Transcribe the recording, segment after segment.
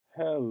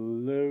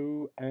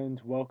Hello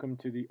and welcome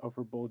to the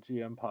Overbowl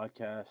GM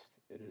podcast.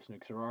 It is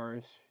Nick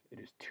Zararis. It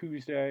is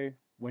Tuesday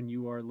when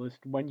you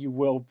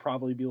will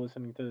probably be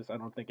listening to this. I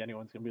don't think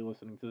anyone's gonna be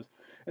listening to this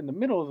in the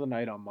middle of the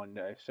night on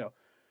Monday. So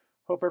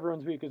hope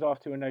everyone's week is off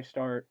to a nice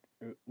start.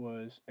 It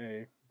was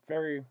a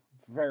very,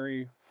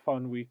 very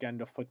fun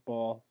weekend of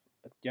football.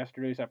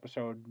 Yesterday's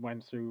episode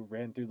ran through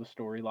the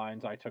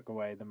storylines I took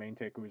away, the main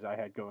takeaways I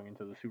had going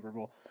into the Super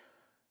Bowl.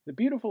 The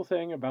beautiful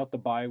thing about the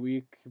bye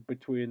week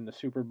between the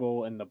Super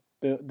Bowl and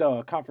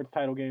the conference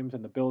title games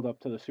and the build up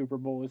to the Super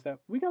Bowl is that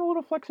we got a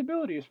little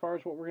flexibility as far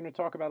as what we're going to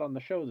talk about on the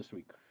show this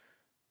week.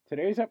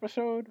 Today's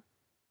episode,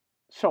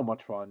 so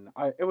much fun.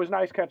 It was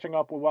nice catching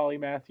up with Wally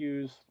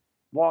Matthews,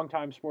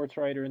 longtime sports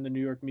writer in the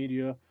New York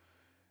media,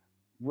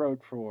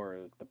 wrote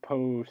for the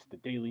Post, the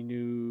Daily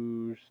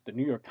News, the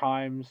New York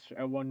Times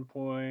at one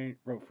point,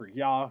 wrote for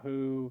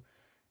Yahoo.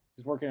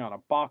 He's working on a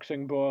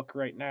boxing book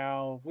right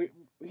now.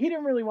 He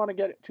didn't really want to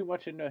get too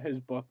much into his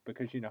book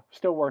because,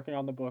 still working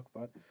on the book,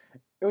 but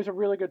it was a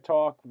really good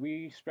talk.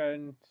 We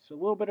spent a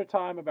little bit of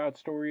time about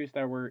stories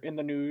that were in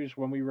the news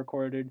when we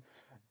recorded.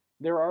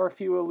 There are a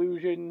few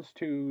allusions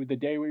to the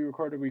day we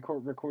recorded. We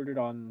recorded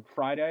on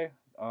Friday,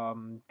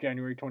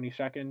 January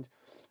 22nd.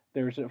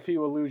 There's a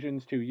few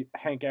allusions to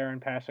Hank Aaron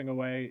passing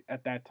away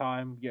at that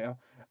time. Yeah,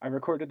 I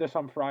recorded this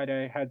on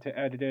Friday, had to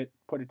edit it,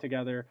 put it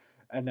together,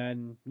 and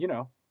then,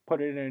 put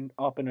it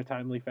up in a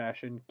timely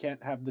fashion.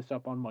 Can't have this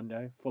up on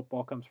Monday.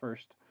 Football comes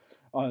first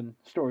on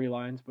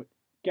storylines. But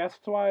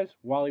guests wise,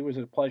 Wally was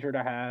a pleasure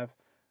to have.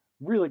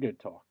 Really good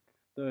talk.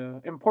 The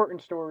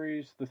important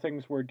stories, the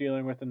things we're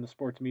dealing with in the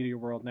sports media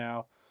world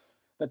now,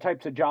 the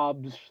types of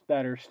jobs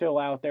that are still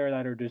out there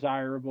that are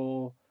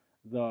desirable,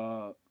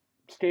 the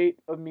state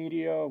of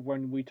media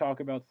when we talk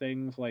about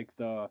things like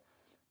the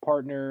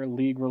partner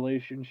league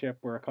relationship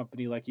where a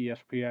company like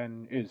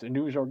ESPN is a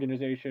news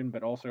organization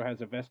but also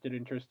has a vested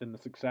interest in the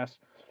success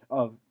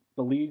of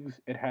the leagues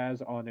it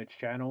has on its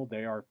channel.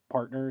 They are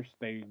partners.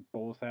 They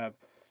both have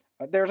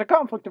there's a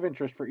conflict of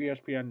interest for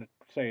ESPN to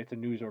say it's a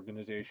news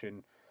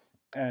organization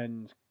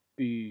and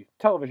be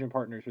television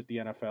partners with the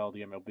NFL,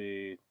 the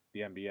MLB, the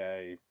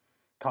NBA,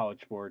 college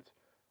sports,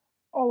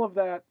 all of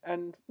that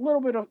and a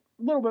little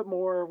bit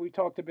more. We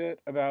talked a bit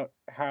about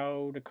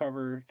how to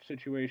cover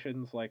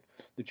situations like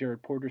the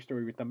Jared Porter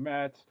story with the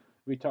Mets.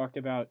 We talked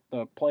about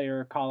the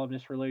player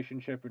columnist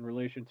relationship in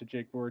relation to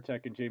Jake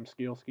Voracek and James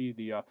Skielski,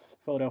 the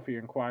Philadelphia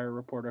Inquirer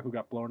reporter who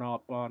got blown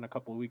up on a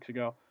couple of weeks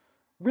ago.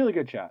 Really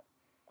good chat.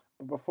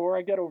 But before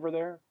I get over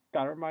there,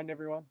 gotta remind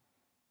everyone,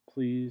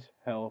 please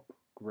help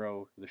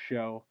grow the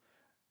show.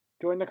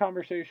 Join the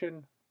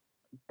conversation.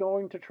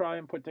 Going to try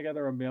and put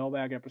together a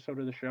mailbag episode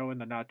of the show in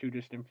the not too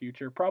distant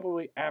future,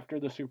 probably after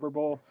the Super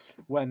Bowl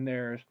when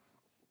there's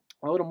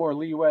a little more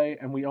leeway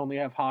and we only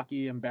have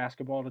hockey and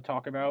basketball to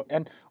talk about.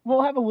 And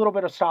we'll have a little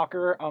bit of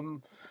soccer.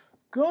 I'm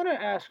going to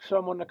ask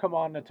someone to come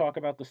on to talk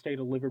about the state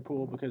of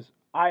Liverpool because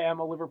I am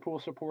a Liverpool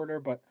supporter,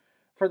 but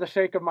for the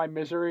sake of my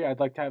misery, I'd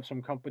like to have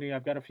some company.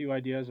 I've got a few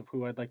ideas of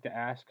who I'd like to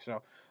ask,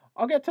 so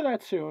I'll get to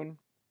that soon.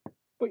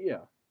 But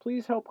yeah,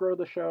 please help grow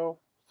the show.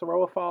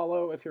 Throw a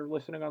follow if you're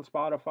listening on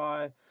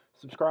Spotify.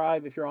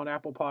 Subscribe if you're on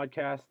Apple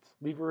Podcasts.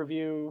 Leave a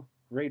review.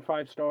 Rate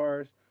 5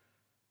 stars.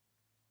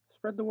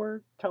 Spread the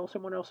word. Tell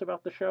someone else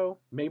about the show.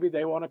 Maybe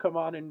they want to come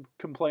on and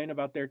complain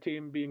about their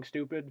team being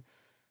stupid.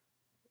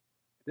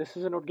 This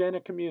is an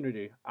organic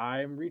community.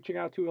 I'm reaching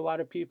out to a lot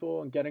of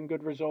people and getting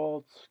good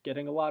results,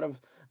 getting a lot of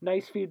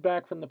nice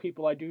feedback from the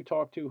people I do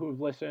talk to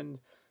who've listened.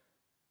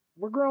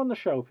 We're growing the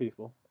show,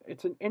 people.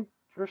 It's an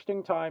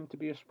interesting time to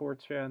be a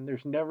sports fan.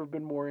 There's never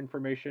been more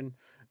information,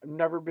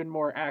 never been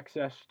more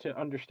access to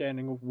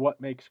understanding of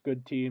what makes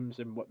good teams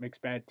and what makes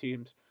bad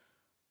teams.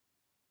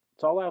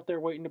 It's all out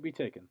there waiting to be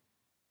taken.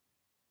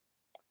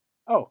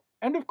 Oh,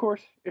 and of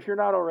course, if you're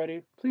not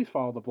already, please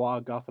follow the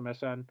blog, Gotham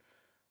SN.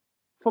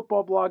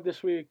 Football blog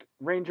this week,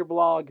 Ranger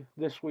blog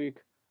this week.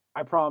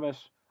 I promise,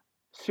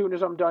 as soon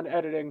as I'm done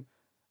editing, I'm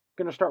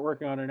going to start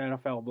working on an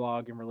NFL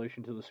blog in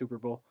relation to the Super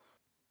Bowl.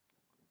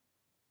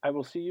 I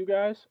will see you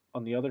guys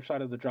on the other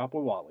side of the drop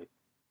with Wally.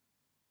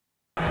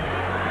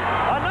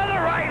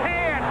 Another right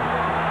hand.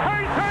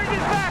 Turns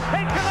his back,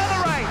 takes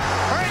another right.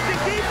 Hearns in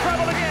deep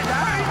trouble again.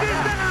 Hearns is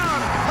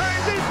down.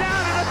 Hearns is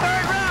down in the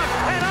third round.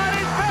 And on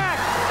his back.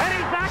 And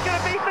he's not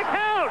going to beat the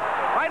count.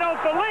 I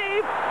don't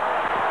believe.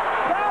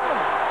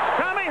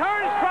 Tommy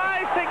Hearns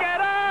tries to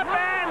get up,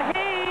 and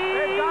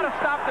they've got to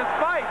stop this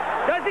fight.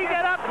 Does he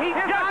get up? He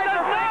just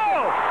does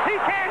no. He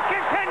can't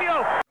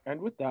continue. And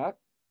with that,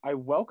 I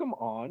welcome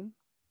on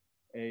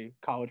a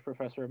college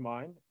professor of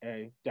mine,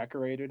 a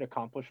decorated,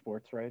 accomplished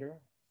sports writer,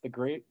 the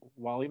great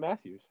Wally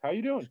Matthews. How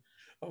you doing?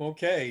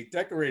 Okay,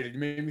 decorated. You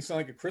made me sound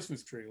like a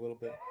Christmas tree a little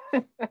bit.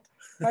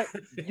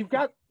 You've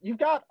got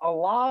a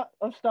lot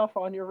of stuff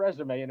on your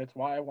resume, and it's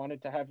why I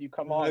wanted to have you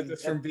come on.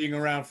 That's from being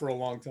around for a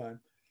long time.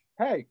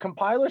 Hey,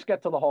 compilers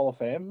get to the Hall of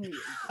Fame.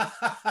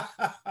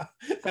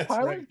 That's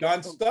right.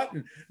 Don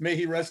Sutton, may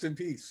he rest in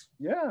peace.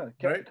 Yeah,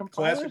 right.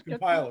 Classic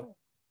compiler.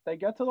 They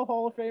get to the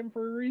Hall of Fame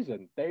for a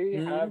reason. They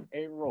have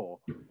a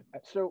role.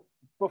 So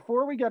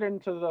before we get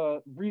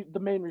into the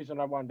main reason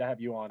I wanted to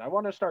have you on, I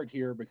want to start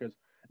here because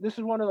this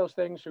is one of those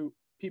things who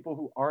people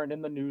who aren't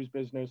in the news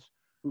business,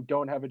 who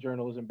don't have a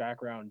journalism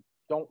background,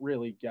 don't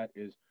really get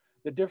is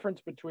the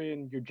difference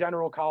between your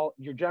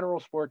general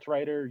sports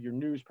writer, your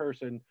news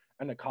person,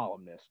 and a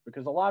columnist.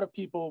 Because a lot of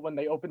people, when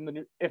they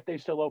open if they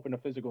still open a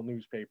physical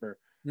newspaper,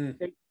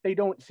 they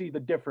don't see the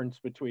difference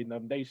between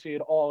them. They see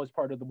it all as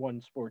part of the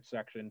one sports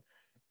section.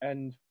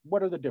 And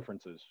what are the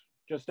differences?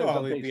 Just as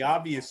well, the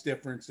obvious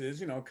difference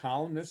is,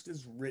 columnist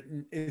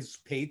is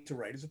paid to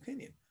write his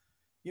opinion.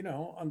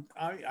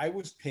 I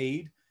was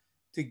paid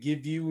to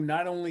give you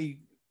not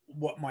only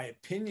what my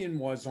opinion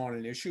was on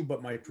an issue,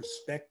 but my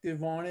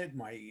perspective on it,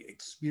 my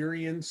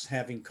experience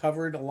having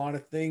covered a lot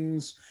of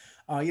things.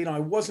 I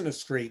wasn't a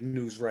straight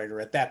news writer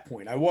at that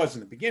point. I was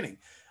in the beginning.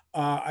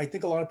 I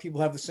think a lot of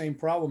people have the same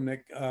problem,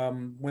 Nick,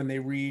 when they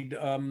read,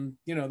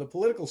 the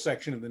political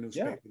section of the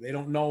newspaper. Yeah. They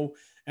don't know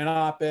an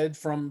op-ed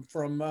from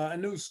a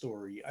news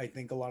story. I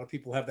think a lot of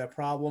people have that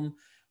problem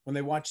when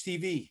they watch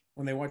TV,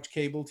 when they watch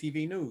cable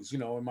TV news.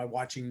 Am I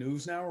watching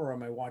news now or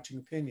am I watching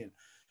opinion?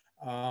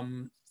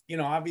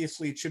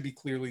 Obviously it should be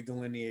clearly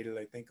delineated,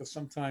 I think, because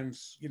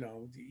sometimes,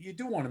 you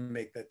do want to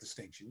make that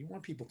distinction. You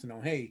want people to know,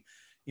 hey,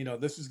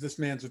 this is this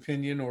man's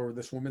opinion or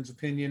this woman's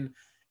opinion,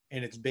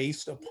 and it's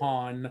based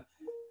upon,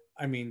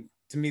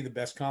 to me, the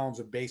best columns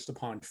are based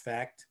upon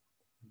fact,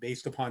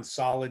 based upon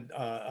solid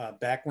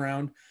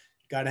background.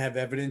 Got to have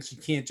evidence. You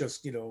can't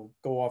just, go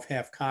off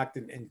half-cocked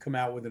and come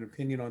out with an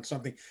opinion on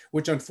something,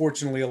 which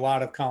unfortunately a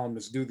lot of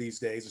columnists do these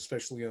days,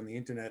 especially on the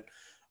internet.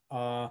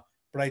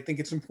 But I think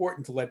it's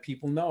important to let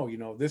people know,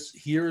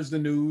 here is the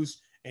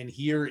news and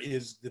here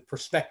is the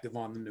perspective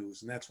on the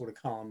news. And that's what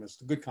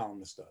a good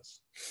columnist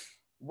does.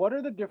 What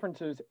are the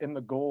differences in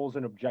the goals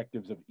and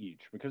objectives of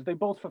each? Because they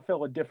both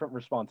fulfill a different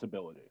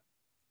responsibility.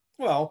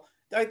 Well,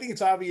 I think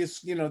it's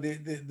obvious,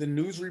 the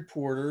news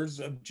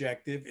reporter's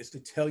objective is to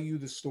tell you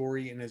the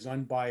story in as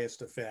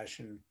unbiased a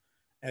fashion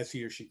as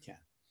he or she can,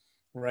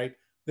 right?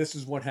 This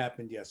is what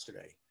happened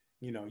yesterday.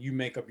 You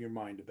make up your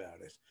mind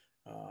about it.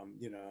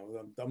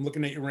 I'm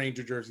looking at your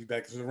Ranger jersey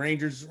back because the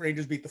Rangers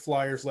beat the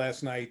Flyers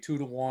last night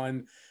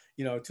 2-1.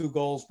 2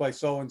 goals by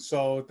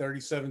so-and-so,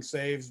 37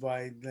 saves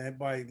by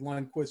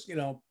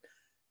Lundqvist.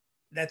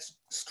 That's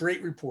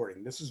straight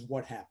reporting. This is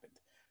what happened.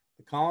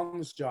 The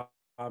columnist's job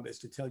is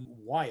to tell you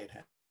why it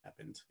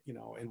happened,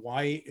 and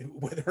why,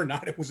 whether or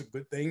not it was a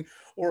good thing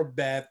or a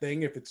bad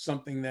thing, if it's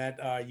something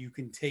that you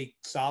can take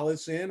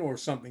solace in or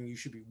something you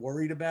should be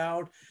worried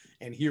about.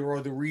 And here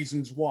are the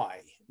reasons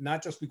why,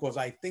 not just because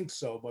I think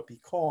so, but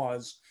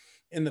because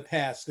in the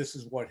past, this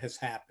is what has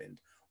happened,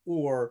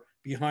 or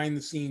behind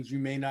the scenes, you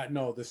may not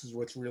know this is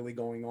what's really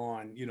going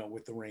on,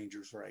 with the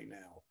Rangers right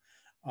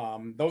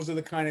now. Those are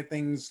the kind of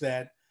things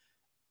that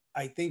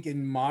I think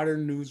in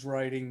modern news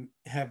writing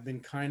have been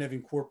kind of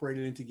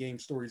incorporated into game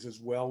stories as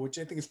well, which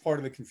I think is part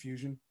of the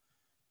confusion,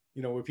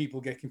 where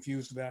people get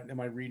confused about, am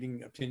I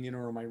reading opinion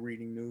or am I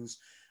reading news?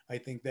 I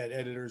think that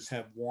editors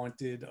have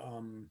wanted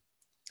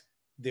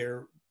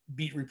their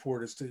beat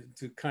reporters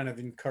to kind of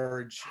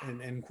encourage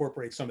and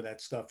incorporate some of that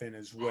stuff in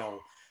as well,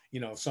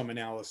 some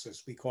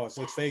analysis, because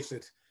let's face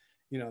it,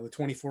 the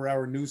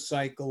 24-hour news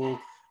cycle,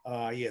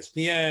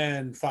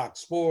 ESPN,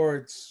 Fox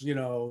Sports,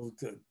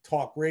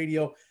 talk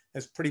radio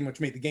has pretty much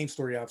made the game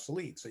story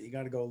obsolete. So you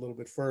got to go a little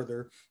bit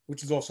further,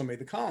 which has also made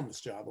the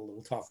columnist job a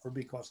little tougher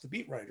because the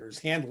beat writer is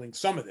handling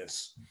some of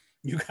this.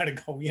 You got to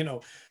go,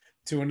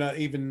 to an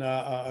even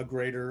a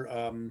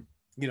greater,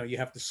 you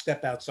have to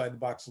step outside the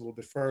box a little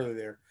bit further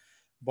there.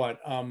 But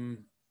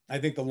I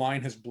think the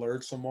line has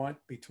blurred somewhat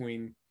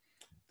between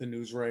the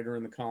news writer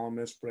and the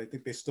columnist, but I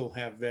think they still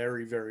have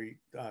very, very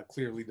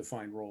clearly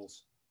defined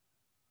roles.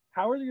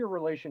 How are your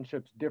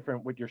relationships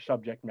different with your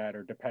subject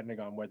matter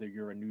depending on whether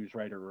you're a news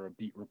writer or a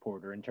beat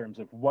reporter in terms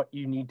of what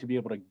you need to be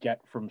able to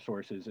get from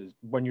sources is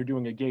when you're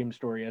doing a game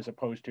story as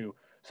opposed to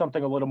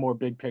something a little more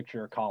big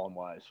picture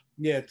column-wise?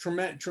 Yeah,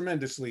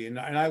 tremendously. And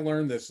I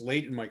learned this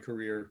late in my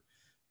career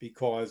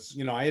because,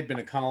 I had been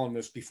a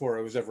columnist before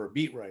I was ever a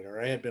beat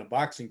writer. I had been a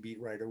boxing beat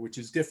writer, which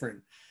is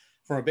different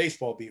from a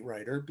baseball beat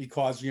writer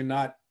because you're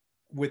not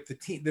with the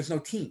team. There's no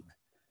team.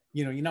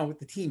 You're not with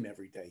the team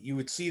every day. You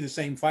would see the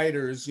same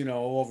fighters,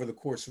 over the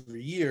course of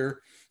a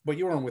year, but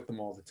you weren't with them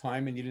all the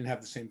time and you didn't have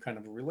the same kind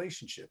of a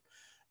relationship.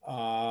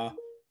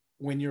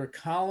 When you're a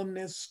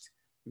columnist,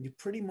 you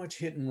pretty much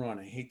hit and run.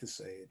 I hate to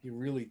say it. You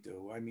really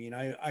do.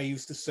 I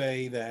used to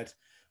say that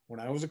when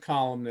I was a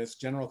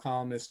columnist, general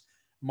columnist,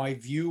 my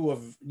view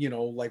of,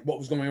 like what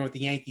was going on with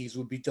the Yankees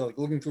would be to like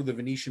looking through the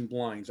Venetian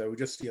blinds. I would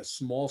just see a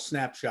small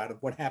snapshot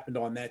of what happened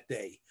on that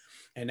day.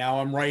 And now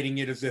I'm writing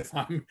it as if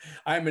I'm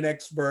an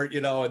expert,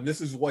 and this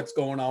is what's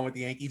going on with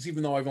the Yankees,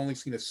 even though I've only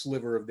seen a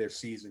sliver of their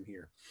season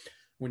here.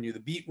 When you're the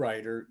beat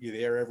writer, you're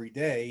there every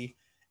day,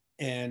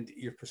 and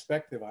your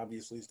perspective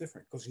obviously is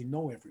different because you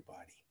know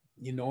everybody.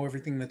 You know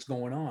everything that's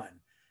going on.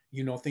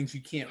 You know things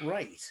you can't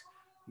write.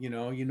 You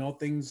know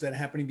things that are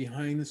happening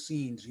behind the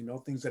scenes. You know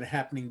things that are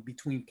happening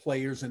between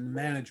players and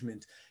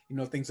management. You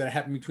know things that are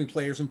happening between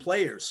players and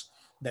players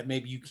that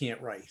maybe you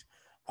can't write.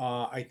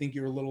 I think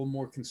you're a little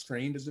more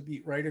constrained as a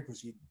beat writer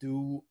because you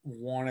do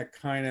want to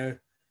kind of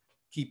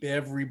keep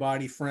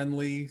everybody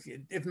friendly,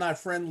 if not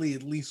friendly,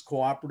 at least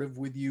cooperative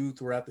with you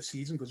throughout the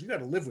season, because you got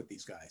to live with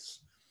these guys.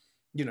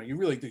 You know, you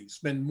really do. You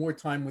spend more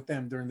time with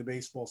them during the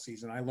baseball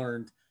season, I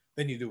learned,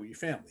 than you do with your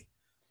family.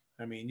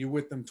 I mean, you're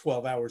with them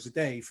 12 hours a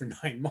day for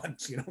 9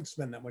 months. You don't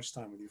spend that much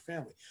time with your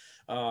family.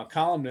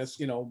 Columnists,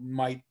 you know,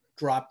 might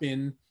drop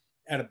in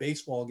at a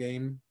baseball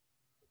game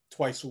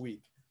twice a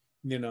week,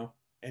 you know,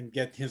 and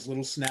get his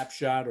little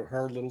snapshot or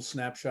her little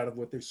snapshot of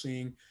what they're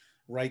seeing,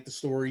 write the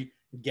story,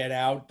 get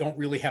out, don't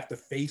really have to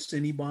face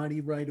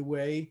anybody right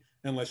away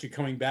unless you're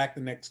coming back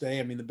the next day.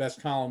 I mean, the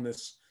best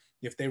columnists,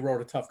 if they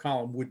wrote a tough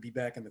column, would be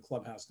back in the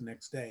clubhouse the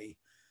next day,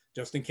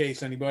 just in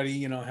case anybody,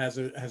 you know, has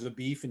a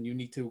beef and you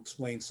need to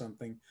explain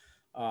something.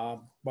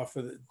 But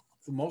for the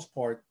most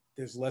part,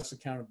 there's less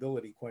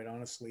accountability, quite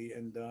honestly,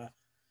 and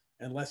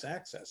less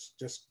access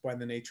just by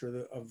the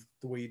nature of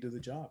the way you do the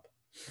job.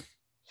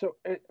 So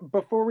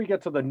before we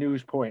get to the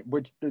news point,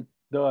 which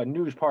the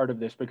news part of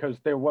this, because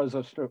there was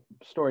a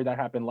story that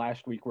happened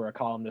last week where a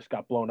columnist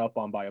got blown up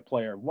on by a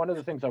player. One of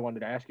the things I wanted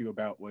to ask you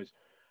about was,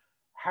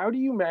 how do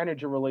you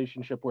manage a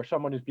relationship where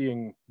someone is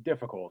being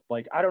difficult?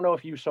 Like, I don't know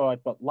if you saw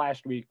it, but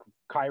last week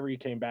Kyrie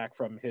came back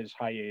from his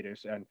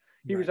hiatus and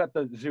he was at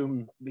the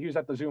Zoom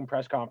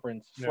press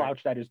conference,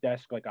 slouched at his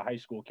desk like a high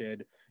school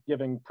kid,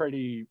 giving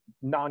pretty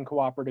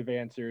non-cooperative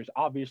answers,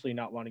 obviously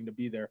not wanting to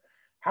be there.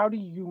 How do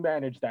you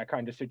manage that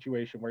kind of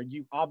situation where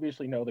you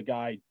obviously know the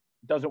guy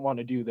doesn't want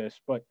to do this,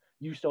 but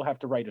you still have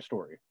to write a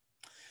story?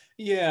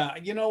 Yeah,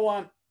 you know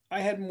what? I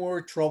had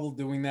more trouble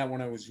doing that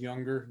when I was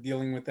younger,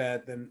 dealing with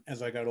that, than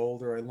as I got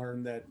older. I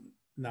learned that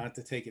not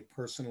to take it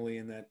personally,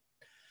 and that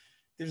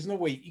there's no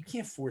way, you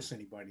can't force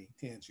anybody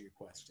to answer your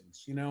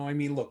questions. You know, I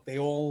mean, look, they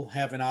all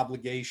have an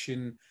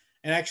obligation,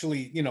 and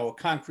actually, you know, a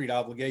concrete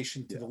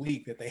obligation to the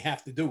league that they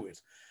have to do it.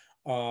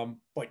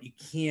 But you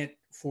can't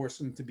force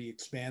them to be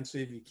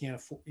expansive. You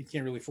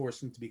can't really force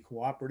them to be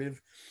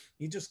cooperative.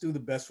 You just do the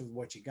best with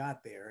what you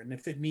got there. And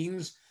if it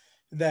means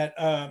that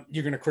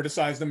you're going to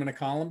criticize them in a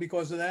column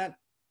because of that,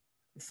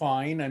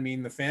 fine. I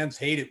mean, the fans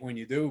hate it when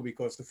you do,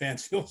 because the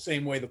fans feel the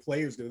same way the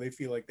players do. They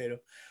feel like they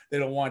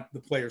don't want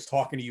the players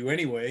talking to you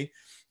anyway,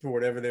 for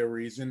whatever their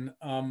reason.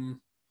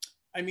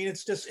 I mean,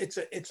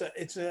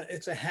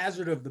 it's a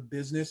hazard of the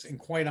business. And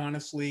quite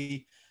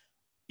honestly,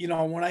 you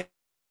know, when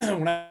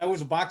I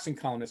was a boxing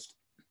columnist,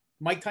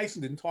 Mike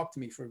Tyson didn't talk to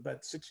me for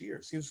about 6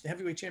 years. He was the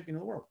heavyweight champion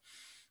of the world.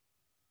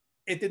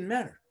 It didn't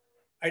matter.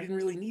 I didn't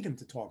really need him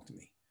to talk to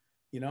me.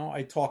 You know,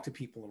 I talked to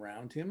people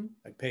around him.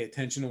 I'd pay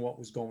attention to what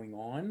was going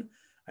on.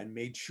 I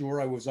made sure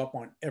I was up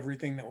on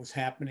everything that was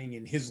happening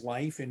in his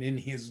life and in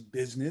his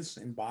business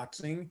in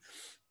boxing.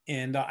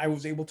 And I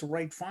was able to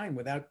write fine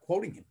without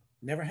quoting him.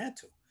 Never had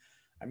to.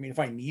 I mean, if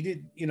I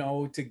needed, you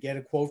know, to get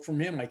a quote from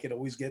him, I could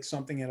always get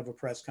something out of a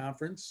press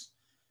conference.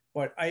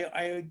 But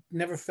I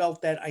never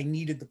felt that I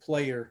needed the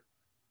player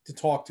to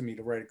talk to me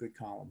to write a good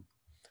column,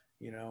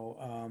 you know,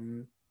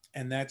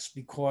 and that's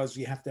because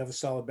you have to have a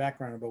solid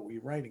background about what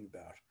you're writing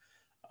about.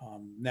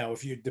 Now,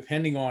 if you're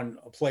depending on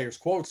a player's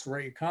quotes to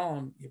write your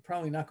column, you're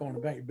probably not going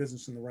about your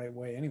business in the right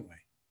way anyway.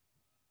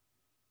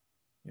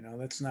 You know,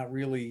 that's not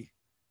really,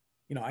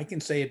 you know, I can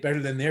say it better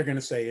than they're going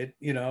to say it,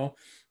 you know,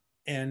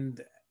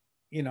 and,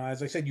 you know,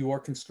 as I said, you are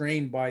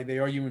constrained by, they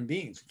are human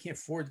beings. You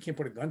can't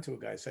put a gun to a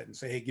guy's head and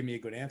say, hey, give me a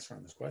good answer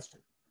on this question.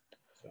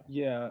 So.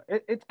 Yeah,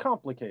 it's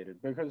complicated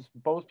because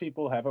both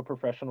people have a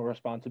professional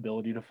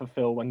responsibility to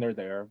fulfill when they're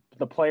there.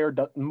 The player,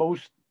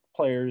 most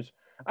players,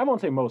 I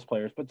won't say most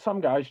players, but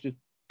some guys just,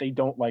 they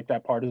don't like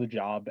that part of the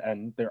job,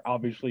 and they're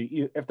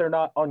obviously, if they're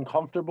not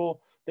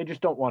uncomfortable, they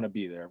just don't want to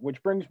be there.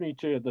 Which brings me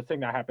to the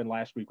thing that happened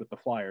last week with the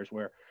Flyers,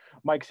 where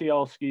Mike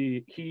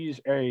Cielski, he's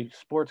a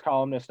sports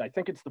columnist. I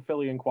think it's the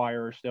Philly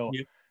Inquirer still.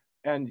 Yep.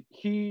 And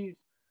he,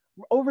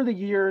 over the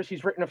years,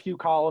 he's written a few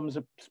columns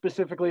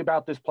specifically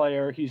about this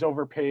player. He's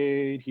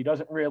overpaid. He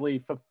doesn't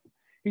really,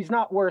 he's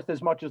not worth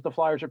as much as the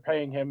Flyers are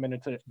paying him, and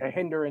it's a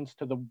hindrance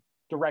to the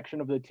direction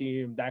of the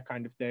team, that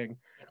kind of thing.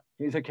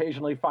 He's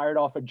occasionally fired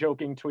off a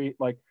joking tweet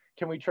like,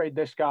 can we trade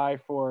this guy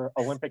for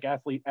Olympic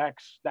athlete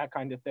X, that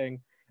kind of thing.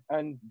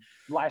 And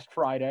last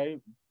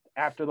Friday,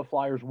 after the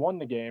Flyers won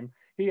the game,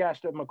 he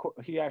asked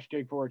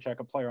Jake Voracek,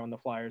 a player on the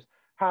Flyers,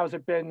 how's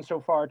it been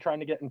so far trying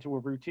to get into a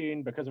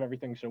routine because of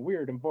everything so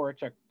weird? And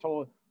Voracek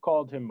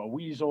called him a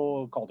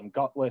weasel, called him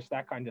gutless,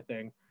 that kind of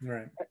thing.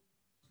 Right.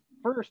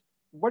 First,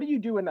 what do you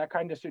do in that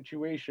kind of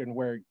situation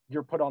where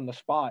you're put on the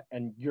spot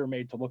and you're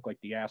made to look like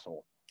the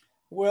asshole?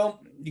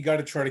 Well, you got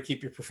to try to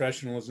keep your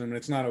professionalism, and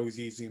it's not always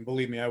easy. And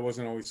believe me, I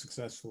wasn't always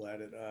successful at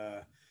it.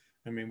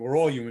 I mean, we're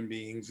all human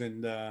beings,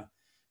 and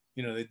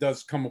you know, it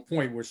does come a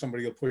point where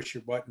somebody will push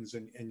your buttons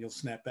and you'll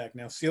snap back.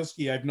 Now,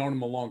 Cielski, I've known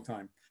him a long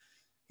time.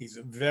 He's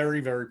a very,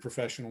 very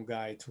professional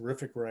guy,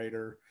 terrific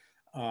writer.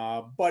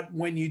 But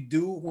when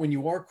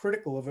you are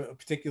critical of a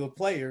particular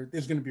player,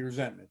 there's going to be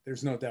resentment.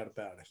 There's no doubt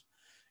about it.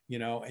 You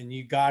know, and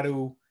you got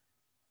to,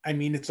 I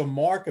mean, it's a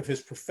mark of his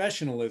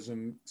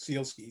professionalism,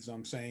 Cielski's,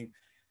 I'm saying,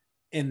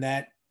 in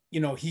that, you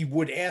know, he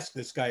would ask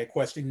this guy a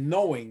question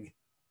knowing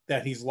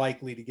that he's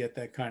likely to get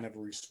that kind of a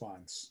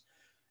response.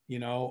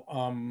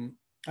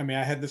 I mean,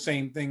 I had the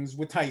same things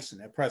with Tyson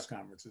at press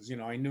conferences.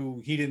 I knew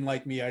he didn't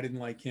like me, I didn't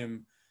like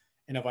him.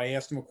 And if I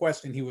asked him a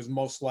question, he was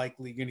most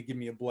likely going to give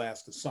me a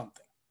blast of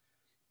something,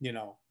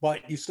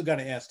 but you still got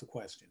to ask the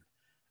question.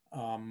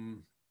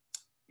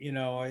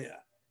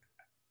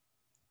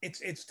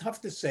 It's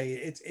tough to say.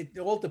 It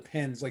all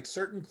depends. Like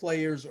certain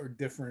players are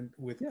different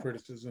with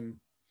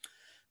criticism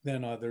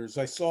than others.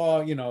 I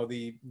saw,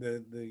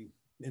 the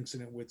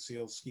incident with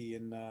Sealski,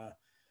 and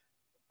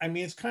I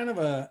mean, it's kind of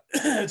a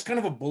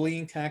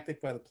bullying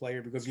tactic by the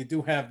player, because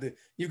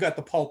you've got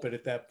the pulpit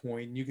at that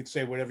point, and you can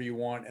say whatever you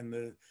want, and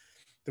the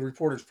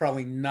reporter's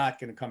probably not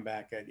going to come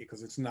back at you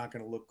because it's not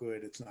going to look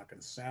good. It's not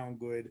going to sound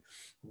good.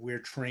 We're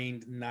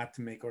trained not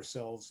to make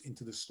ourselves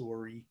into the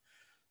story.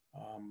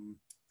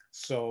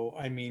 So,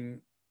 I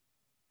mean,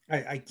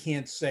 I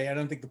can't say. I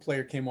don't think the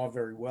player came off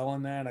very well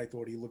on that. I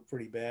thought he looked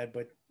pretty bad.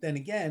 But then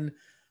again,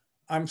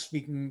 I'm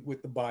speaking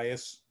with the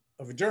bias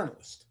of a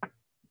journalist.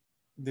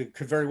 There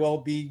could very well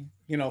be,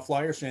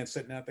 Flyers fans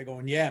sitting out there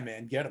going, yeah,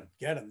 man, get him.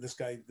 This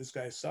guy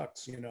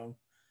sucks,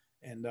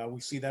 and we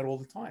see that all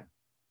the time.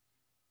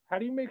 How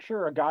do you make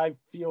sure a guy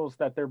feels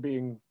that they're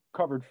being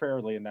covered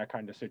fairly in that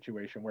kind of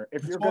situation where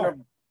if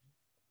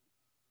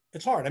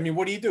it's hard. I mean,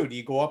 what do you do? Do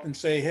you go up and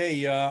say,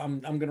 hey,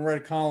 I'm going to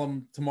write a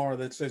column tomorrow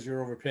that says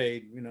you're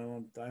overpaid.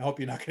 I hope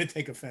you're not going to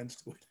take offense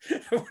to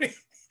it.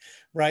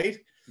 Right?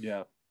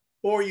 Yeah.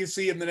 Or you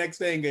see him the next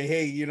day and go,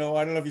 hey, I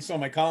don't know if you saw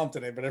my column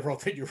today, but I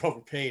wrote that you're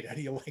overpaid. How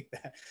do you like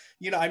that?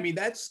 I mean,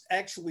 that's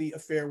actually a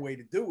fair way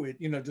to do it.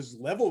 Just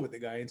level with the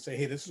guy and say,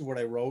 hey, this is what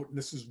I wrote and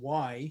this is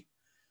why,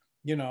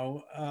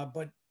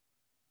 but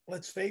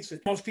let's face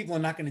it, most people are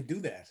not going to do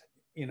that.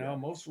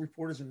 Most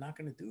reporters are not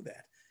going to do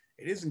that.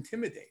 It is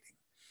intimidating.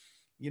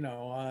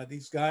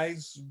 These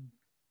guys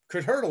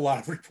could hurt a lot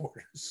of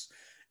reporters.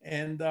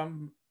 And,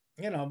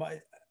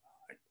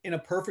 in a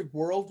perfect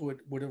world,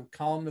 would a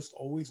columnist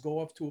always go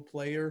up to a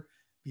player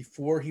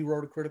before he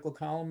wrote a critical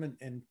column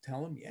and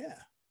tell him, yeah,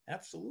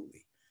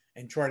 absolutely.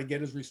 And try to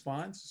get his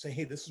response, say,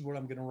 hey, this is what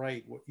I'm going to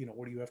write. What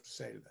do you have to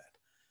say to that?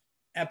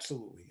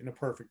 Absolutely. In a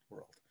perfect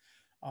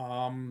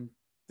world.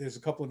 There's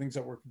a couple of things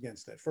that work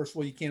against that. First of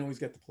all, you can't always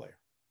get the player.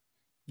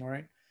 All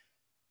right.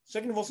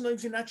 Second of all,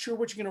 sometimes you're not sure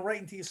what you're going to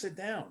write until you sit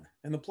down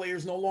and the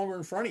player's no longer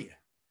in front of you,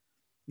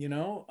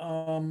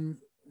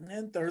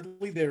 and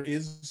thirdly, there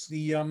is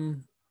the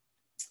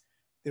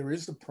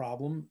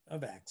problem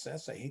of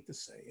access. I hate to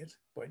say it,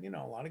 but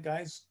a lot of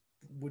guys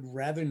would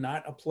rather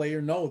not a player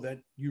know that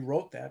you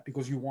wrote that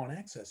because you want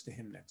access to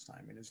him next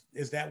time. And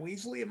is that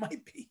Weasley? It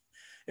might be.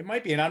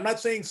 And I'm not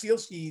saying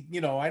Sealski,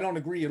 I don't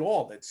agree at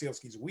all that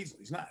Sealski's a Weasley.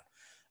 He's not.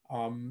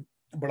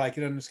 But I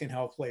can understand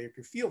how a player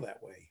could feel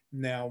that way.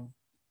 Now,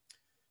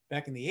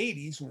 back in the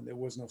 80s, when there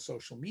was no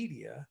social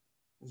media,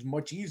 it was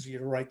much easier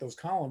to write those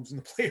columns and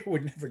the player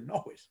would never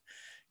know it.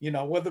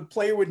 Whether the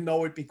player would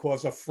know it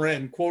because a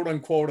friend, quote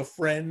unquote, a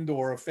friend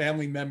or a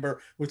family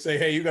member would say,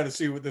 hey, you got to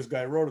see what this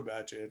guy wrote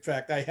about you. In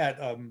fact, I had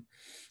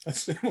a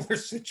similar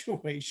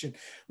situation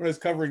when I was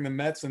covering the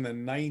Mets in the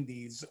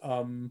 90s.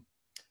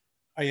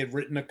 I had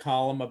written a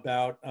column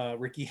about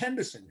Ricky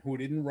Henderson, who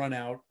didn't run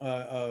out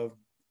a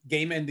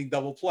game-ending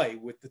double play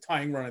with the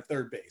tying run at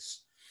third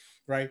base.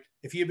 Right?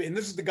 And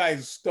this is the guy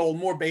who stole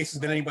more bases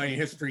than anybody in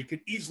history,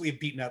 could easily have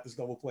beaten out this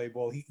double play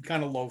ball. He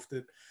kind of loafed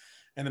it,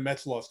 and the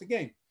Mets lost the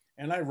game.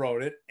 And I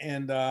wrote it.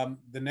 And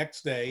the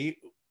next day,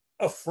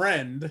 a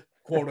friend,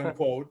 quote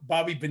unquote,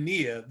 Bobby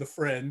Bonilla, the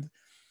friend,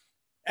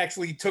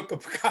 actually took a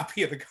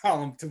copy of the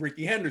column to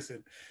Ricky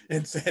Henderson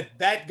and said,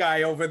 that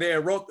guy over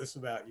there wrote this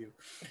about you.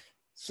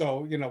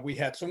 So, we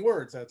had some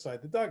words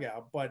outside the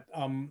dugout. But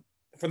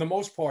for the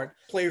most part,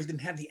 players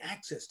didn't have the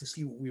access to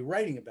see what we were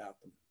writing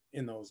about them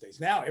in those days.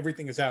 Now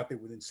everything is out there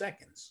within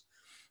seconds.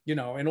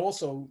 And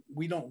also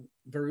we don't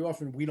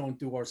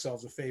do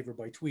ourselves a favor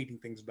by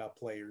tweeting things about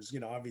players.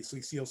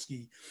 Obviously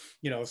Sealski,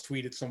 has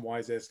tweeted some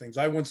wise ass things.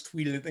 I once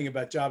tweeted a thing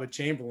about Jabba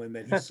Chamberlain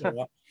that he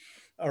saw.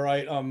 All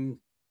right.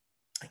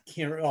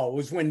 It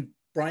was when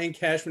Brian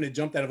Cashman had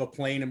jumped out of a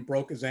plane and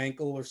broke his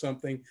ankle or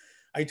something.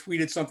 I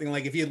tweeted something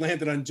like, if he had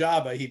landed on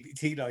Jabba,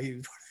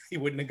 he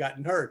wouldn't have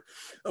gotten hurt.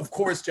 Of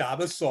course,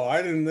 Jabba saw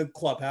it in the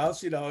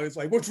clubhouse. It's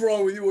like, what's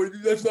wrong with you?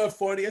 That's not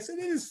funny. I said,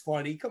 it is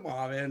funny. Come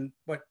on, man.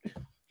 But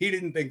he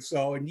didn't think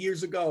so. And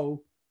years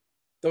ago,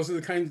 those are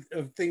the kind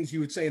of things you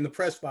would say in the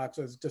press box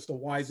as just a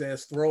wise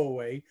ass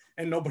throwaway,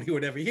 and nobody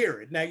would ever hear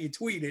it. Now you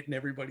tweet it and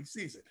everybody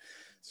sees it.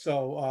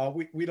 So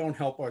we don't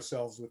help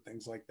ourselves with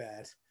things like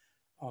that.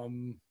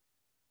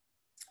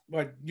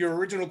 But your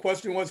original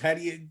question was, how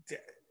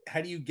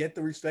do you get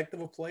the respect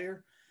of a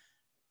player?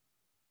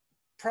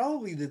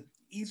 Probably the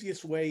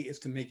easiest way is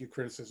to make your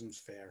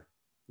criticisms fair.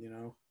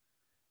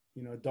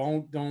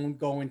 Don't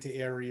go into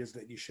areas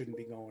that you shouldn't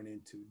be going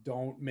into.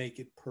 Don't make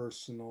it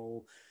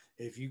personal.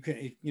 If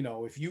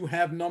you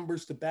have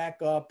numbers to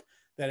back up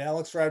that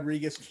Alex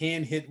Rodriguez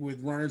can hit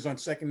with runners on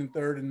second and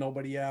third and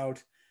nobody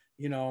out,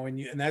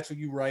 and that's what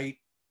you write,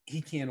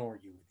 he can't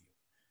argue with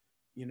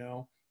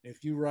you.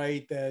 If you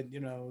write that,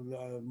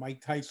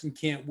 Mike Tyson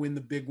can't win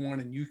the big one,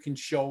 and you can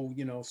show,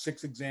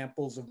 6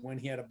 examples of when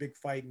he had a big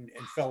fight and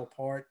fell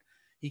apart,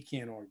 he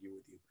can't argue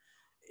with you.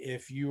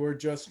 If you're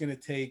just going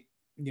to take,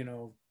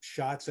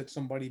 shots at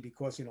somebody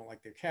because you don't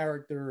like their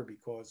character or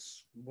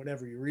because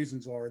whatever your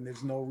reasons are, and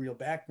there's no real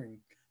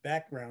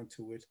background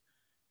to it,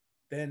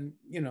 then,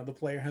 the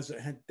player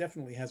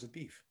definitely has a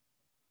beef.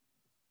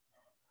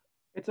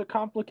 It's a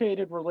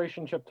complicated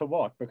relationship to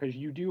walk because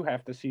you do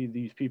have to see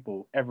these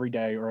people every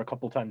day or a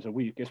couple times a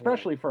week,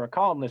 especially for a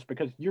columnist,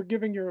 because you're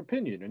giving your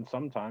opinion, and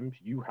sometimes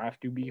you have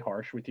to be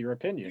harsh with your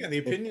opinion. Yeah, the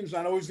opinion's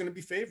not always going to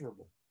be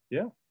favorable.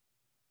 Yeah.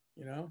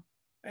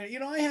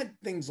 I had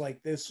things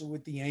like this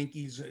with the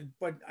Yankees,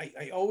 but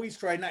I always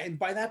tried not. And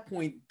by that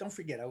point, don't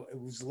forget, it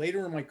was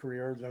later in my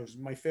career. I was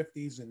in my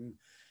 50s, and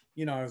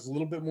I was a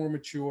little bit more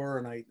mature,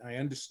 and I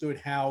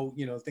understood how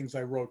things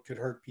I wrote could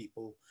hurt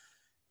people.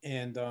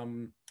 And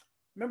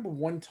remember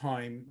one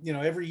time,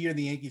 every year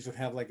the Yankees would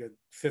have like a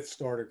fifth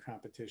starter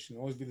competition.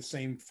 Always be the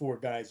same 4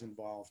 guys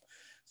involved.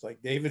 It's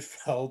like David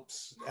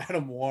Phelps,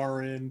 Adam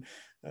Warren,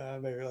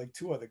 there were like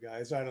 2 other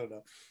guys. I don't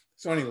know.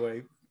 So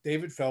anyway,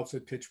 David Phelps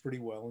had pitched pretty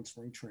well in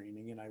spring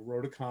training, and I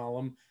wrote a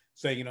column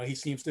saying, he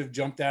seems to have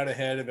jumped out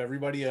ahead of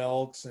everybody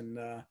else. And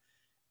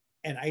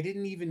I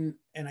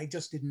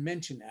just didn't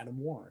mention Adam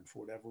Warren for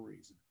whatever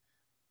reason.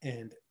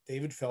 And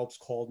David Phelps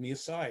called me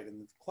aside in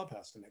the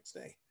clubhouse the next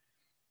day.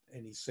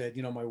 And he said,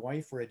 my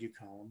wife read your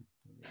column.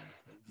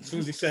 As soon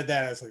as he said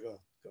that, I was like, oh,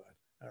 God.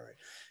 All right.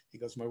 He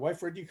goes, my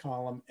wife read your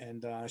column,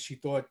 and she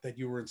thought that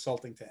you were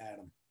insulting to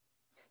Adam.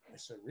 I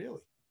said,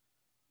 really?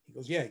 He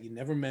goes, yeah, you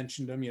never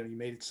mentioned him. You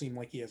made it seem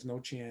like he has no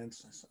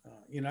chance.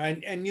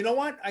 And you know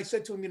what? I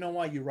said to him, you know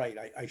what? You're right.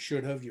 I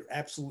should have. You're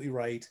absolutely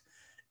right.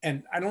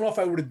 And I don't know if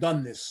I would have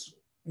done this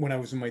when I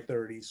was in my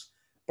 30s,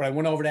 but I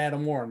went over to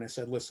Adam Warren. I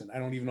said, listen, I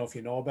don't even know if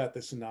you know about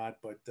this or not,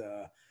 but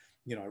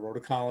I wrote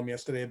a column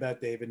yesterday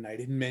about David, and I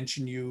didn't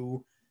mention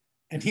you.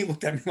 And he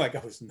looked at me like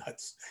I was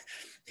nuts.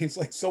 He's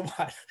like, so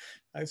what?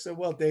 I said,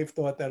 well, Dave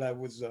thought that I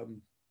was,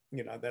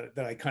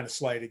 that I kind of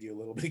slighted you a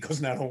little bit. He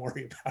goes, no, don't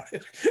worry about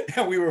it.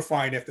 And we were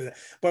fine after that.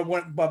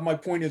 But my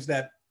point is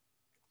that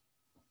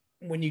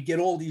when you get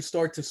old, you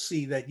start to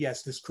see that,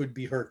 yes, this could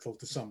be hurtful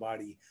to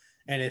somebody.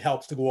 And it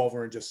helps to go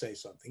over and just say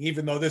something,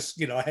 even though this,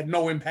 had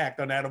no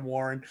impact on Adam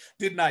Warren,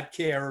 did not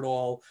care at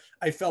all.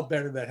 I felt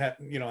better that,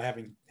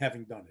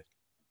 having done it.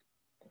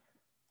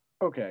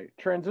 Okay,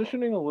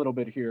 transitioning a little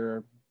bit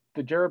here,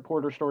 the Jared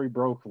Porter story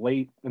broke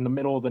late in the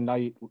middle of the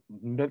night,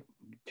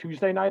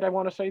 Tuesday night, I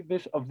want to say,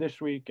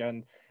 this week,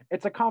 and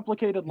it's a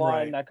complicated line,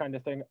 right, that kind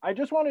of thing. I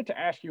just wanted to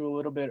ask you a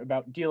little bit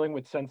about dealing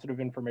with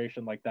sensitive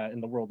information like that in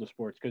the world of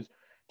sports, because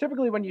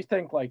typically when you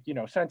think like,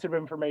 sensitive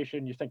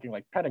information, you're thinking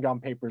like Pentagon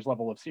Papers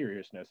level of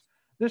seriousness.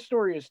 This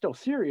story is still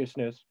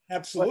seriousness.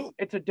 Absolutely. But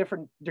it's a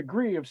different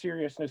degree of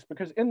seriousness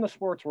because in the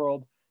sports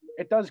world,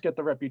 it does get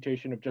the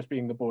reputation of just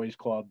being the boys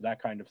club,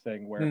 that kind of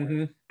thing,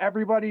 where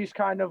everybody's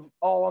kind of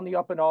all on the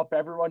up and up.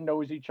 Everyone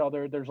knows each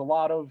other. There's a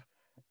lot of,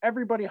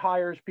 everybody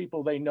hires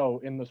people they know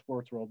in the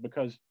sports world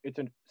because it's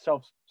a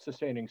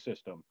self-sustaining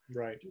system.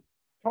 Right.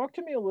 Talk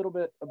to me a little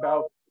bit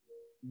about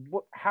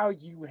how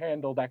you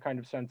handle that kind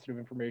of sensitive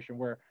information,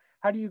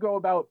 how do you go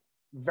about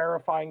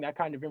verifying that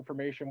kind of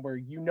information where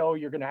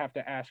you're going to have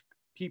to ask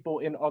people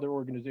in other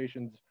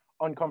organizations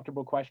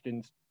uncomfortable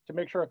questions to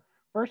make sure,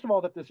 first of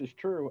all, that this is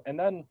true, and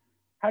then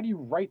how do you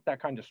write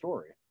that kind of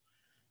story?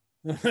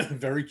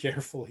 Very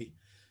carefully.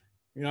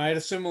 I had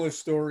a similar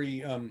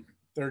story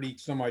 30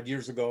 some odd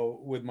years ago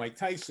with Mike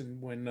Tyson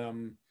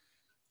when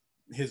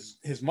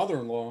his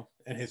mother-in-law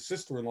and his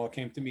sister-in-law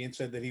came to me and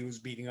said that he was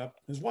beating up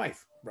his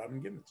wife, Robin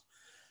Givens.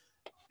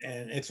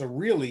 And it's a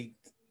really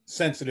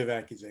sensitive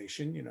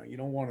accusation. You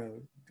don't want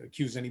to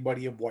accuse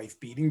anybody of wife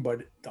beating,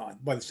 but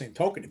by the same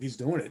token, if he's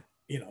doing it,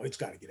 it's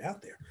got to get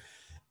out there.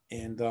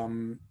 And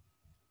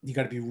you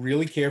got to be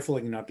really careful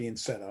that you're not being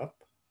set up.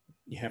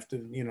 You have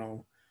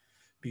to,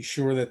 be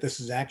sure that this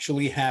is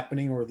actually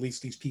happening, or at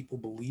least these people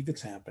believe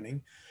it's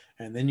happening.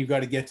 And then you got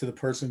to get to the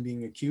person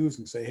being accused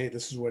and say, hey,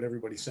 this is what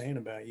everybody's saying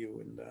about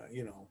you. And,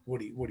 what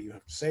do you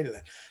have to say to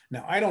that?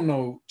 Now, I don't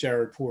know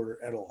Jared Porter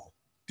at all.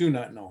 Do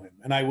not know him.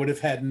 And I would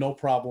have had no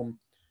problem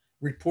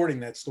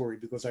reporting that story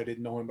because I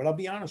didn't know him. But I'll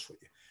be honest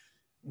with you.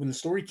 When the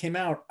story came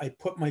out, I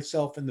put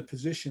myself in the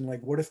position,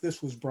 like, what if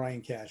this was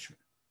Brian Cashman,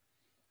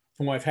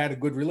 whom I've had a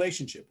good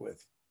relationship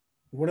with?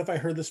 What if I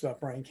heard this about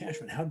Brian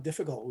Cashman? How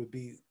difficult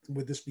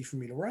would this be for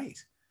me to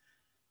write?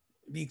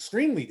 It'd be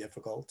extremely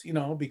difficult,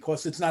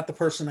 because it's not the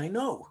person I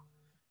know,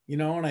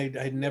 and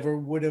I never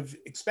would have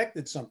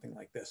expected something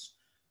like this.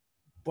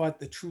 But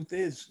the truth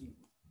is,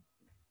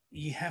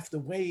 you have to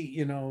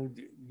weigh,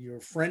 your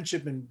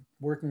friendship and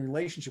working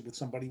relationship with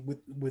somebody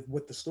with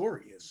what the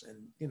story is.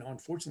 And,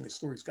 unfortunately, the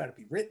story's got to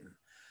be written.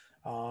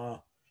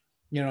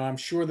 I'm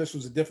sure this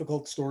was a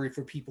difficult story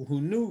for people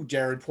who knew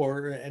Jared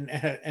Porter and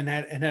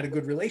had a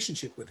good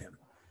relationship with him.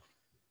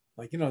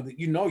 Like,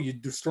 you're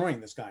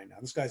destroying this guy now.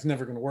 This guy's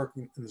never going to work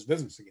in this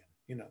business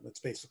again. That's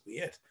basically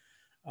it.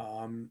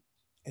 And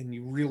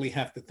you really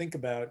have to think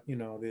about,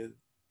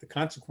 the the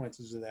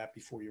consequences of that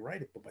before you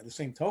write it. But by the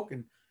same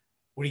token,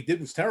 what he did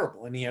was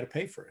terrible, and he had to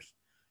pay for it.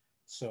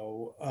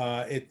 So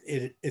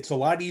it's a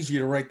lot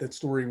easier to write that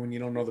story when you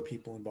don't know the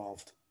people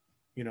involved.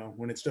 You know,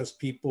 when it's just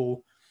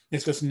people,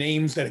 it's just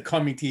names that are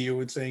coming to you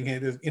and saying, hey,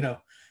 you know,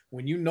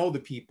 when you know the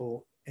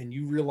people and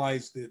you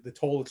realize the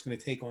toll it's going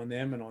to take on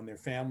them and on their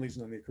families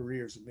and on their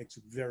careers, it makes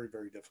it very,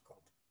 very difficult.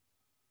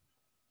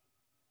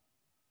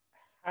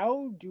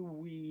 How do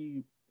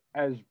we,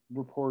 as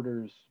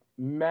reporters,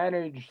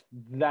 manage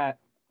that?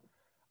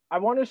 I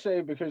want to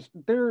say because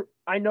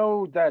I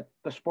know that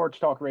the sports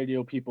talk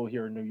radio people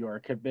here in New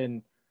York they've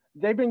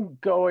been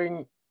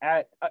going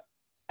at.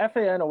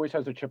 FAN always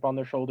has a chip on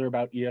their shoulder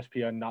about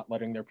ESPN not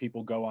letting their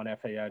people go on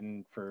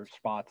FAN for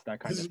spots, that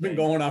kind This of has thing. been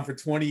going on for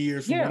 20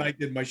 years from Yeah. when I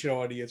did my show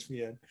on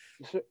ESPN.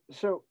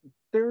 So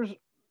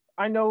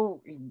I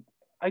know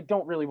I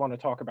don't really want to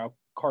talk about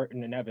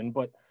Carton and Evan,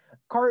 but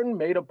Carton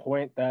made a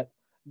point that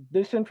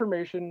this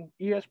information,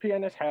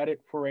 ESPN has had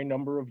it for a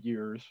number of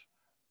years,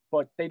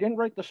 but they didn't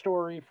write the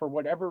story for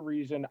whatever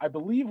reason. I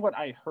believe what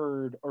I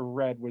heard or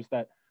read was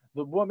that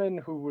the woman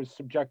who was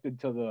subjected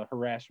to the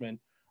harassment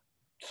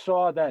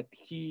saw that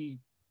he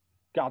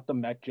got the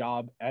Met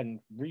job and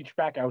reached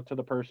back out to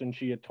the person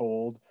she had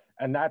told.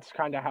 And that's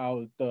kind of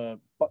how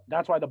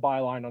that's why the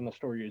byline on the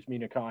story is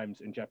Mina Kimes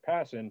and Jeff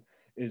Passan,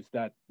 is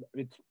that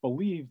it's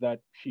believed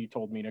that she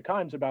told Mina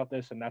Kimes about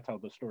this, and that's how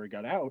the story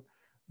got out.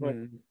 But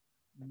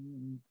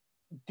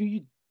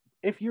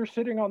if you're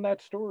sitting on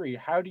that story,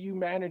 how do you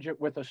manage it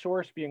with a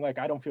source being like,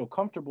 I don't feel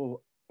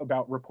comfortable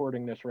about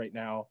reporting this right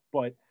now,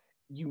 but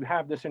you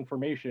have this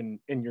information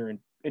in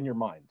your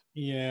mind?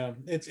 Yeah,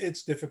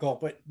 it's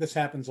difficult, but this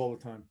happens all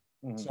the time.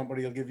 Mm-hmm.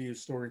 Somebody will give you a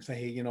story and say,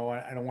 hey, you know,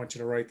 I don't want you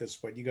to write this,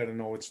 but you got to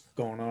know what's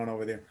going on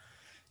over there.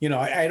 You know,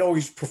 I'd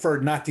always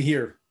preferred not to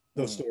hear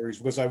those stories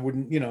because I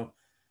wouldn't, you know,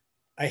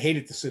 I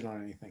hated to sit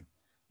on anything,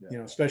 you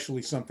know,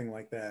 especially something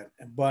like that.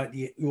 But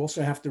you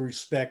also have to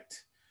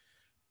respect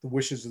the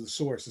wishes of the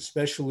source,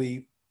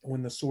 especially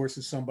when the source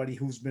is somebody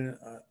who's been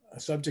a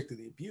subject of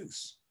the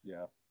abuse.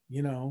 Yeah.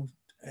 You know,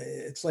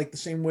 it's like the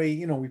same way,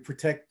 you know, we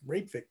protect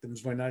rape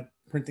victims by not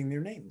printing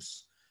their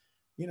names.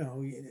 You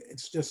know,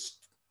 it's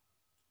just,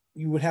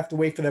 you would have to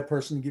wait for that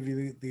person to give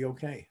you the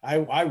okay.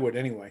 I would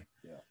anyway.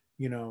 Yeah.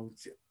 You know,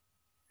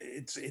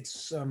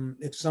 it's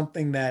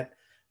something that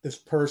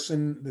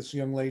this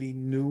young lady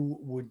knew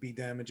would be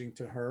damaging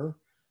to her,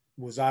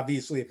 was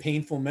obviously a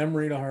painful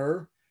memory to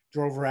her,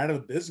 drove her out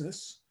of the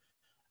business.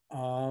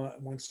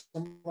 When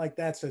something like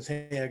that says,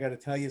 hey, I got to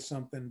tell you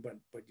something, but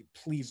you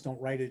please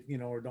don't write it, you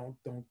know, or don't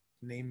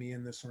name me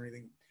in this or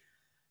anything.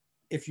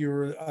 If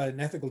you're an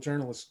ethical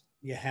journalist,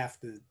 you have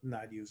to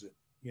not use it.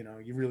 You know,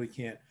 you really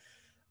can't.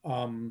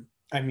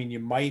 I mean, you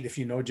might, if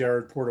you know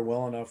Jared Porter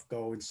well enough,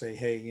 go and say,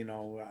 hey, you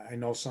know, I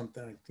know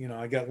something, you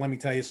know, let me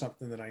tell you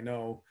something that I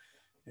know.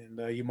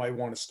 And you might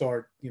want to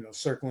start, you know,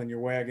 circling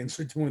your wagons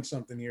or doing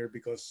something here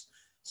because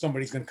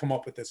somebody's going to come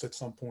up with this at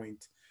some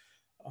point.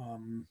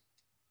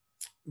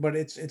 But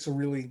it's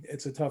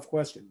a tough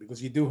question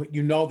because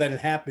you know that it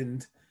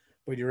happened,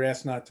 but you're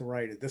asked not to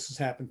write it. This has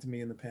happened to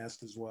me in the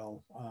past as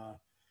well.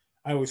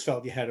 I always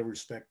felt you had to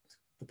respect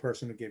the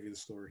person who gave you the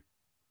story.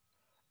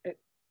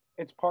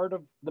 It's part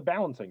of the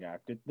balancing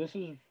act.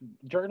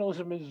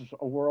 Journalism is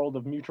a world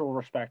of mutual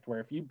respect where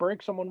if you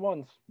break someone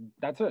once,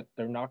 that's it.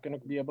 They're not going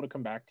to be able to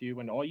come back to you.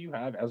 And all you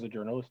have as a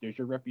journalist is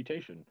your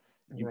reputation.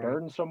 You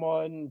burn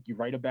someone, you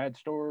write a bad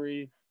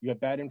story, you have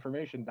bad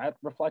information, that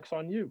reflects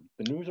on you.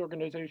 The news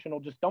organization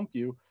will just dump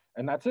you,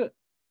 and that's it.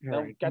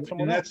 They'll get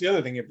someone else. That's the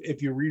other thing.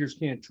 If your readers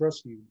can't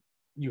trust you,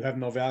 you have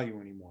no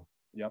value anymore.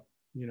 Yep.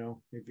 You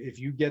know, if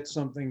you get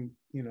something,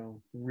 you know,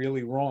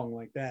 really wrong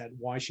like that,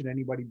 why should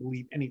anybody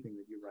believe anything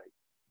that you write?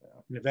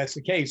 Yeah. And if that's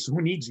the case,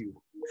 who needs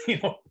you? You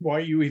know, why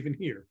are you even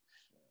here?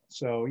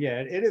 So yeah,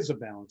 it is a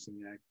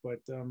balancing act, but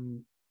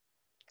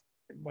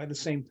by the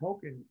same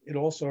token, it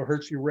also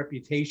hurts your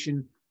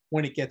reputation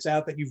when it gets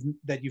out that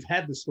you've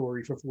had the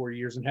story for 4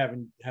 years and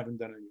haven't done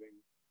anything,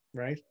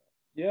 right?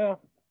 Yeah.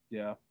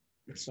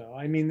 So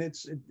I mean,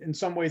 in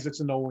some ways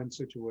it's a no-win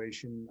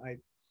situation.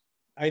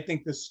 I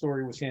think this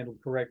story was handled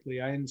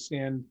correctly. I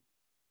understand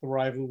the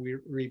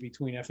rivalry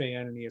between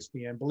FAN and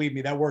ESPN. Believe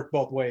me, that worked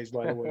both ways,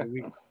 by the way.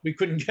 We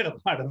couldn't get a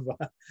lot of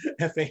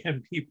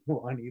FAN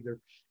people on either,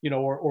 you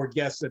know, or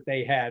guests that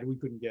they had. We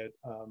couldn't get,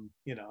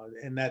 you know,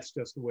 and that's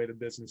just the way the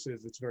business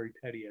is. It's very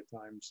petty at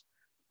times.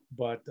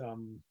 But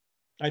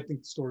I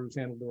think the story was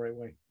handled the right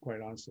way, quite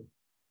honestly.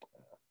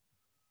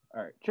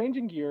 All right,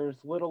 changing gears,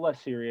 a little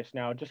less serious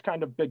now, just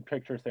kind of big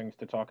picture things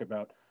to talk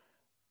about.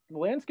 The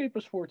landscape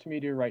of sports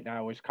media right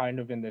now is kind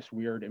of in this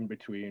weird in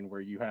between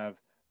where you have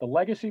the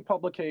legacy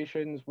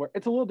publications, where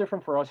it's a little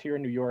different for us here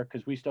in New York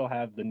because we still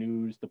have the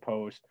News, the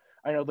Post.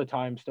 I know the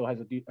Times still has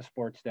a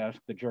sports desk,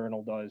 the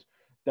Journal does.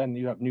 Then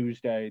you have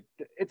Newsday.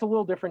 It's a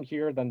little different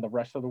here than the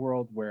rest of the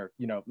world where,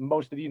 you know,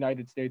 most of the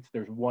United States,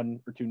 there's 1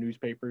 or 2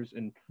 newspapers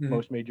in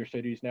most major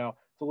cities now.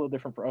 It's a little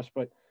different for us,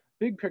 but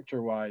big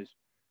picture wise,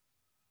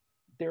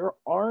 there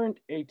aren't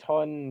a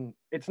ton.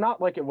 It's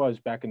not like it was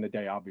back in the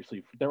day.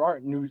 Obviously, there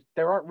aren't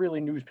really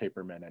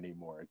newspaper men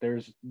anymore.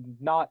 There's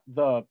not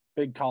the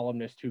big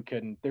columnist who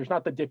can. There's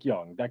not the Dick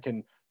Young that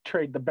can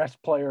trade the best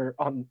player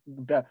on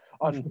the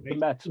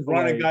Mets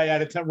Run a away guy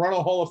out of town, run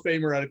a Hall of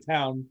Famer out of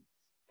town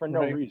for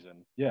no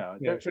reason. Yeah,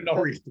 for no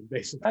reason,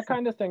 basically. That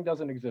kind of thing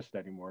doesn't exist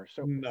anymore.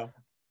 So no.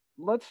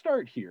 Let's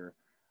start here.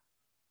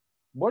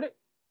 What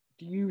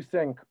do you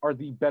think are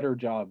the better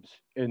jobs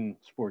in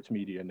sports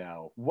media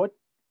now? What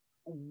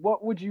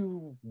would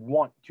you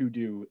want to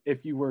do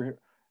if you were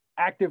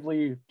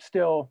actively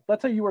still,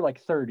 let's say you were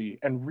like 30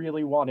 and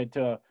really wanted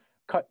to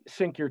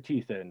sink your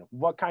teeth in?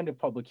 What kind of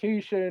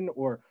publication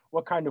or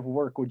what kind of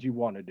work would you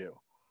want to do?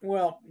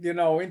 Well,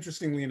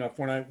 interestingly enough,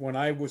 when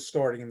I was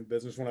starting in the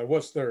business, when I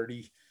was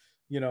 30,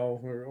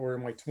 or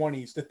in my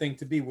 20s, the thing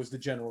to be was the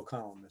general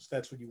columnist.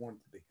 That's what you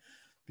wanted to be,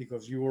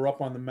 because you were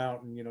up on the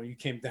mountain, you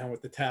came down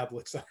with the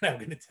tablets. I'm now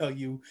going to tell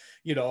you,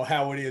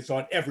 how it is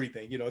on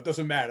everything. It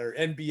doesn't matter.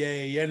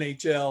 NBA,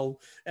 NHL,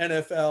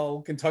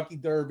 NFL, Kentucky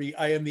Derby.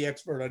 I am the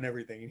expert on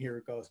everything. And here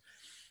it goes.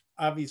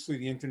 Obviously,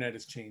 the internet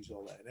has changed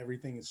all that.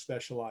 Everything is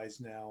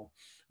specialized now.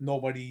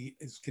 Nobody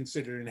is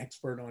considered an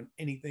expert on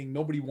anything.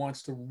 Nobody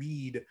wants to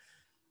read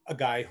a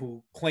guy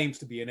who claims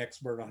to be an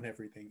expert on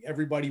everything.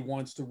 Everybody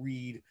wants to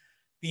read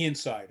the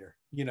insider,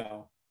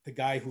 the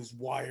guy who's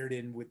wired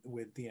in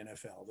with the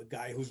NFL, the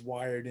guy who's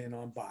wired in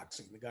on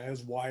boxing, the guy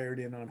who's wired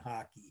in on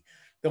hockey.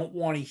 Don't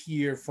want to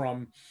hear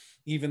from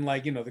even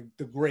like,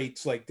 the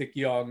greats like Dick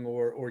Young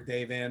or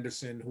Dave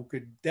Anderson, who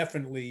could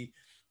definitely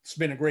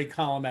spin a great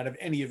column out of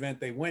any event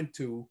they went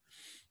to.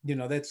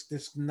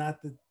 That's not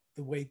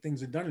the way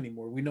things are done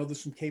anymore. We know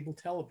this from cable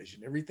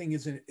television. Everything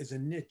is a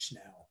niche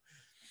now.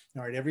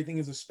 All right. Everything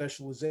is a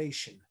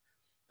specialization.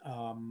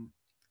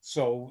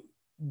 So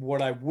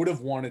what I would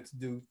have wanted to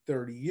do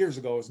 30 years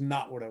ago is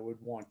not what I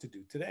would want to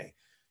do today.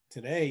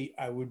 Today,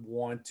 I would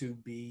want to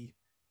be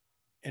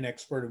an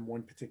expert in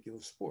one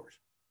particular sport.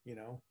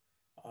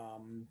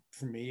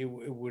 For me,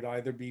 it would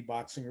either be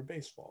boxing or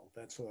baseball.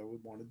 That's what I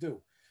would want to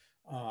do.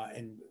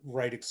 And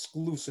write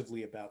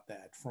exclusively about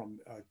that from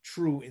a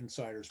true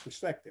insider's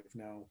perspective.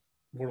 Now,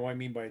 what do I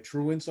mean by a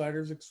true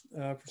insider's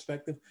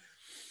perspective?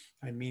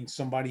 I mean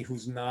somebody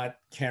who's not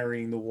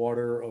carrying the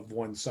water of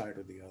one side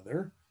or the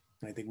other.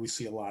 I think we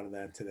see a lot of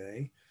that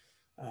today.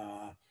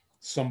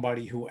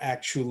 Somebody who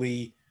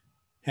actually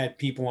had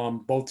people on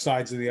both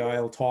sides of the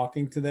aisle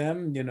talking to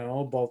them,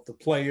 both the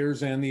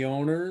players and the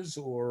owners,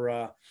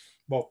 or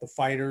both the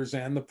fighters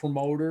and the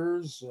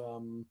promoters.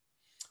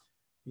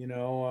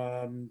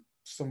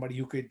 Somebody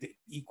who could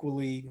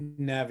equally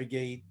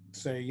navigate,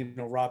 say,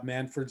 Rob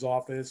Manfred's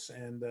office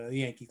and the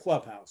Yankee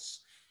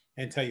clubhouse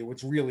and tell you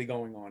what's really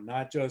going on,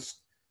 not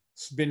just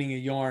spinning a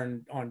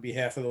yarn on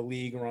behalf of the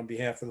league or on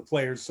behalf of the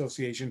Players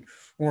Association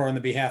or on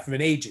the behalf of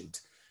an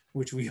agent,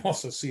 which we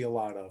also see a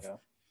lot of.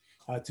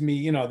 Yeah. To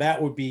me,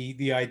 that would be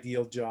the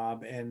ideal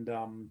job. And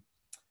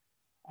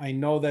I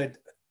know that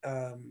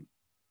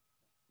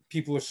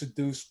people are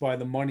seduced by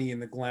the money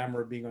and the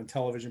glamour of being on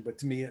television. But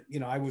to me,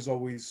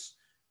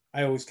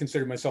 I always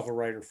considered myself a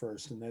writer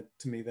first. And that,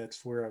 to me,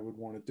 that's where I would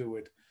want to do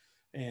it.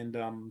 And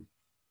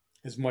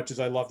as much as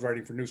I loved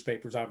writing for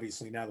newspapers,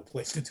 obviously now the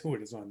place to do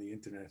it is on the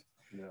internet.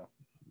 Yeah.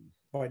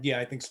 But yeah,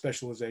 I think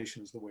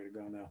specialization is the way to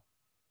go now.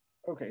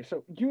 Okay,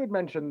 so you had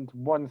mentioned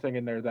one thing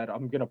in there that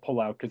I'm going to pull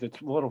out because it's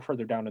a little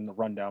further down in the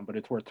rundown, but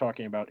it's worth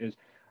talking about, is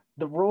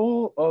the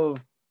role of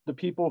the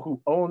people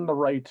who own the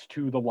rights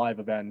to the live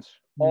events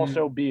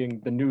also being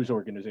the news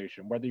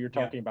organization, whether you're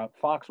talking about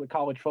Fox with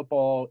college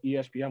football,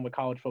 ESPN with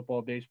college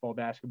football, baseball,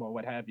 basketball,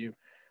 what have you.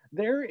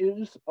 There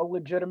is a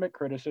legitimate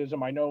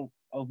criticism. I know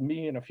of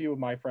me and a few of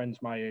my friends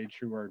my age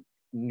who are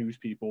news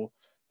people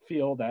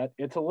feel that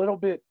it's a little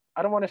bit,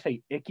 I don't want to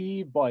say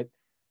icky, but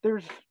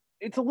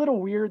it's a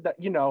little weird that,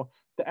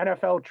 the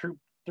NFL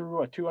trooped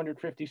through a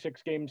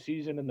 256 game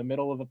season in the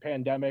middle of a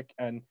pandemic.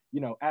 And,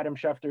 Adam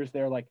Schefter's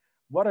there like,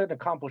 what an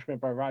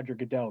accomplishment by Roger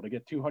Goodell to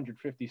get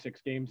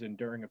 256 games in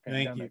during a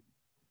pandemic.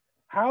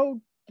 How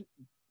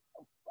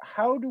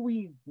do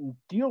we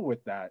deal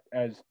with that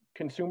as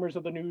consumers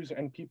of the news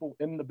and people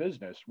in the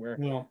business?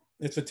 Well,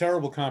 it's a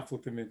terrible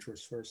conflict of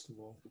interest, first of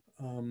all.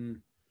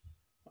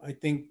 I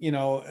think,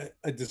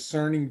 a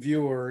discerning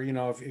viewer,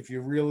 if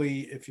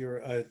you're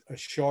a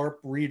sharp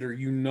reader,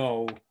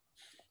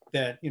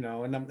 that,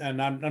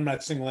 and I'm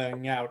not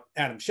singling out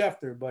Adam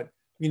Schefter, but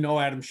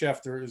Adam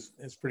Schefter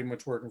is pretty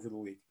much working for the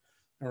league.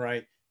 All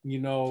right.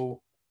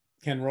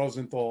 Ken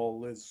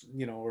Rosenthal is,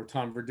 or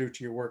Tom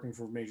Verducci are working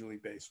for Major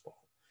League Baseball.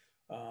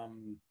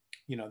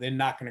 They're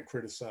not going to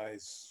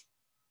criticize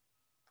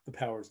the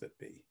powers that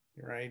be.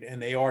 Right. And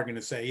they are going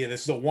to say, yeah,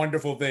 this is a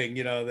wonderful thing,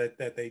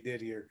 that they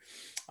did here.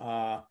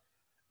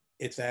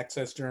 It's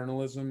access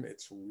journalism.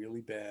 It's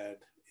really bad.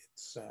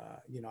 It's,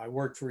 I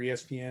worked for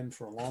ESPN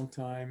for a long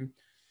time.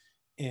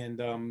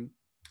 And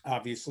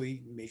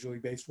obviously, Major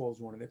League Baseball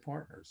is one of their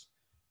partners.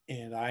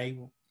 And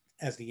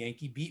as the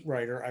Yankee beat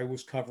writer, I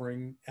was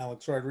covering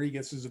Alex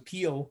Rodriguez's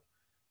appeal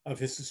of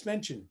his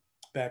suspension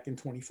back in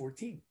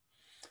 2014.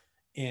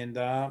 And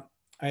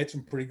I had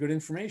some pretty good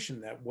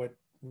information that what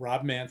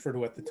Rob Manfred,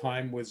 who at the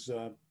time was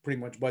pretty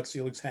much Bud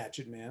Selig's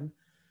hatchet man,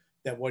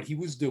 that what he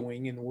was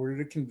doing in order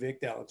to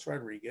convict Alex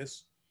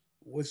Rodriguez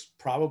was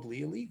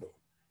probably illegal,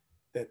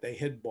 that they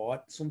had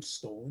bought some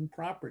stolen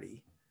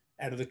property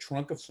out of the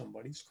trunk of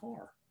somebody's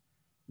car,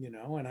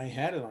 and I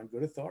had it on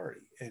good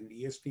authority. And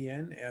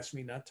ESPN asked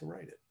me not to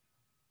write it.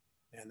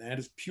 And that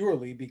is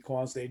purely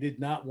because they did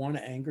not want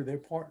to anger their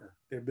partner,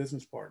 their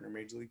business partner,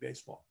 Major League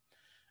Baseball.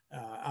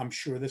 I'm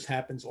sure this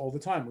happens all the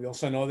time. We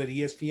also know that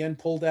ESPN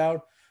pulled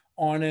out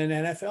on an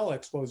NFL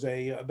expose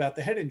about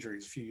the head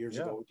injuries a few years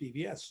ago with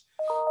PBS,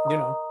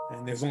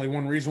 and there's only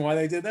one reason why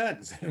they did that,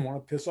 is they didn't want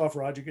to piss off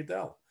Roger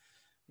Goodell,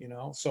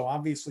 So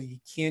obviously you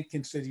can't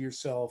consider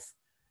yourself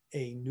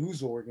a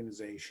news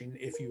organization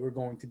if you are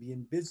going to be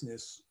in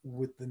business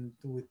with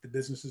the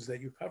businesses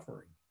that you're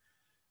covering.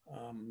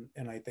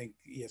 And I think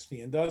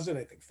ESPN does it.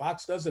 I think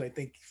Fox does it. I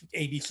think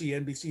ABC,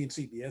 NBC, and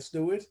CBS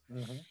do it.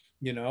 Mm-hmm.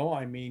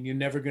 You're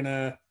never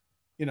gonna,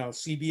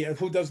 CBS.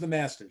 Who does the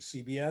Masters?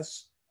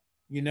 CBS.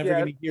 You're never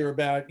gonna hear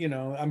about.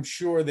 I'm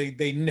sure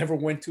they never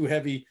went too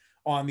heavy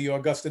on the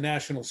Augusta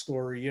National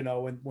story.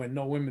 When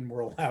no women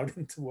were allowed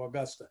into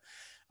Augusta.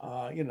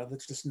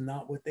 That's just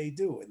not what they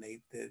do. And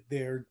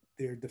their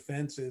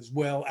defense is,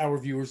 well, our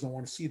viewers don't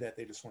want to see that.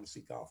 They just want to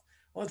see golf.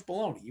 Well, it's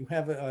baloney. You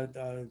have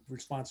a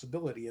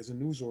responsibility as a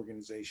news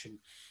organization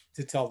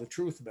to tell the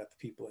truth about the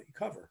people that you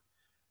cover.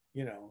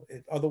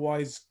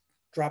 Otherwise,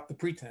 drop the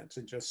pretense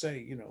and just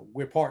say,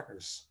 we're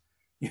partners.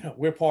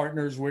 We're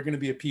partners. We're going to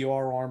be a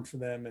PR arm for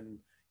them, and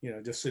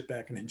just sit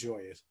back and enjoy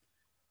it.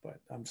 But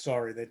I'm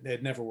sorry that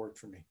it never worked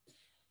for me.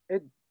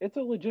 It's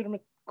a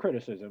legitimate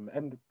criticism,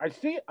 and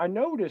I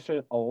notice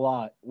it a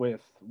lot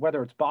with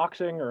whether it's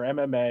boxing or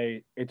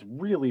MMA. It's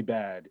really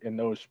bad in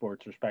those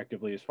sports,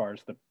 respectively, as far as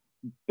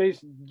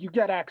you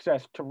get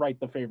access to write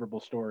the favorable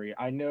story.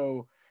 I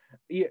know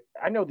the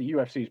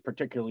UFC is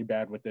particularly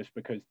bad with this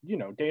because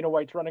Dana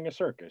White's running a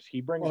circus. He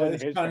brings in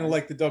it's kind of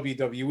like the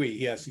WWE.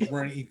 Yes,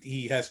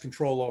 he has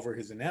control over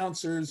his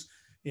announcers.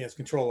 He has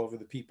control over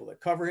the people that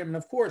cover him. And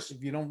of course,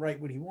 if you don't write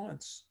what he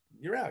wants,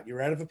 you're out.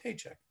 You're out of a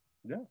paycheck.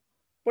 Yeah.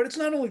 But it's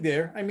not only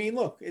there. I mean,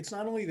 look, it's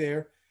not only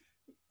there.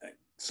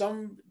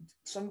 Some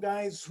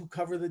guys who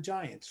cover the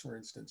Giants, for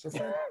instance, are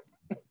friends.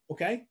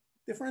 Okay,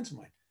 they're friends of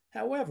mine.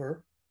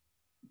 However,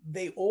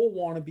 they all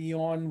want to be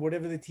on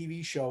whatever the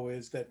TV show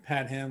is that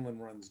Pat Hanlon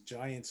runs,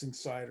 Giants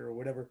Insider or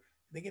whatever.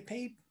 They get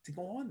paid to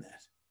go on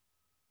that.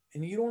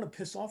 And you don't want to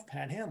piss off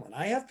Pat Hanlon.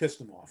 I have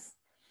pissed him off,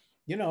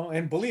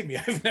 and believe me,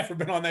 I've never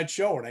been on that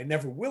show and I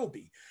never will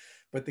be.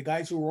 But the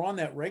guys who are on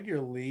that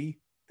regularly,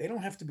 they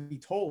don't have to be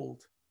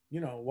told,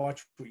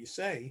 watch what you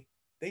say.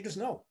 They just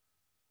know,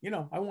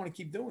 I want to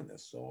keep doing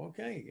this. So,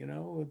 okay,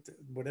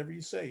 whatever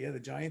you say. Yeah, the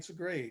Giants are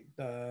great.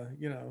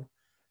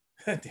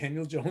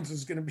 Daniel Jones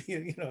is going to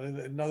be,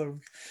 another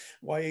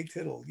Y.A.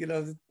 Tittle.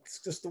 It's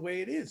just the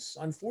way it is.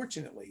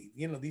 Unfortunately,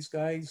 these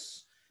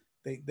guys,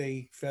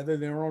 they feather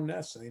their own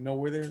nests and they know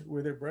where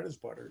their bread is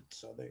buttered.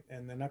 So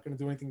they're not going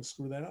to do anything to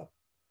screw that up.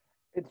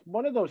 It's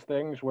one of those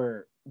things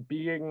where,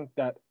 being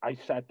that I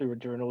sat through a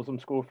journalism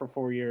school for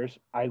 4 years,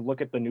 I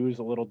look at the news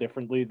a little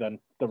differently than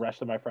the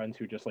rest of my friends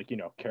who just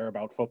care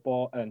about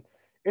football. And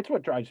it's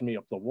what drives me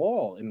up the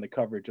wall in the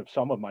coverage of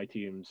some of my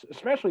teams,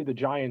 especially the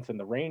Giants and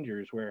the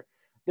Rangers, where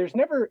there's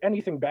never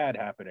anything bad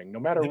happening, no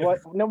matter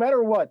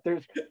what.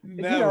 There's,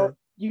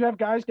 you have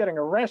guys getting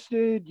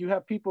arrested. You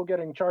have people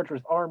getting charged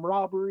with armed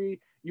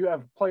robbery. You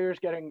have players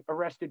getting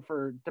arrested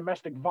for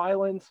domestic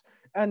violence.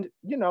 And,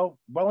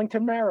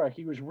 Wellington Mara,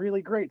 he was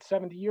really great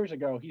 70 years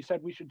ago. He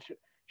said we should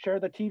share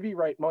the TV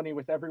right money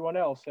with everyone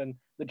else. And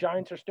the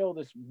Giants are still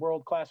this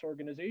world-class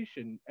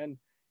organization. And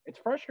it's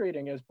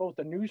frustrating as both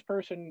a news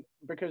person,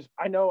 because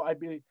I know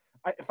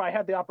if I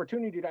had the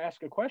opportunity to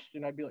ask a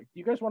question, I'd be like, do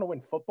you guys want to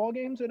win football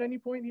games at any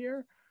point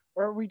here?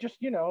 Or are we just,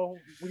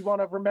 we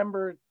want to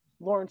remember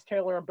Lawrence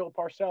Taylor and Bill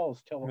Parcells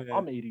till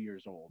I'm 80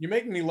 years old? You're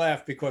making me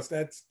laugh because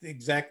that's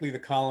exactly the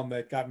column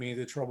that got me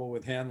into trouble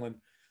with Hanlon.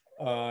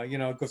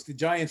 Because the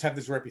Giants have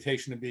this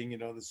reputation of being,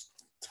 this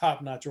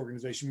top-notch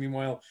organization.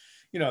 Meanwhile,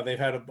 they've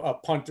had a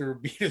punter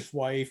beat his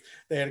wife.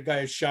 They had a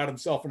guy who shot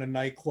himself in a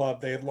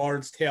nightclub. They had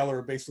Lawrence Taylor,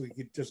 who basically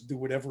could just do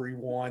whatever he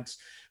wants.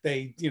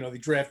 They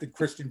drafted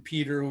Christian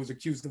Peter, who was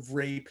accused of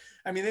rape.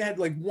 I mean, they had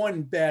like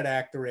one bad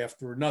actor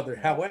after another.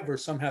 However,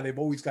 somehow they've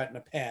always gotten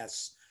a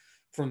pass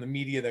from the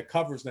media that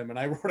covers them. And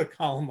I wrote a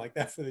column like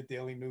that for the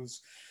Daily News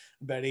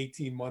about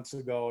 18 months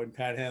ago. And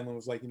Pat Hanlon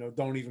was like,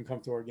 don't even come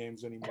to our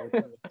games anymore.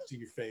 See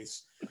your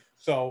face.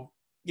 So,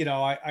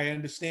 I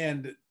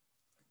understand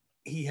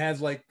he has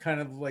like kind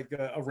of like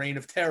a reign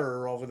of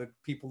terror over the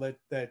people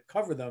that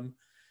cover them.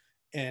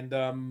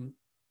 And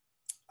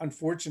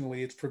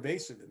unfortunately, it's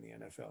pervasive in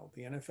the NFL.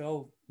 The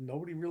NFL,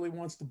 nobody really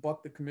wants to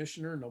buck the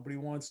commissioner. Nobody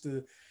wants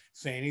to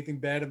say anything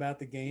bad about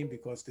the game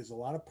because there's a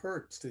lot of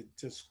perks to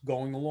just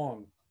going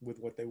along with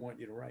what they want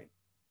you to write.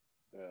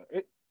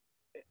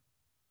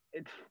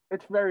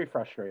 It's very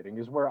frustrating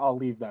is where I'll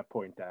leave that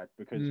point at,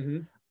 because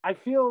I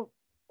feel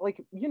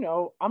like,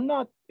 I'm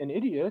not an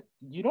idiot.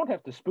 You don't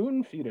have to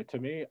spoon feed it to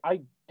me.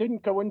 I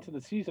didn't go into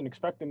the season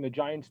expecting the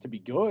Giants to be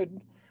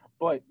good,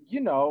 but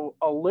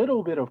a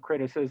little bit of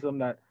criticism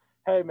that,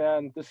 hey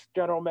man, this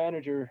general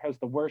manager has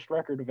the worst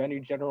record of any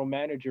general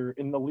manager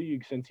in the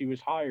league since he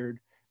was hired.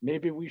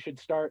 Maybe we should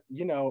start,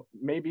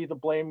 maybe the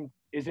blame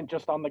isn't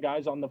just on the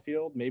guys on the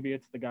field. Maybe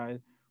it's the guy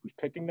who's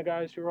picking the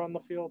guys who are on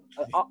the field.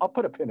 I'll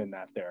put a pin in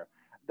that there.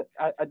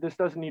 This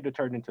doesn't need to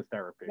turn into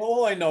therapy. Well,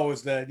 all I know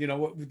is that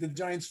the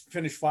Giants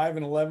finished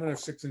 5-11 or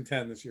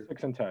 6-10 this year.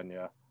 6-10,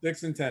 yeah.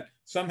 6-10.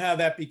 Somehow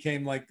that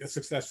became like a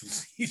successful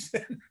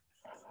season.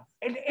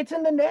 It's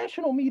in the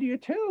national media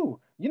too.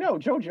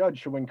 Joe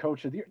Judge should win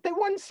Coach of the Year. They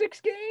won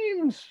 6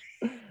 games.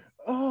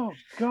 Oh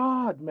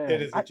God, man!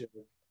 It is a joke.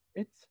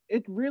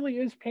 It really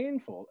is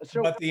painful.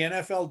 So, but the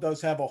NFL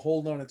does have a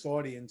hold on its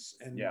audience,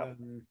 and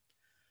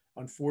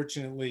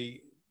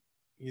unfortunately,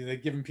 they're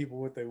giving people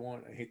what they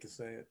want. I hate to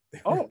say it.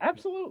 Oh,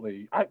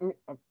 absolutely.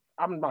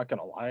 I'm not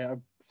gonna lie. I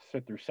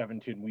sit through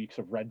 17 weeks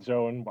of Red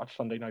Zone, watch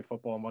Sunday Night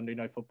Football, Monday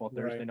Night Football,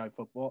 Thursday Night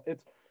Football.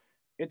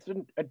 It's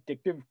an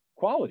addictive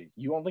quality.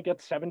 You only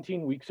get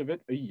 17 weeks of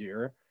it a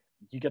year.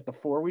 You get the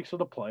 4 weeks of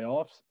the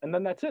playoffs, and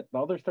then that's it. The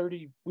other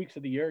 30 weeks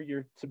of the year,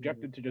 you're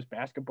subjected to just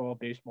basketball,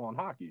 baseball, and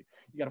hockey.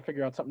 You got to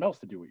figure out something else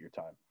to do with your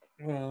time.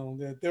 Well,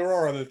 there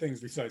are other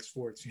things besides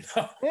sports,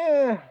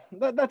 Yeah,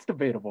 that's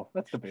debatable.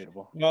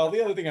 Well,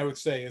 the other thing I would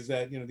say is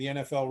that, the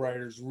NFL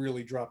writers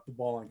really dropped the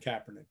ball on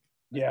Kaepernick.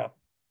 Yeah.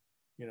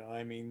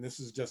 I mean, this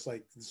is just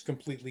like, it's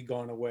completely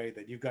gone away,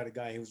 that you've got a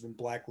guy who's been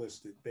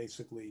blacklisted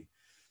basically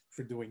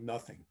for doing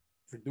nothing,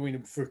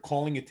 for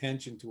calling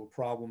attention to a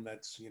problem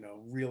that's,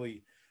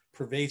 really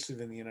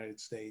pervasive in the United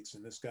States.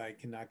 And this guy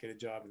cannot get a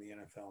job in the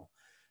NFL.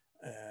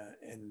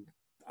 And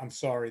I'm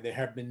sorry, there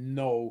have been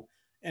no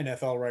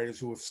NFL writers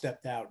who have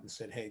stepped out and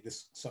said, hey, this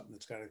is something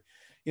that's got to,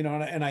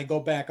 and I go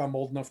back, I'm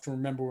old enough to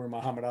remember when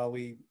Muhammad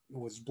Ali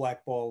was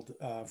blackballed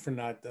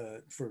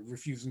for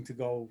refusing to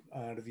go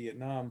to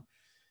Vietnam.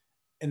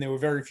 And there were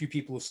very few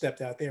people who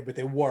stepped out there, but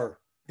there were.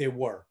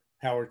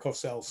 Howard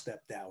Cosell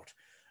stepped out.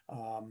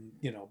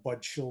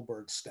 Bud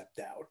Schilberg stepped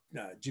out.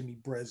 Jimmy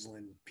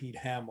Breslin, Pete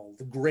Hamill,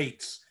 the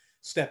greats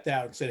stepped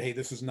out and said, hey,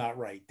 this is not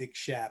right. Dick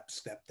Schaap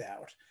stepped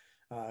out.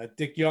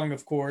 Dick Young,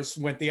 of course,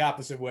 went the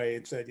opposite way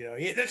and said,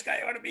 this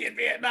guy ought to be in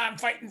Vietnam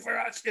fighting for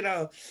us,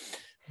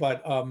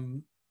 But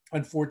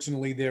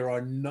unfortunately,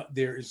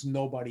 there is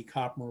nobody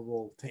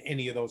comparable to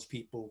any of those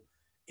people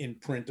in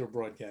print or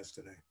broadcast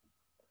today.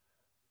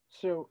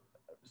 So,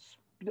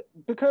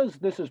 because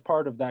this is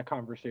part of that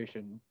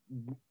conversation,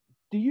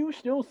 do you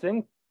still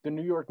think the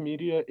New York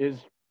media is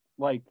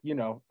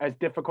as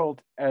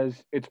difficult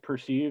as it's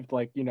perceived?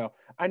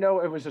 I know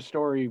it was a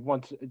story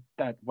once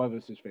that, what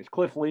was his face?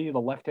 Cliff Lee, the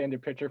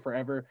left-handed pitcher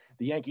forever.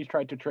 The Yankees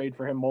tried to trade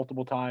for him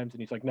multiple times, and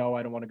he's like, no,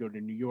 I don't want to go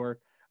to New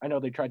York. I know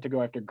they tried to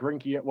go after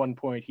Greinke at one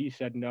point. He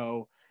said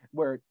no,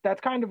 where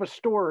that's kind of a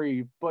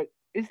story, but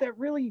is that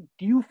really,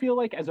 do you feel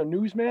like as a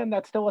newsman,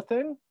 that's still a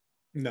thing?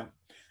 No,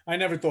 I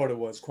never thought it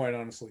was, quite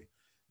honestly.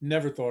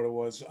 Never thought it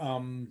was.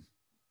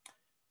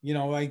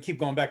 I keep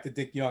going back to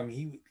Dick Young.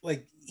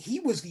 He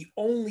was the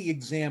only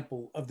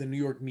example of the New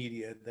York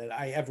media that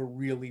I ever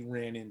really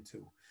ran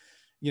into.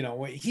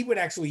 He would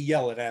actually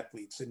yell at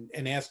athletes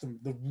and ask them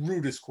the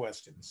rudest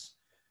questions.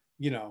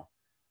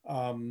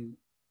 One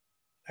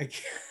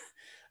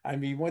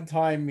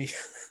time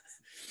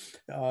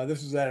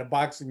this was at a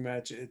boxing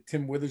match.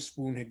 Tim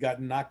Witherspoon had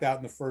gotten knocked out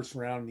in the first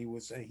round. He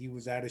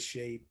was out of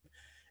shape,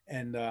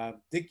 and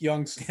Dick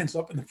Young stands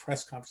up in the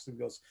press conference and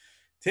goes,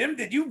 Tim,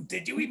 did you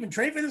even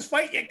train for this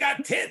fight? You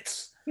got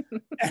tits.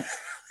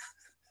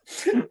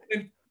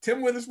 And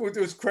Tim Witherspoon,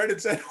 to his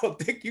credit, said, well,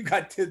 Dick, you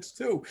got tits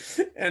too.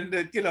 And,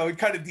 it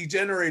kind of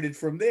degenerated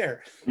from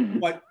there.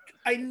 But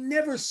I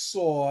never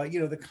saw,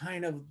 the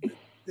kind of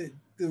the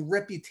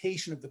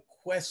reputation of the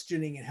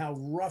questioning and how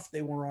rough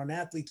they were on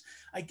athletes.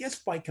 I guess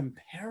by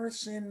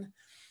comparison,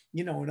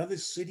 in other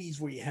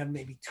cities where you have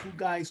maybe 2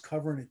 guys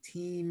covering a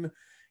team,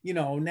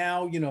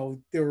 now,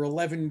 there are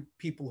 11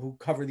 people who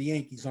cover the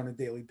Yankees on a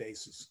daily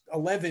basis,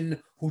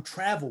 11 who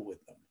travel with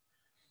them,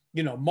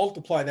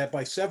 multiply that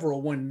by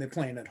several when they're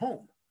playing at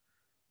home,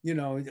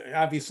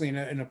 obviously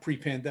in a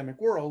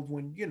pre-pandemic world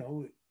when,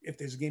 if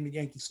there's a game at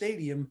Yankee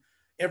Stadium,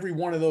 every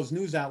one of those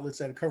news outlets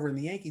that are covering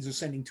the Yankees are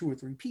sending 2 or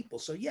 3 people.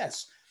 So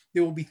yes,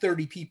 there will be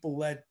 30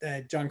 people at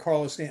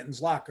Giancarlo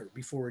Stanton's locker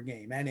before a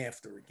game and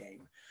after a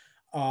game.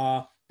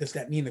 Does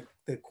that mean that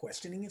the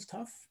questioning is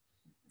tough?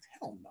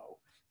 Hell no.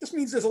 This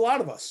means there's a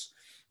lot of us,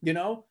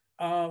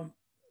 I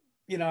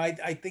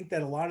think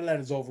that a lot of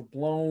that is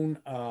overblown.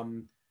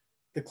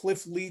 The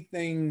Cliff Lee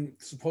thing,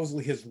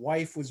 supposedly his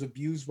wife was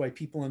abused by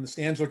people in the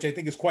stands, which I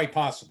think is quite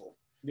possible.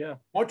 Yeah.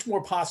 Much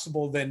more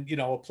possible than,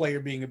 a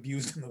player being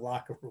abused in the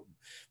locker room.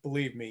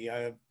 Believe me,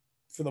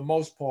 for the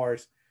most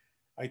part,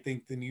 I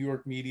think the New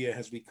York media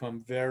has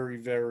become very,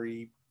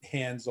 very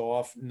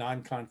hands-off,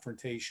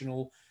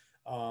 non-confrontational.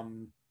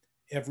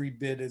 Every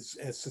bit as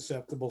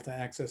susceptible to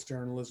access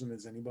journalism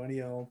as anybody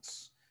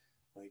else.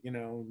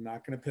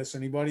 Not going to piss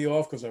anybody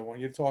off because I want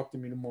you to talk to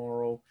me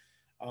tomorrow.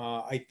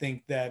 I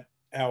think that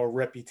our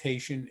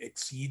reputation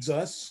exceeds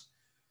us.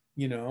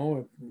 You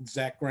know,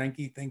 Zach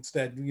Greinke thinks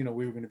that, you know,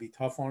 we were going to be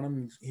tough on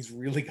him. He's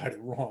really got it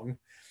wrong.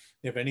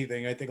 If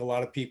anything, I think a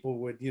lot of people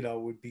would, you know,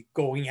 would be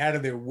going out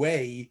of their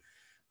way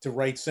to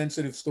write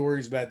sensitive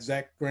stories about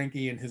Zach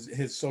Greinke and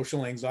his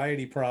social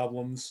anxiety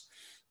problems.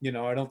 You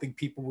know, I don't think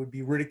people would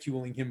be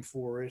ridiculing him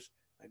for it.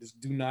 I just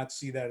do not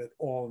see that at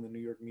all in the New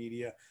York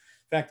media.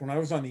 In fact, when I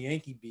was on the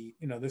Yankee beat,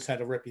 you know, this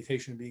had a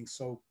reputation of being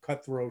so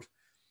cutthroat.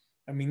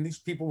 I mean, these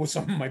people were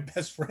some of my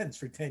best friends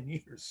for 10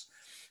 years,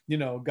 you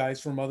know,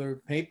 guys from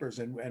other papers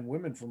and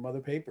women from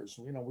other papers.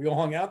 You know, we all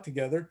hung out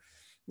together.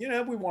 You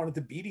know, we wanted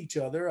to beat each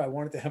other. I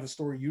wanted to have a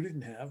story you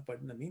didn't have.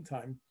 But in the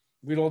meantime,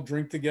 we'd all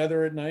drink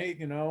together at night,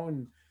 you know,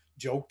 and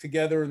joke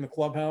together in the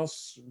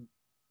clubhouse.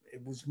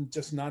 It was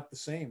just not the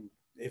same.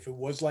 If it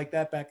was like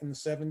that back in the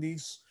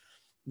 70s,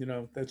 you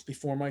know, that's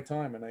before my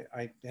time. And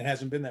it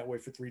hasn't been that way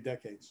for 3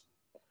 decades.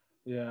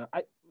 Yeah,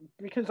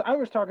 because I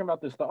was talking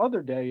about this the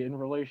other day in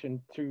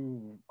relation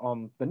to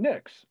the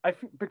Knicks.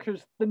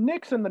 Because the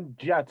Knicks and the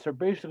Jets are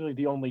basically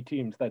the only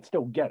teams that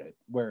still get it,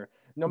 where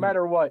no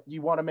matter what,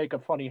 you want to make a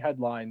funny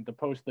headline to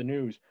post the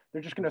news,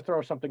 they're just going to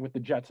throw something with the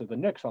Jets or the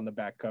Knicks on the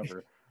back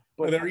cover.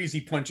 But they're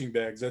easy punching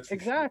bags. That's for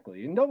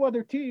exactly. Sure. No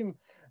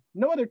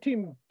other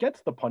team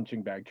gets the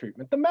punching bag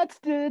treatment. The Mets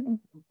did,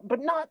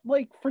 but not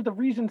like for the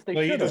reasons they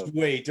should have.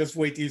 Just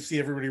wait till you see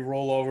everybody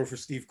roll over for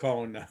Steve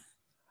Cohen now.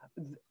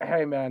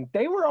 Hey man,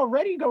 they were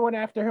already going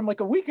after him like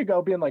a week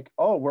ago, being like,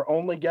 "Oh, we're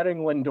only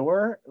getting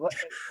Lindor."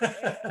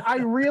 I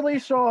really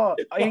saw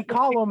a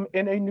column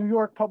in a New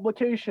York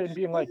publication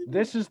being like,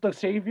 "This is the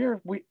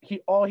savior."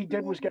 All he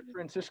did was get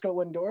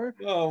Francisco Lindor.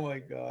 Oh my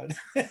God!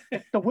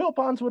 The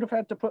Wilpons would have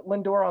had to put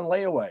Lindor on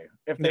layaway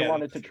if they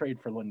wanted to trade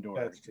for Lindor.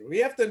 That's true. We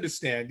have to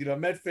understand, you know,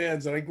 Met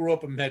fans, and I grew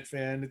up a Met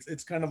fan.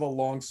 It's kind of a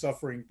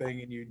long-suffering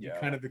thing, and you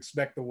kind of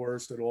expect the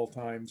worst at all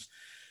times.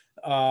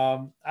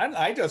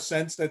 I just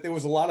sensed that there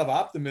was a lot of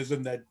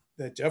optimism that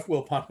Jeff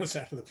Wilpon was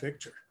out of the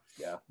picture.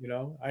 Yeah, you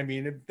know, I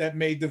mean, that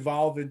may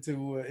devolve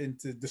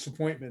into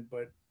disappointment,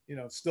 but you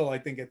know, still, I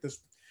think at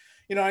this,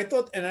 you know, I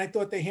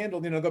thought they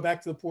handled, you know, go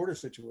back to the Porter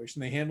situation,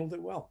 they handled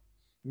it well.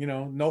 You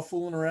know, no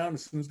fooling around.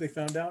 As soon as they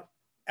found out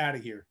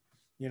of here,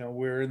 you know,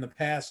 where in the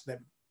past that,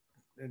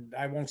 and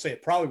I won't say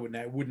it probably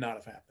would not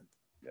have happened.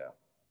 Yeah.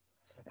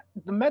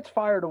 The Mets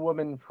fired a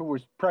woman who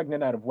was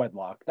pregnant out of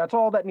wedlock. That's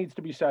all that needs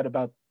to be said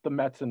about the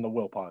Mets and the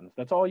Wilpons.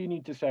 That's all you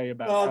need to say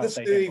about. Well, this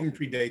even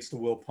predates the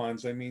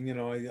Wilpons. I mean, you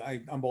know,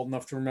 I'm old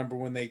enough to remember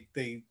when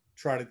they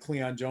trotted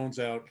Cleon Jones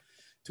out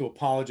to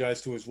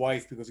apologize to his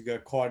wife because he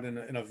got caught in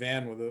a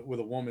van with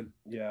a woman.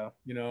 Yeah.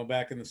 You know,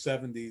 back in the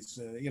 70s,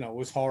 you know, it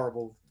was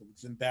horrible. It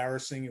was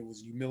embarrassing. It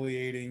was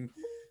humiliating.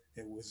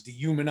 It was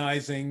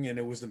dehumanizing, and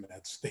it was the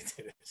Mets. They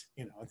did it.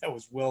 You know, that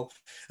was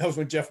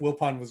when Jeff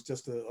Wilpon was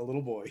just a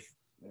little boy.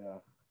 Yeah.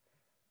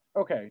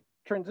 Okay.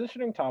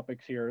 Transitioning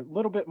topics here, a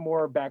little bit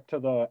more back to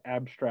the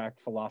abstract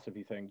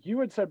philosophy thing.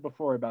 You had said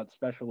before about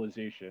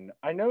specialization.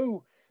 I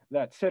know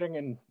that sitting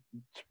in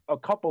a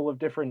couple of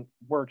different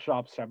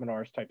workshops,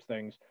 seminars, types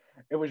things,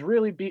 it was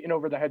really beaten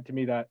over the head to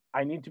me that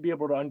I need to be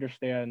able to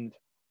understand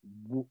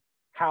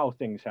how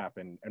things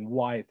happen and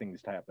why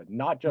things happen,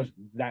 not just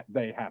that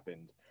they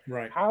happened.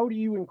 Right. How do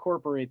you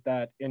incorporate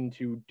that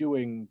into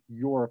doing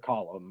your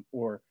column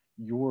or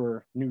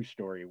your news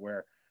story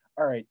where,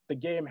 all right, the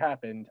game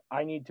happened.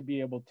 I need to be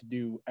able to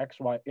do X,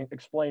 Y,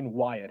 explain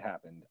why it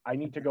happened. I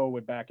need to go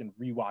back and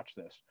rewatch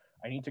this.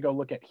 I need to go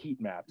look at heat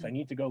maps. I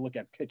need to go look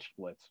at pitch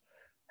splits.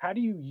 How do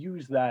you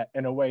use that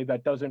in a way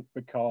that doesn't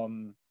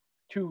become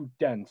too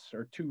dense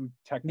or too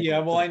technical? Yeah,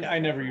 well, I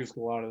never used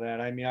a lot of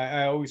that. I mean,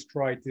 I always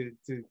try to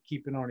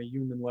keep it on a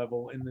human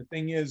level. And the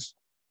thing is,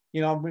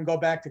 you know, I'm going to go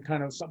back to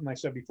kind of something I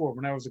said before.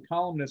 When I was a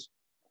columnist,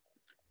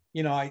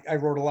 you know, I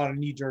wrote a lot of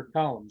knee-jerk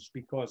columns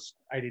because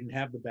I didn't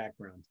have the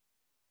background.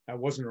 I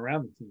wasn't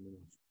around the team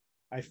enough.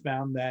 I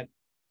found that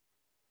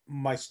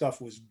my stuff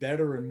was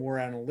better and more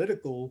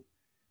analytical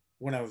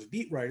when I was a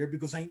beat writer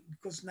because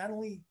not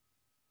only,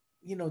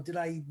 you know, did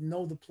I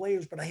know the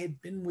players, but I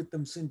had been with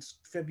them since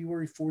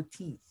February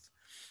 14th,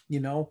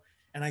 you know,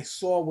 and I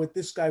saw what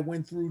this guy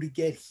went through to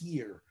get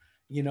here,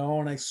 you know,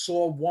 and I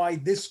saw why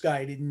this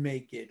guy didn't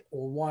make it,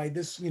 or why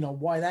this, you know,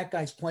 why that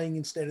guy's playing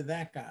instead of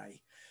that guy,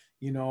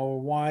 you know,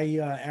 or why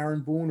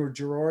Aaron Boone or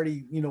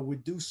Girardi, you know,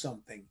 would do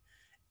something.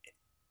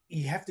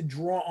 You have to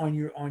draw on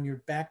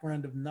your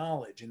background of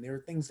knowledge, and there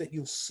are things that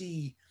you'll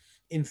see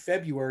in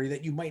February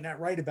that you might not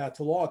write about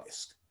till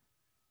August,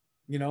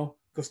 you know,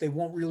 because they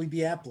won't really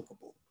be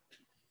applicable.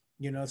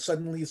 You know,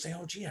 suddenly you say,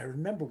 oh, gee, I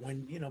remember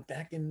when, you know,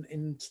 back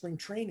in spring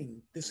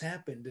training, this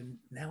happened, and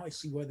now I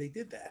see why they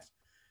did that.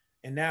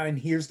 And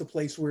here's the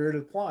place where it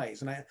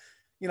applies. And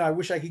I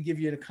wish I could give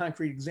you a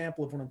concrete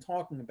example of what I'm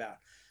talking about.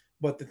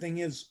 But the thing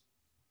is,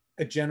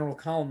 a general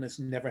columnist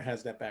never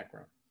has that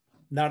background,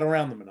 not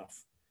around them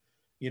enough.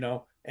 You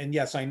know, and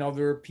yes, I know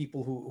there are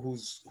people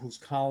whose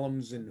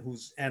columns and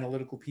whose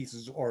analytical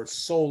pieces are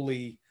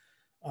solely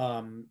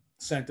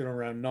centered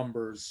around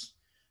numbers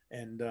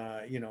and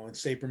you know, and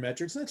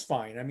sabermetrics, and that's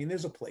fine. I mean,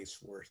 there's a place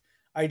for it.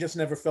 I just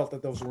never felt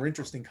that those were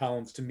interesting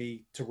columns to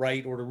me to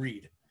write or to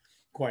read,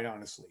 quite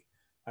honestly.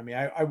 I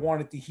mean, I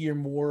wanted to hear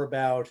more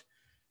about,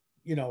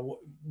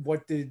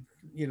 what did,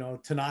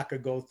 Tanaka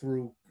go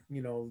through,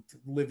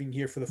 living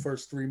here for the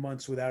first 3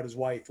 months without his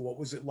wife. What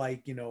was it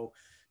like,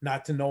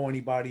 not to know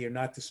anybody or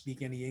not to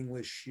speak any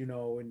English,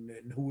 and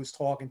who was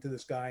talking to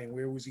this guy and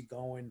where was he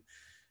going,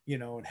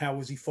 and how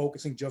was he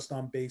focusing just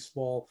on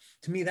baseball?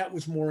 To me, that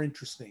was more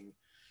interesting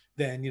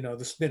than,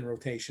 the spin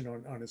rotation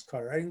on his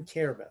car. I didn't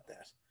care about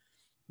that.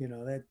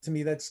 That to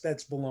me, that's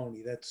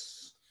baloney.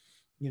 That's,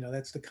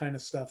 that's the kind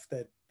of stuff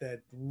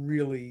that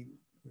really,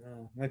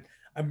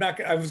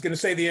 I was going to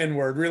say the N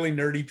word, really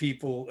nerdy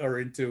people are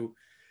into.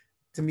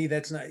 To me,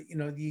 that's not,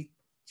 you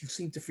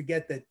seem to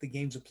forget that the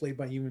games are played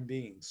by human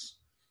beings,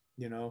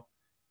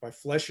 by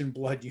flesh and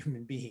blood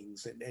human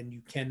beings. And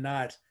you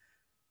cannot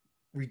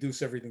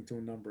reduce everything to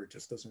a number. It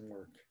just doesn't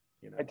work.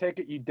 I take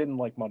it you didn't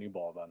like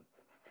Moneyball then.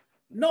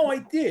 No, I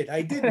did.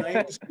 I didn't. I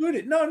understood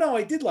it. No,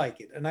 I did like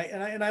it. And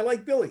I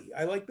like Billy.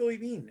 I like Billy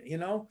Beane,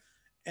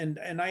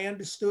 and I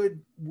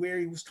understood where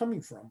he was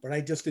coming from, but I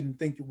just didn't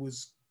think it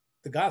was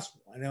the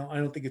gospel. I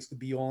don't think it's the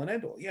be all and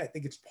end all. Yeah, I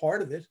think it's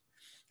part of it.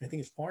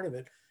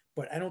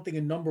 But I don't think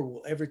a number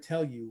will ever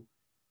tell you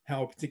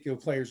how a particular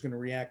player is going to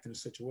react in a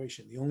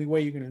situation. The only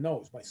way you're going to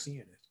know is by seeing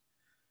it.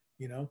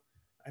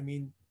 I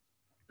mean,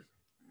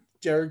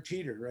 Jared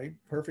Jeter, right?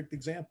 Perfect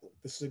example.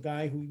 This is a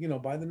guy who,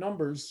 by the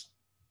numbers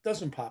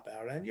doesn't pop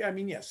out. And yeah, I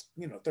mean, yes,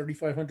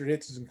 3,500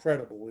 hits is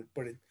incredible,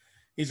 but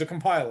he's a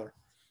compiler,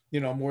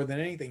 more than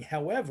anything.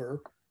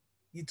 However,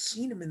 you'd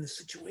seen him in the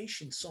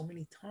situation so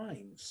many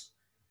times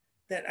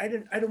that I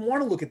didn't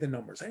want to look at the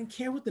numbers. I didn't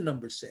care what the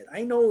numbers said.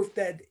 I know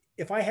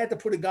if I had to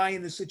put a guy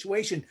in this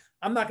situation,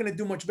 I'm not going to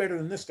do much better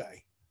than this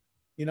guy,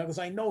 because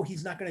I know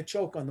he's not going to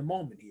choke on the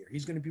moment here.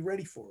 He's going to be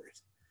ready for it.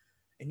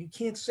 And you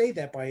can't say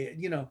that by,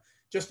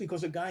 just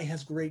because a guy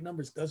has great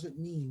numbers doesn't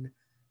mean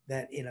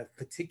that in a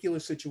particular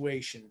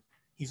situation,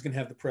 he's going to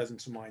have the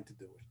presence of mind to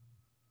do it.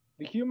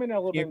 The human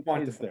element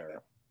is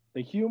there.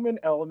 The human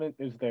element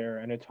is there,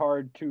 and it's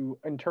hard to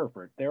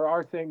interpret. There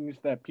are things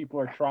that people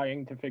are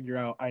trying to figure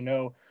out. I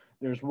know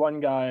there's one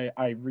guy,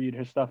 I read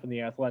his stuff in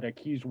The Athletic,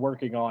 he's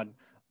working on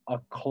a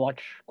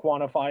clutch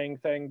quantifying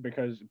thing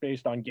because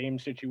based on game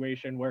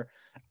situation where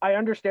I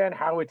understand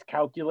how it's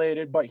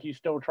calculated, but he's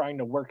still trying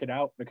to work it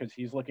out because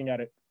he's looking at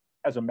it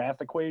as a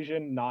math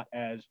equation, not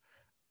as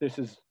this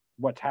is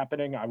what's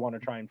happening. I want to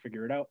try and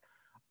figure it out.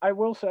 I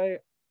will say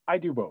I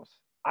do both.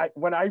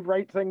 When I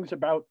write things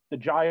about the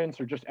Giants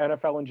or just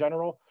NFL in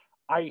general,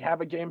 I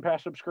have a Game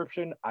Pass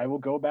subscription. I will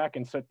go back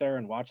and sit there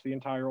and watch the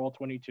entire All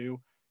 22.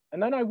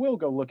 And then I will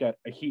go look at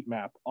a heat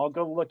map. I'll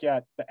go look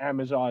at the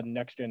Amazon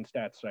Next Gen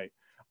Stats site.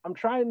 I'm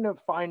trying to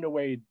find a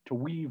way to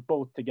weave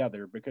both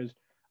together because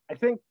I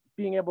think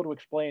being able to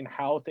explain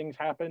how things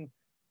happen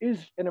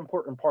is an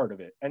important part of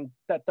it. And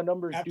that the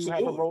numbers do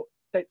have a role.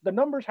 The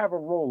numbers have a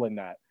role in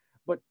that.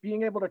 But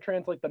being able to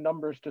translate the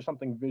numbers to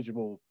something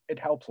visual, it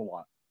helps a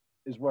lot,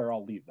 is where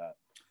I'll leave that.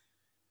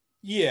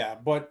 Yeah,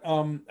 but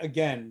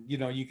again,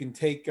 you can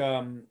take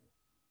Daniel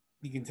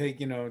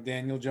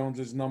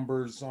Jones's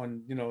numbers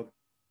on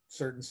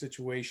certain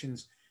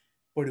situations,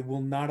 but it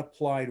will not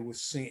apply to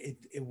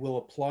it will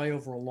apply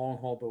over a long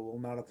haul, but it will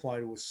not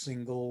apply to a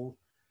single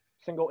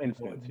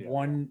instance.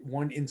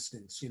 One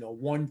instance,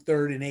 1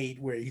 3rd and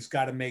 8 where he's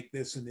got to make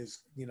this and there's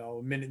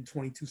a minute and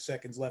 22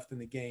 seconds left in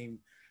the game.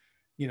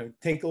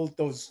 Take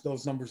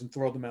those numbers and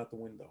throw them out the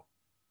window.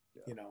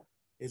 Yeah.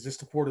 Is this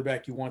the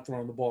quarterback you want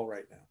throwing the ball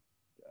right now?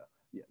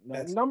 Yeah.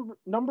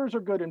 Numbers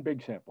are good in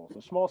big samples.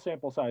 A small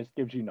sample size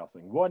gives you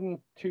nothing. 1,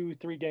 2,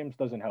 3 games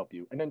doesn't help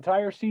you. An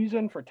entire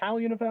season for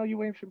talent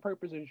evaluation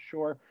purposes,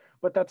 sure,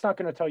 but that's not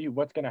going to tell you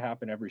what's going to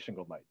happen every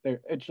single night.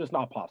 It's just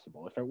not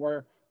possible. If it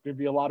were, there'd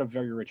be a lot of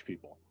very rich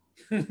people.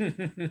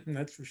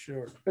 That's for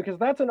sure. Because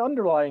that's an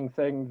underlying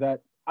thing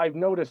that I've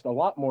noticed a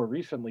lot more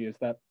recently is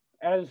that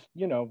as,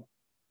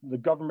 the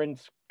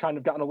government's kind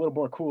of gotten a little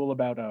more cool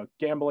about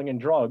gambling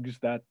and drugs,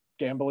 that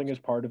gambling is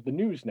part of the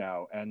news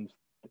now. And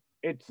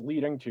it's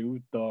leading to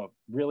the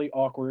really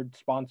awkward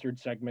sponsored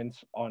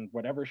segments on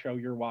whatever show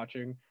you're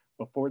watching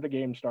before the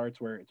game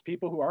starts, where it's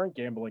people who aren't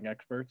gambling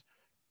experts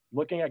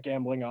looking at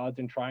gambling odds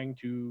and trying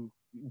to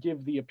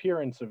give the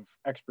appearance of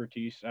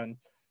expertise. And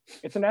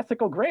it's an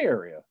ethical gray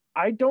area.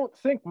 I don't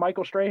think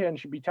Michael Strahan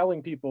should be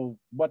telling people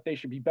what they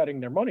should be betting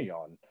their money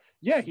on.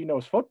 Yeah, he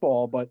knows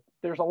football, but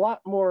there's a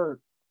lot more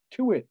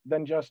to it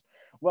than just,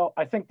 well,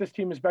 I think this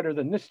team is better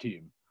than this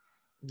team.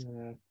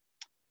 Yeah.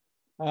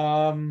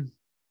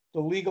 The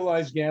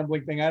legalized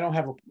gambling thing, I don't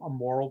have a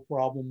moral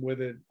problem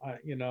with it.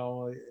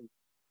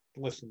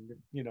 Listen,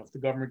 if the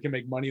government can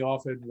make money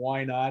off it,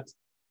 why not?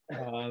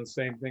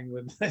 Same thing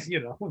with,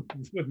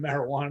 with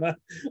marijuana.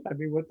 I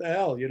mean, what the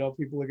hell?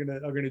 People are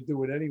gonna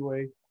do it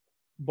anyway.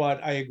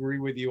 But I agree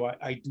with you.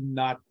 I do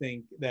not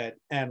think that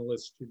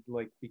analysts should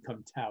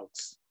become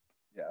touts.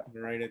 Yeah.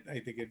 Right. I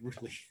think it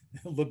really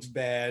looks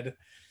bad.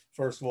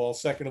 First of all.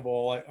 Second of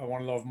all, I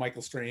want to know if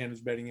Michael Strahan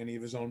is betting any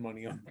of his own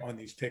money on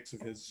these picks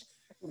of his.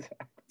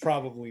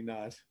 Probably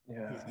not.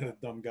 Yeah. He's a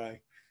dumb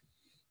guy.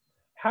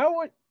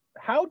 How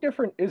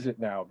different is it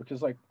now?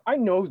 Because I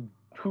know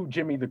who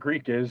Jimmy the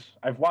Greek is.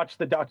 I've watched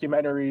the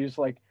documentaries.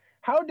 Like,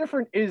 how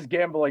different is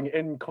gambling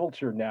in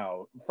culture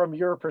now from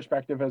your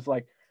perspective? As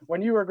like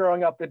when you were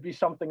growing up, it'd be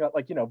something that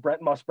like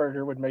Brent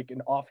Musburger would make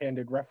an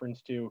offhanded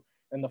reference to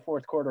in the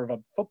fourth quarter of a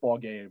football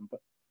game.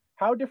 But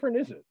how different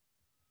is it?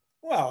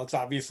 Well, it's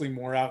obviously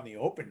more out in the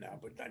open now,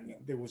 but I mean,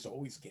 there was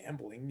always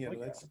gambling.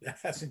 That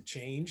hasn't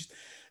changed.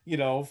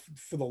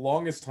 For the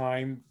longest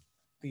time,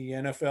 the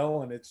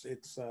NFL and its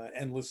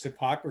endless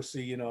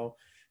hypocrisy.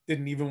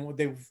 Didn't even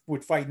they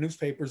would fight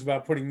newspapers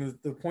about putting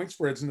the point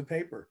spreads in the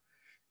paper.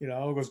 It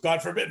goes,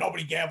 God forbid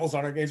nobody gambles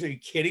on our games. Are you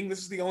kidding? This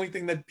is the only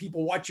thing that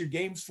people watch your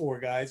games for,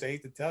 guys. I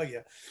hate to tell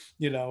you,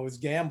 is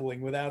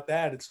gambling. Without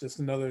that, it's just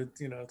another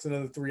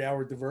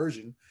 3-hour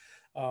diversion.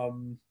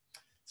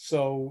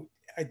 So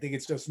I think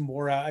it's just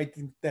more. I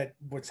think that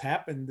what's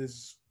happened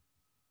is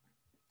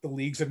the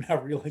leagues have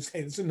now realized,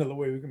 hey, this is another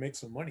way we can make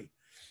some money.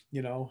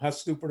 How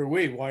stupid are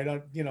we? Why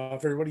not?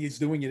 If everybody is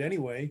doing it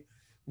anyway,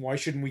 why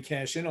shouldn't we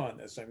cash in on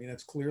this? I mean,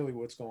 that's clearly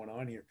what's going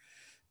on here.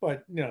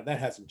 But that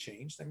hasn't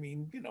changed. I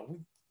mean,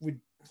 we'd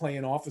play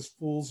in office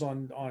pools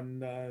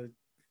on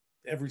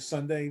every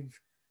Sunday.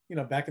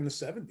 Back in the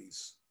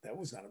 70s, that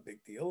was not a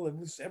big deal. It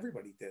was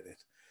everybody did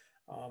it.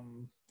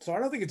 So I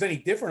don't think it's any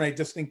different. I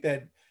just think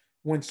that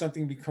when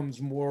something becomes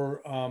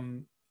more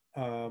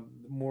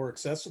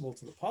accessible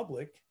to the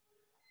public,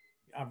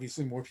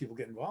 obviously more people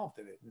get involved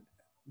in it,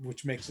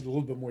 which makes it a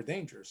little bit more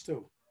dangerous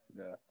too.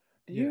 Yeah.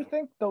 Do you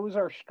think those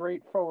are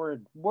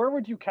straightforward? Where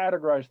would you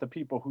categorize the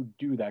people who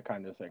do that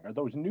kind of thing? Are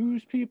those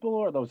news people?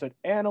 Are those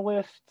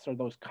analysts? Are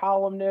those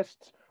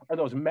columnists? Are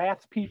those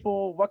math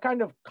people? What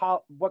kind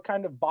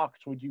of box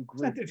would you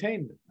group? It's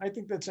entertainment. I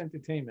think that's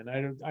entertainment.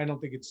 I don't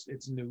think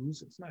it's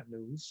news. It's not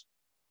news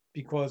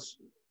because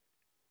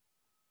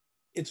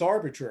it's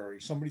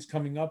arbitrary. Somebody's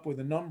coming up with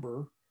a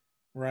number,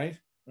 right?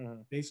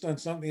 Mm-hmm. Based on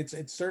something.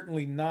 It's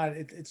certainly not.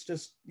 It's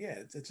just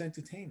it's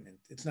entertainment.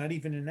 It's not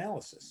even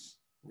analysis,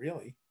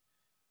 really.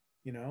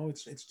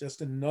 It's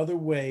just another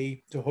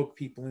way to hook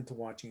people into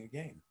watching a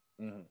game.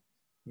 Mm-hmm.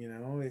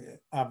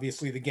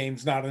 Obviously the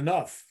game's not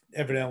enough,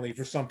 evidently,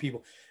 for some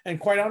people, and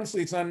quite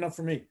honestly, it's not enough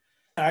for me.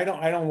 I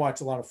don't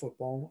watch a lot of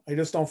football. I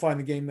just don't find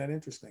the game that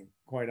interesting,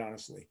 quite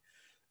honestly.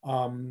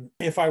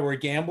 If I were a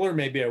gambler,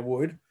 maybe I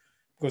would.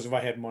 Because if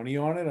I had money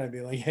on it, I'd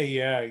be like, hey,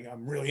 yeah,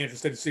 I'm really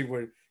interested to see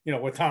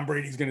what Tom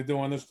Brady's going to do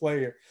on this play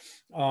here.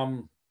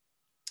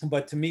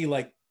 But to me,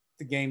 like,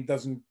 the game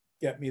doesn't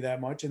get me that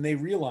much. And they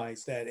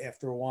realize that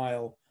after a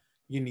while,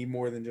 you need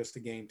more than just a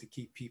game to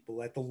keep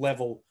people at the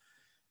level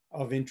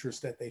of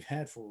interest that they've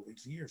had for all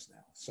these years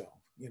now. So,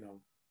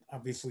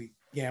 obviously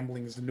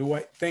gambling is the new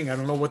thing. I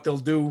don't know what they'll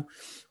do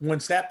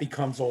once that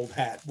becomes old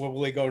hat. What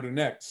will they go to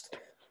next?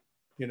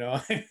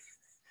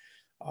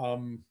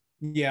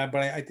 Yeah,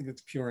 but I think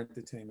it's pure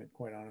entertainment,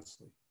 quite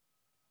honestly.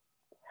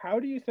 How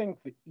do you think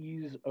the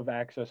ease of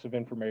access of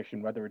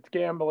information, whether it's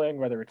gambling,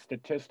 whether it's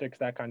statistics,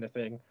 that kind of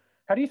thing,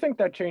 how do you think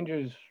that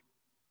changes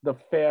the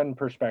fan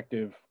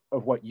perspective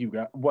of what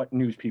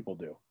news people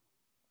do?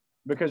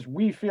 Because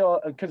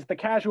the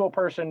casual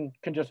person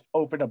can just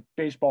open a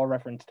baseball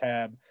reference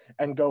tab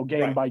and go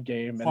game by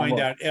game and find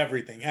out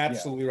everything.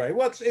 Absolutely right.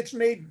 Well, it's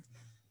made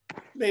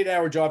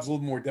our jobs a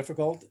little more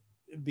difficult.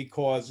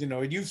 Because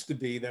it used to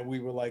be that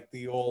we were like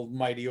the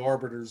almighty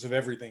arbiters of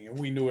everything and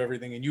we knew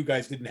everything and you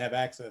guys didn't have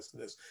access to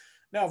this.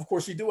 Now, of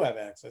course, we do have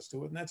access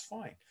to it, and that's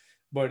fine,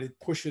 but it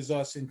pushes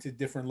us into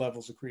different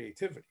levels of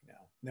creativity.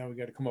 Now we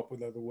got to come up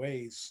with other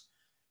ways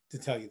to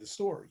tell you the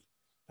story.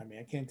 I mean,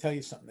 I can't tell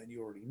you something that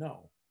you already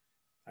know.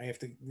 I have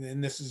to,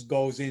 and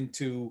goes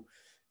into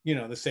the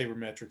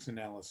sabermetrics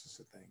analysis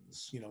of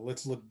things.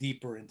 Let's look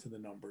deeper into the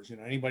numbers.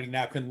 Anybody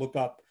now can look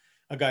up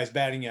a guy's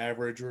batting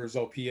average or his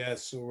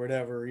OPS or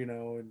whatever,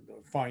 and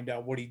find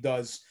out what he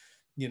does,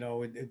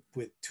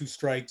 with 2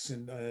 strikes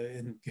and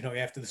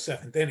after the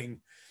 7th inning.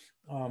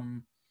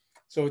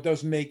 So it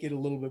does make it a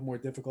little bit more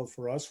difficult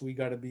for us. We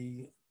got to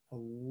be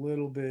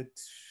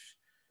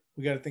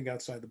we got to think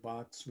outside the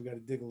box. We got to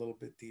dig a little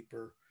bit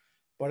deeper.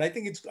 But I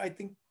think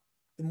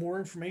the more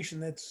information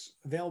that's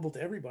available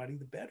to everybody,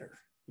 the better,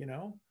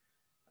 when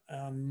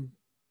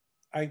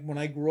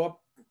I grew up,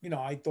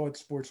 I thought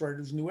sports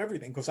writers knew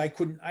everything because I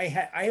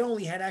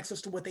only had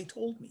access to what they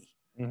told me.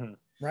 Mm-hmm.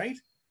 Right.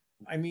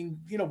 I mean,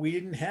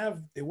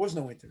 there was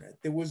no internet.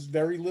 There was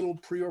very little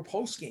pre or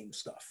post game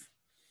stuff.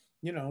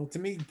 To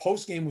me,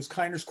 post game was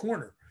Kiner's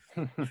Corner.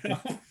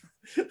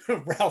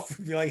 Ralph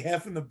would be like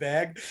half in the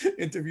bag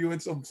interviewing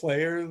some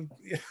player.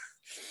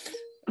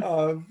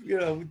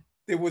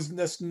 There was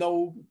just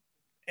no,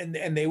 and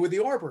they were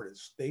the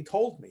arbiters. They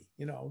told me,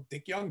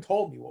 Dick Young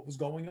told me what was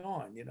going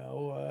on,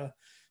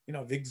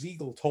 Vic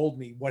Ziegel told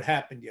me what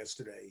happened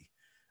yesterday.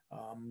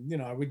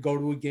 I would go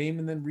to a game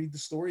and then read the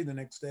story the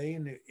next day,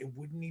 and it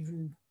wouldn't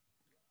even,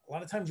 a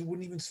lot of times it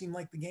wouldn't even seem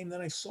like the game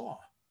that I saw.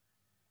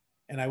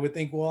 And I would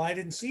think, well, I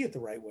didn't see it the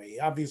right way.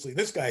 Obviously,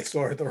 this guy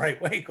saw it the right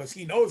way because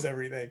he knows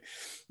everything,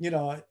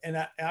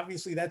 and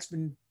obviously that's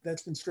been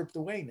stripped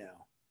away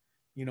now.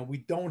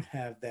 We don't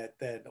have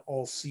that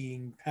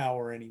all-seeing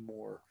power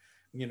anymore.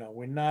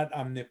 We're not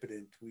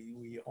omnipotent.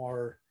 We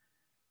are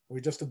We're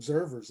just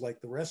observers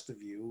like the rest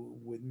of you,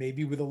 with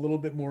maybe with a little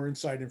bit more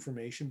inside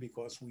information,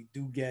 because we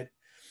do get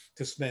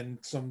to spend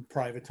some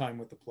private time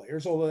with the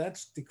players, although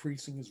that's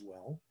decreasing as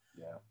well.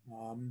 Yeah.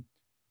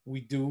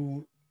 We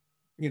do,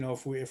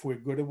 if we're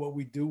good at what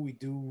we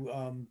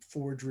do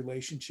forge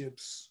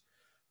relationships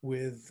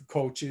with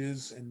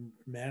coaches and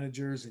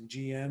managers and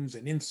GMs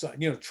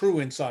and true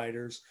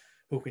insiders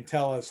who can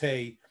tell us,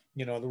 hey,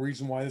 the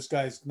reason why this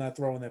guy's not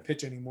throwing that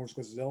pitch anymore is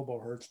because his elbow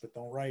hurts, but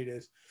don't write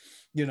it.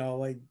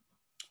 Like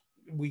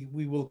we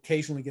will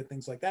occasionally get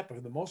things like that, but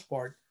for the most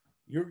part,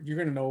 you're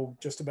going to know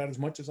just about as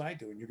much as I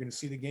do, and you're going to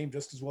see the game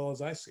just as well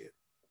as I see it.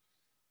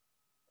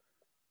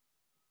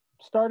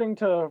 Starting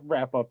to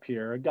wrap up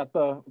here.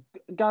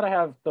 Gotta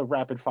have the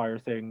rapid fire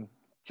thing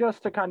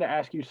just to kind of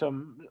ask you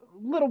some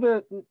little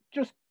bit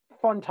just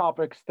fun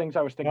topics, things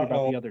I was thinking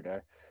about the other day.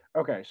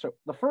 Okay, so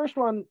the first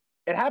one,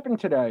 it happened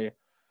today.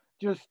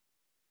 Just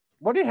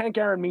what did Hank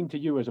Aaron mean to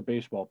you as a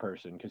baseball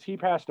person? Because he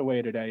passed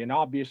away today, and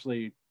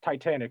obviously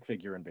titanic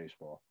figure in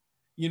baseball.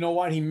 You know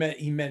what? He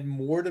meant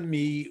more to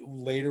me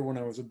later when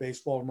I was a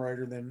baseball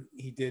writer than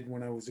he did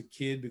when I was a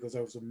kid, because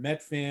I was a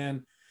Met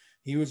fan.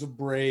 He was a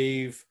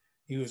Brave.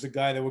 He was a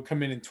guy that would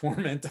come in and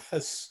torment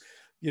us,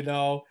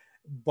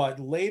 But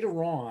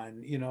later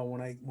on,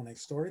 when I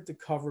started to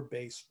cover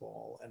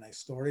baseball and I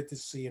started to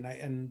see,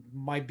 and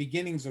my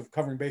beginnings of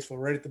covering baseball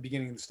right at the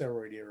beginning of the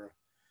steroid era,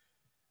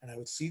 and I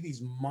would see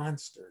these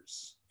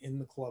monsters in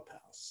the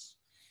clubhouse.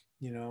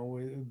 It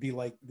would be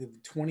like the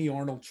 20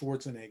 Arnold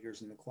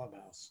Schwarzeneggers in the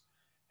clubhouse.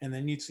 And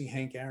then you'd see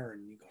Hank Aaron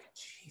and you go,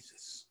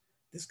 Jesus,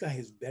 this guy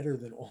is better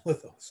than all of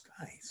those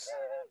guys.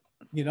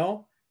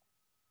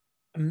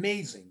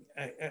 Amazing.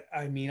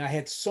 I mean, I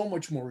had so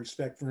much more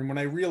respect for him when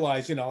I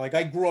realized,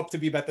 I grew up to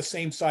be about the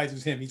same size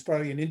as him. He's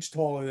probably an inch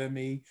taller than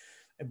me.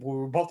 And we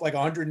were both like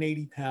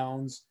 180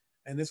 pounds.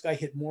 And this guy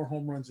hit more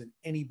home runs than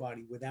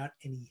anybody without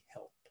any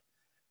help.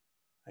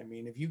 I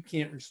mean, if you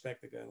can't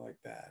respect a guy like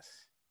that,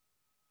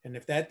 and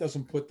if that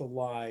doesn't put the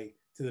lie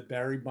to the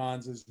Barry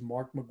Bonds,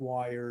 Mark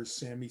McGuire's,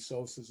 Sammy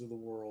Sosa's of the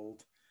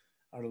world,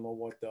 I don't know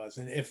what does.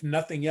 And if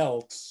nothing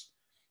else,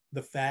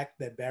 the fact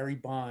that Barry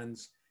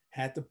Bonds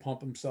had to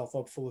pump himself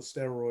up full of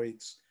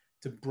steroids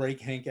to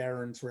break Hank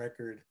Aaron's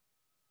record,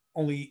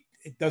 only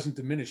it doesn't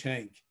diminish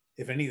Hank.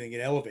 If anything,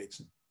 it elevates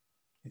him.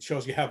 It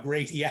shows you how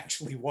great he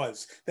actually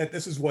was, that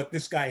this is what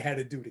this guy had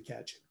to do to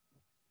catch him.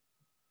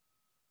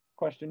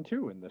 Question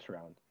 2 in this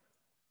round.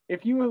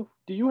 Do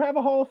you have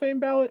a Hall of Fame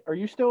ballot? Are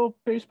you still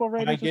Baseball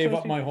Writers Association? I gave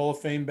up my Hall of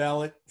Fame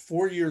ballot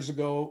 4 years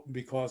ago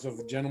because of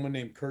a gentleman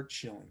named Curt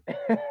Schilling.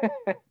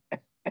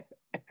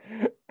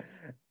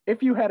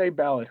 If you had a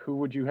ballot, who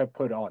would you have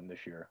put on this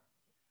year?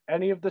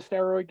 Any of the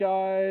steroid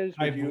guys?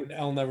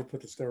 I'll never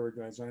put the steroid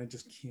guys on. I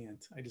just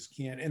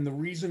can't. And the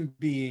reason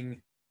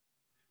being,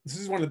 this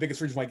is one of the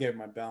biggest reasons why I gave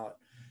my ballot.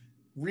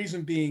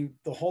 Reason being,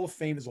 the Hall of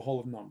Fame is a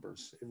hall of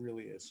numbers. It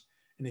really is.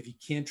 And if you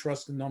can't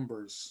trust the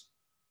numbers,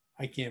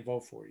 I can't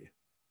vote for you,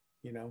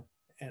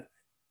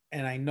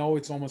 and I know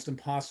it's almost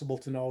impossible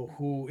to know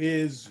who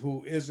is,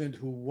 who isn't,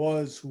 who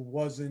was, who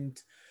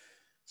wasn't.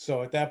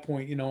 So at that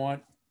point, you know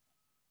what?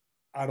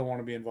 I don't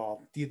want to be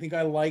involved. Do you think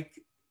I like,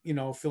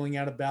 filling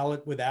out a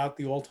ballot without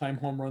the all-time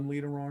home run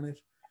leader on it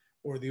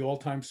or the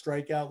all-time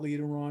strikeout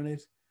leader on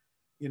it?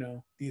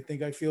 Do you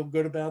think I feel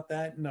good about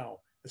that? No,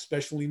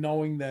 especially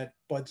knowing that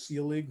Bud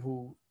Selig,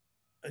 who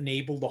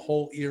enabled the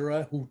whole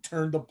era, who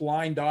turned a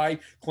blind eye,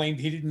 claimed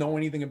he didn't know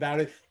anything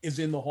about it, is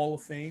in the Hall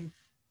of Fame.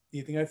 Do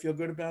you think I feel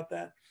good about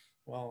that?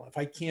 Well, if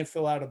I can't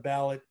fill out a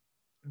ballot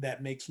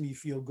that makes me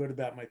feel good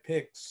about my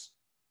picks,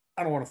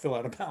 I don't want to fill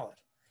out a ballot.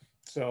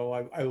 So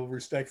I will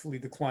respectfully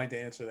decline to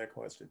answer that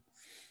question.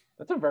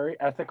 That's a very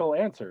ethical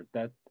answer.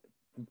 That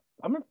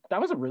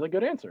was a really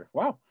good answer.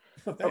 Wow.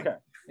 Okay.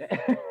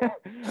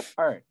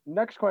 All right.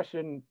 Next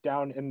question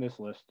down in this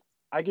list.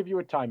 I give you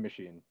a time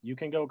machine. You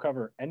can go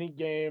cover any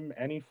game,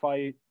 any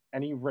fight,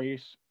 any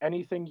race,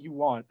 anything you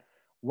want.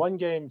 One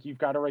game, you've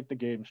got to write the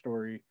game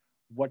story.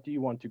 What do you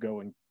want to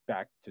go and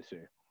back to see?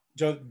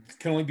 Joe,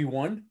 can only be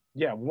one?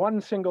 Yeah, one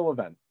single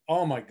event.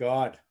 Oh my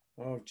God.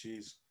 Oh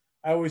geez.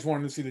 I always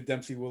wanted to see the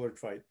Dempsey Willard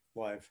fight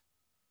live.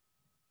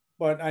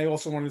 But I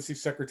also wanted to see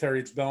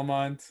Secretariat's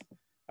Belmont.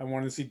 I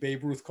wanted to see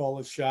Babe Ruth call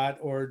his shot,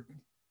 or,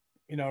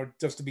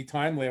 just to be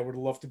timely, I would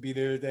have loved to be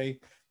there the day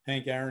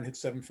Hank Aaron hit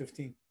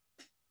 715.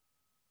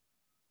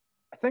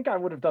 I think I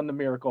would have done the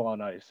Miracle on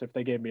Ice if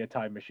they gave me a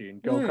time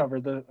machine. Go cover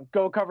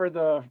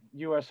the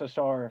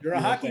USSR. You're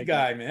a hockey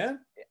guy, man.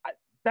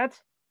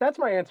 That's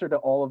my answer to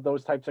all of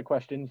those types of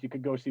questions. You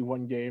could go see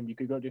one game. You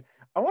could go do.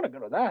 I want to go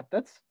to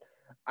that.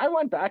 I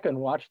went back and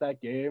watched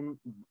that game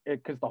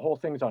because the whole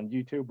thing's on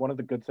YouTube. One of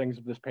the good things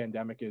of this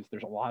pandemic is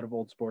there's a lot of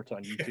old sports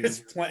on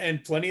YouTube.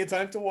 And plenty of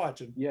time to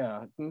watch it.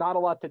 Yeah, not a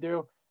lot to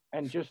do.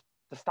 And just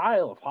the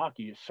style of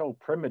hockey is so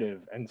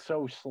primitive and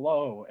so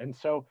slow. And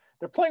so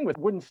they're playing with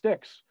wooden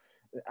sticks.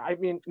 I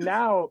mean,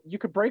 now you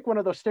could break one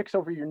of those sticks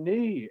over your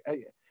knee.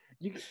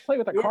 You could play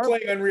with a car. They were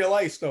playing on real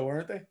ice, though,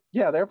 weren't they?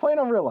 Yeah, they're playing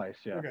on real ice.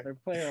 Yeah, okay. They're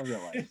playing on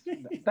real ice.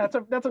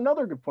 That's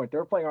another good point.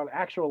 They're playing on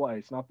actual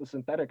ice, not the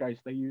synthetic ice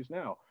they use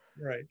now.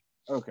 Right.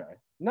 Okay.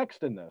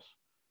 Next in this,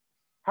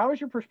 how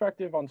has your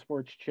perspective on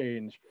sports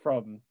changed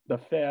from the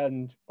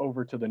fan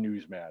over to the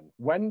newsman?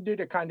 When did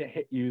it kind of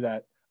hit you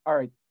that, all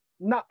right,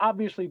 not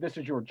obviously this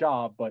is your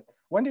job, but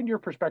when did your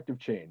perspective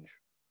change?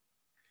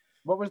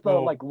 What was the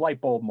Oh, like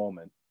light bulb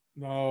moment?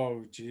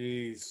 oh,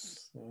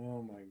 geez.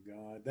 Oh my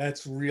God.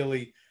 That's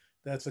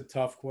a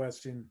tough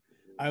question.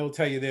 I will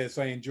tell you this.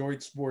 I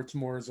enjoyed sports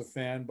more as a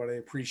fan, but I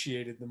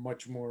appreciated them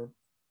much more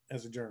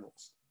as a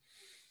journalist.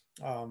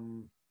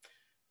 Um,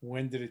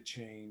 when did it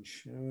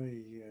change?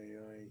 Oy, oy,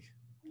 oy.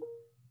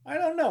 I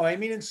don't know. I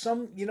mean, in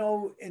some,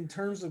 in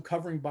terms of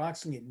covering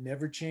boxing, it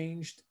never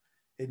changed.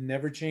 It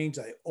never changed.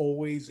 I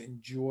always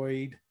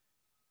enjoyed,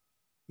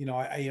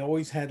 I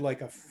always had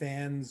like a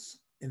fan's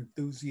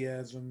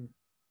enthusiasm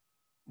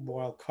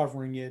while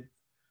covering it,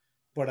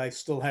 but I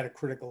still had a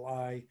critical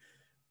eye.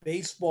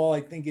 Baseball,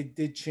 I think it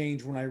did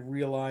change when I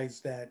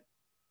realized that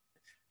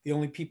the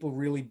only people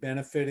really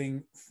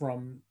benefiting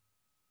from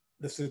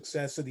the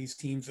success of these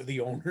teams are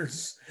the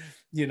owners.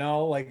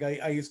 Like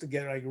I used to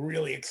get like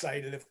really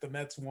excited if the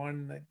Mets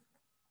won,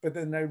 but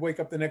then I'd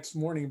wake up the next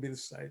morning and be the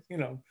same,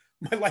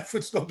 my life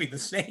would still be the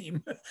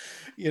same,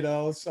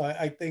 So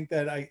I think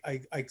that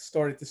I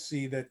started to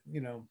see that,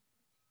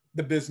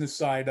 the business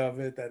side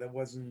of it, that it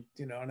wasn't,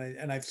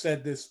 and I've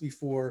said this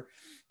before,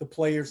 the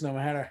players, no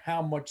matter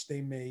how much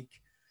they make,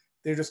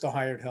 they're just a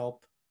hired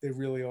help. They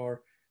really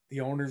are.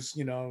 The owners,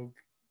 to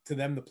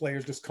them, the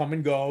players just come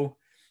and go,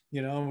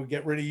 we'll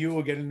get rid of you,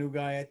 we'll get a new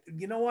guy.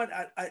 You know what?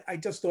 I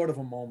just thought of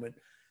a moment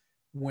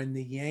when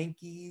the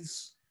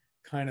Yankees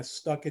kind of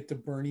stuck it to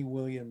Bernie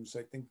Williams.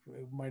 I think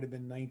it might have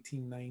been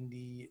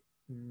 1990.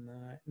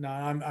 No,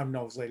 I'm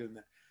no, it was later than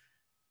that.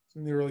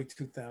 In the early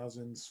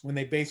 2000s, when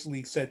they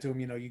basically said to him,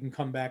 you can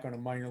come back on a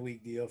minor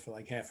league deal for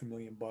like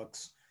 $500,000. And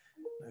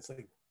it's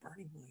like,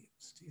 Bernie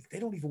Williams, geez, they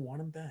don't even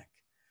want him back.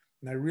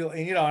 And I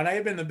really, and I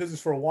had been in the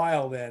business for a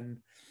while then,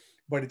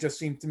 but it just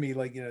seemed to me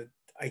like,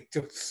 I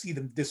just see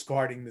them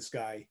discarding this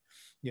guy,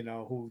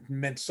 who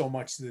meant so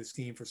much to this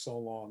team for so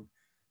long.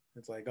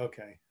 It's like,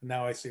 okay,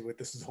 now I see what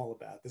this is all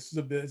about. This is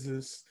a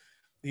business.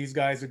 These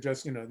guys are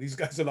just, these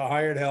guys are the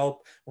hired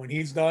help. When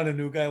he's done, a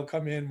new guy will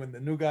come in. When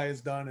the new guy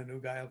is done, a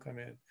new guy will come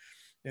in.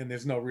 And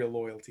there's no real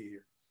loyalty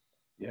here.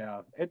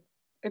 Yeah,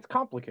 it's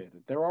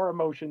complicated. There are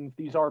emotions.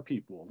 These are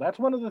people. That's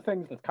one of the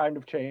things that's kind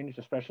of changed,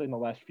 especially in the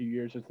last few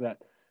years, is that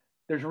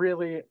there's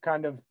really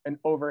kind of an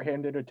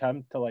overhanded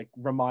attempt to like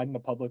remind the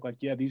public, like,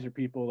 yeah, these are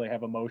people. They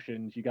have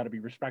emotions. You got to be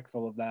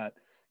respectful of that.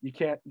 You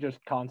can't just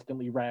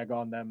constantly rag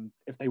on them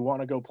if they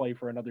want to go play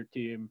for another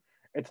team.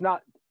 It's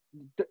not.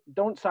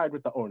 Don't side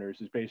with the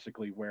owners is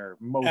basically where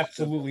most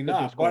absolutely of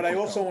not. But I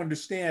also going.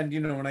 understand,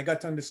 and I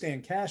got to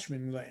understand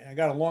Cashman. I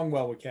got along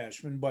well with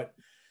Cashman, but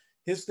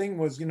his thing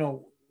was,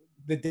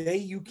 the day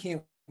you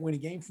can't win a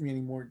game for me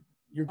anymore,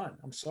 you're done.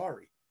 I'm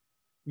sorry,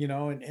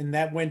 and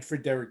that went for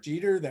Derek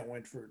Jeter, that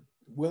went for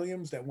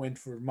Williams, that went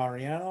for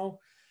Mariano.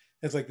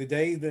 It's like the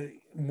day that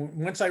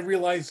once I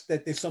realized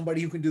that there's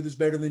somebody who can do this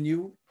better than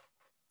you,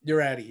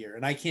 you're out of here,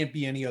 and I can't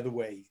be any other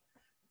way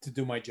to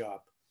do my job.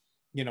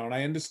 And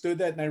I understood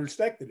that and I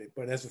respected it.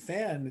 But as a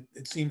fan,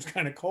 it seems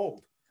kind of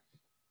cold.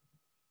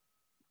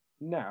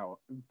 Now,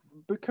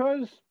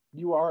 because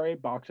you are a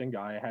boxing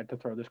guy, I had to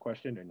throw this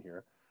question in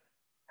here.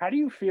 How do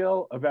you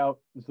feel about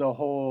the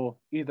whole,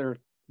 either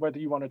whether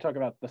you want to talk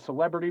about the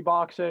celebrity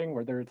boxing,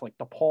 whether it's like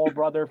the Paul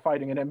brother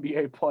fighting an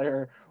NBA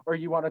player, or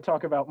you want to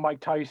talk about Mike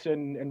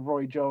Tyson and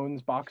Roy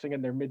Jones boxing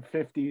in their mid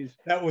 50s?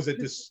 That was a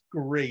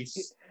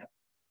disgrace.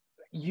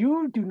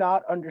 You do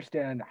not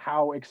understand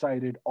how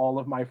excited all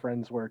of my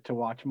friends were to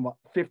watch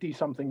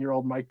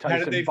 50-something-year-old Mike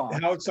Tyson box.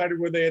 How excited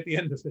were they at the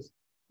end of it?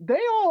 They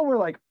all were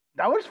like,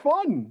 that was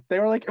fun. They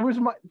were like, it was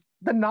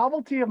the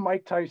novelty of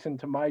Mike Tyson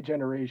to my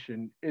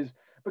generation is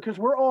because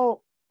we're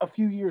all a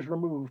few years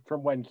removed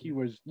from when he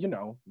was,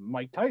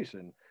 Mike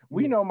Tyson.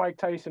 We know Mike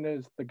Tyson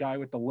as the guy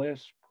with the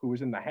lisp who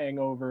was in The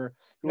Hangover,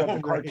 who had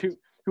the cartoon,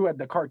 who had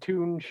the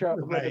cartoon show,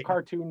 who had the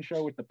cartoon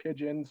show with the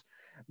pigeons.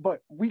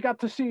 But we got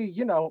to see,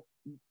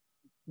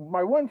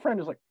 my one friend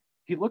is like,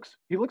 he looks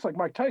like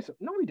Mike Tyson.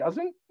 No, he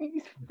doesn't.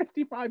 He's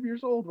 55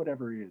 years old,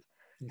 whatever he is.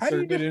 He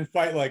certainly didn't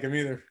fight like him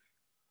either.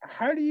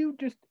 How do you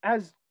just,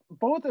 as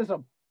a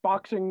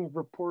boxing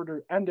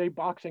reporter and a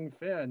boxing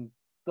fan,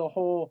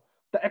 the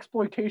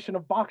exploitation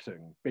of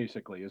boxing,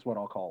 basically, is what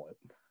I'll call it.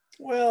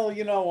 Well,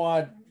 you know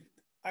what?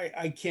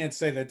 I can't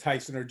say that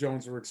Tyson or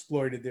Jones were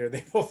exploited there.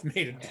 They both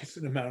made a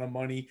decent amount of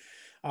money.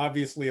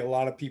 Obviously, a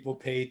lot of people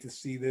paid to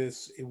see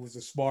this. It was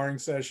a sparring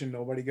session.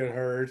 Nobody got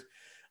hurt.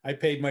 I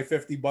paid my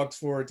 $50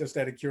 for it just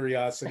out of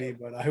curiosity,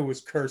 but I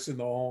was cursing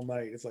the whole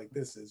night. It's like,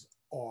 this is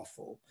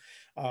awful.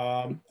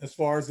 As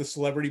far as the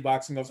celebrity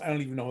boxing goes, I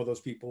don't even know who those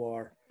people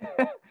are.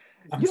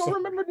 You don't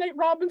remember Nate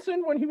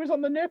Robinson when he was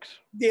on the Knicks?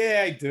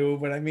 Yeah, I do,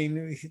 but I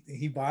mean,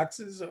 he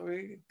boxes.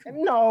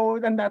 No,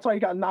 and that's why he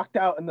got knocked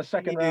out in the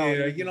second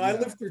round. Yeah, I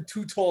lived through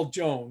Too Tall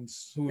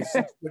Jones, who was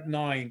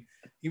 6'9".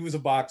 He was a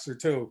boxer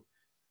too,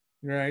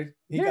 right?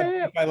 He got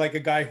beat by like a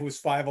guy who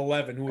was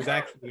 5'11", who was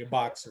actually a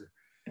boxer.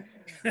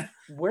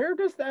 Where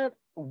does that?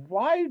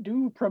 Why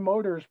do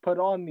promoters put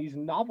on these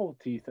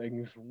novelty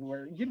things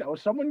where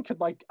someone could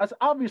like? As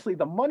obviously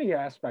the money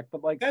aspect,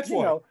 but like That's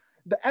why.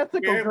 the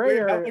ethical gray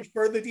How area. much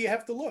further do you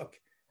have to look?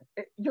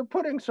 You're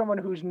putting someone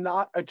who's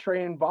not a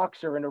trained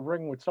boxer in a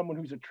ring with someone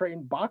who's a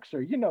trained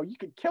boxer. You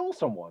could kill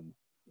someone.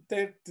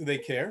 Do they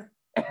care?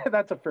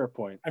 That's a fair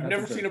point. I've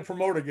never seen a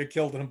promoter get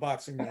killed in a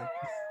boxing match.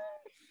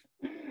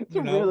 It's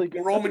really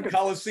good. The Roman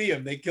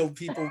Colosseum, they killed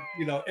people,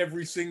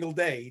 every single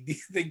day. Do you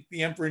think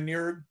the Emperor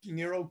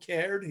Nero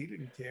cared? He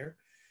didn't care.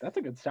 That's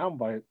a good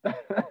soundbite.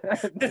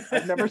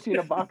 I've never seen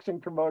a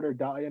boxing promoter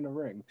die in a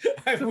ring.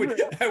 I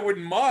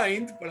wouldn't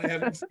mind, but I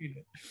haven't seen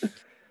it.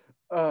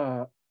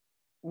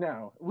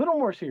 Now, a little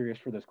more serious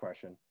for this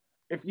question.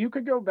 If you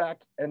could go back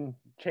and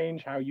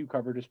change how you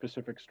covered a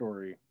specific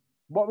story,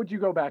 what would you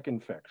go back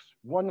and fix?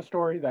 One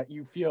story that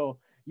you feel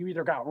you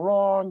either got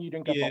wrong, you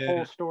didn't get the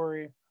whole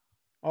story.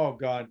 Oh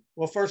God.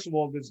 Well, first of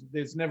all,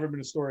 there's never been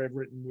a story I've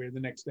written where the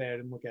next day I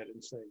didn't look at it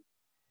and say,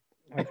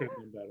 I could have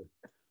done better,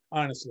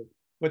 honestly.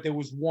 But there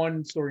was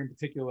one story in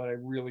particular that I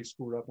really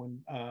screwed up when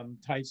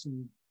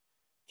Tyson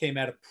came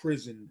out of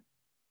prison.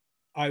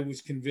 I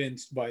was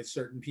convinced by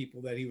certain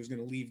people that he was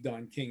going to leave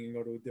Don King and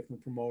go to a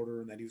different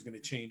promoter and that he was going to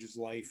change his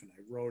life. And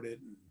I wrote it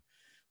and it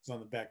was on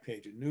the back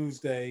page of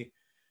Newsday.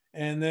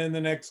 And then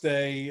the next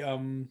day,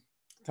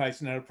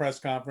 Tyson had a press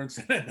conference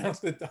and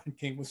announced that Don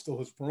King was still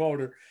his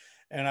promoter.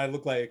 And I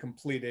looked like a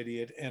complete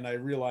idiot. And I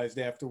realized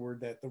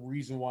afterward that the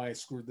reason why I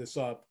screwed this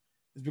up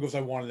is because I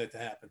wanted it to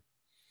happen,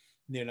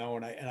 and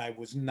I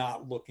was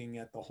not looking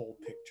at the whole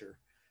picture.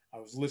 I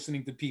was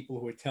listening to people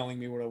who were telling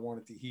me what I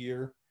wanted to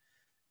hear.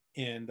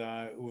 And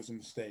it was a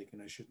mistake,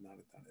 and I should not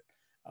have done it.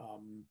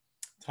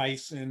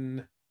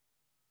 Tyson,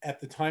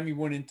 at the time he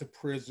went into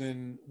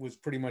prison, was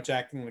pretty much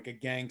acting like a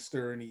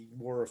gangster, and he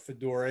wore a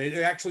fedora. It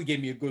actually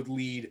gave me a good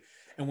lead.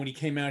 And when he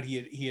came out,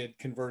 he had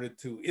converted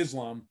to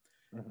Islam,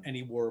 and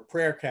he wore a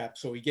prayer cap.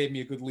 So he gave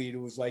me a good lead. It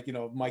was like,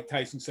 Mike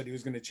Tyson said he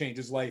was going to change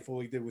his life. All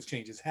he did was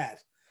change his hat.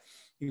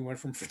 He went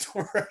from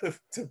fedora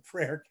to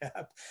prayer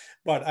cap.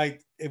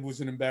 But it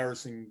was an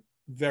embarrassing,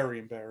 very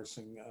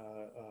embarrassing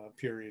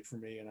period for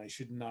me, and I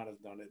should not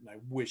have done it. And I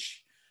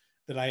wish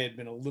that I had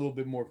been a little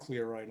bit more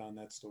clear-eyed on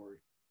that story.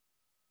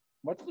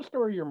 What's the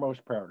story you're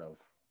most proud of?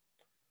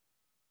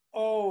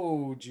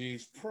 Oh,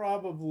 geez,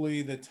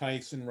 probably the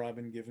Tyson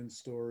Robin Givens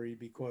story,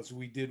 because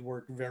we did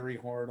work very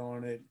hard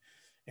on it,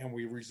 and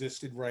we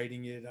resisted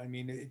writing it. I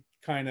mean, it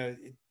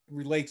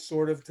relates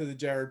sort of to the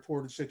Jared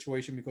Porter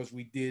situation, because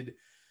we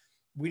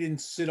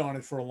didn't sit on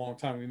it for a long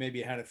time. We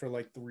maybe had it for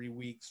like 3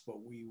 weeks,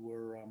 but we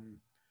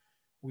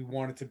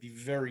wanted to be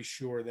very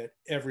sure that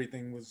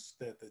everything was,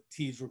 that the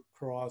T's were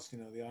crossed,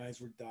 the I's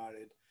were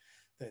dotted,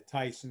 that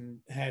Tyson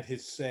had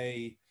his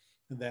say,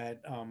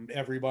 that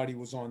everybody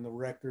was on the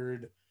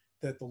record,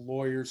 that the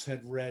lawyers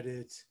had read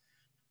it,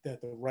 that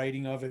the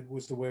writing of it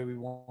was the way we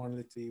wanted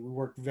it to be. We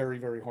worked very,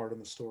 very hard on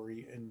the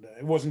story. And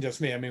it wasn't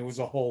just me. I mean, it was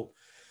a whole,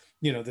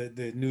 the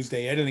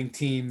Newsday editing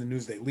team, the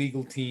Newsday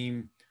legal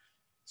team.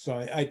 So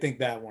I think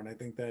that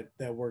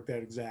worked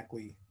out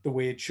exactly the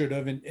way it should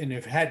have. And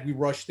if had we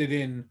rushed it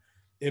in,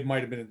 it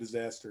might have been a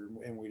disaster,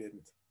 and we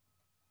didn't.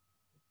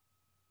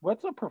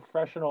 What's a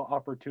professional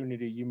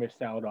opportunity you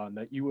missed out on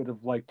that you would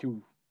have liked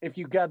to, if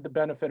you got the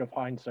benefit of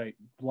hindsight,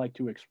 like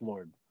to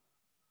explore?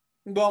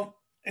 Well,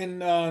 in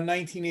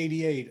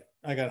 1988,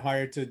 I got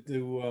hired to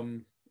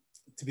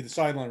be the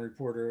sideline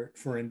reporter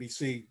for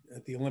NBC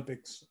at the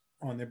Olympics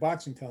on their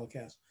boxing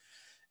telecast,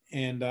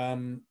 and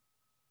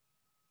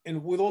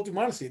with all due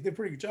modesty, I did a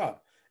pretty good job.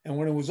 And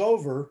when it was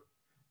over,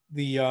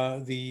 the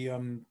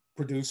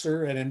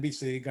producer at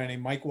NBC, a guy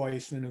named Mike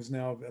Weissman, who's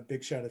now a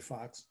big shot at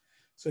Fox,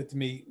 said to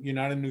me, "You're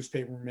not a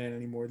newspaper man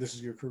anymore. This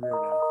is your career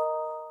now."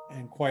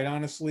 And quite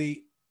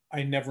honestly,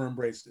 I never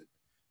embraced it.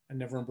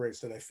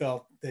 I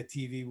felt that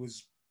TV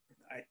was,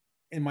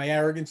 in my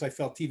arrogance, I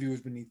felt TV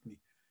was beneath me.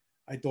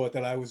 I thought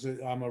that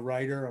I'm a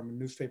writer, I'm a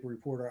newspaper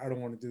reporter, I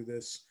don't want to do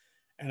this.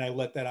 And I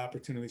let that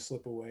opportunity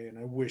slip away. And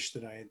I wish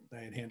that I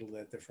had handled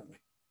that differently.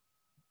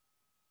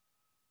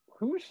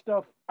 Whose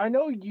stuff? I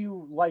know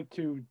you like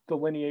to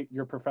delineate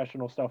your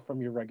professional stuff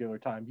from your regular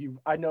time.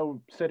 I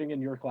know sitting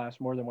in your class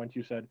more than once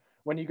you said,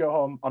 when you go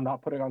home, I'm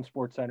not putting on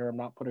SportsCenter, I'm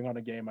not putting on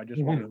a game, I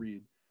just want to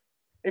read.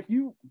 If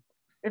you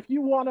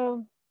want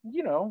to,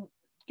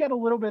 get a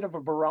little bit of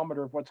a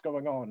barometer of what's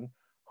going on,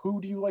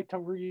 who do you like to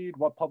read?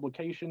 What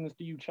publications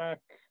do you check?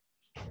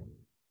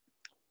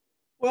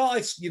 Well,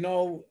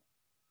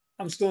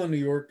 I'm still a New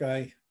York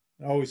guy.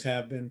 I always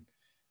have been.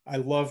 I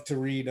love to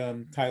read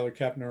Tyler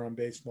Kepner on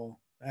baseball.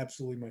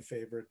 Absolutely my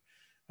favorite.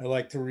 I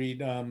like to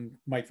read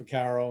Mike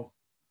Vaccaro,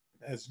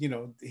 as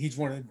he's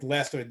one of the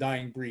last of a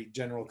dying breed,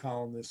 general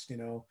columnist,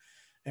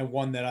 and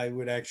one that I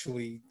would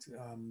actually,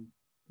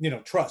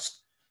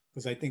 trust,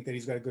 because I think that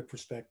he's got a good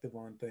perspective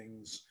on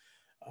things.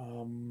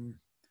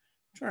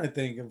 Trying to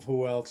think of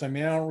who else. I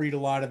mean, I don't read a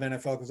lot of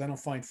NFL because I don't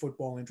find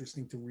football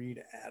interesting to read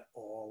at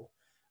all.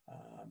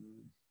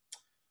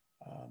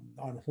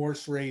 On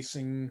horse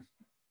racing,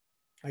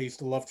 I used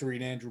to love to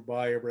read Andrew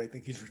Beyer, but I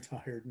think he's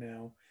retired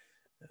now.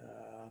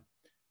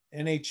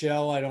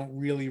 NHL, I don't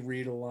really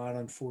read a lot,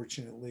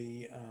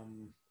 unfortunately.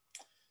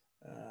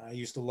 I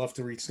used to love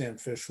to read Stan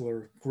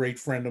Fischler, great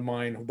friend of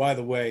mine, who, by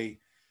the way,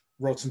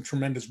 wrote some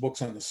tremendous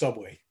books on the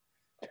subway,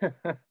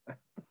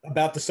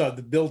 about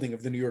the building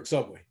of the New York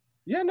subway.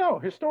 Yeah, no,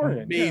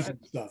 historian. Amazing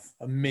stuff.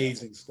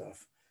 Amazing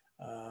stuff.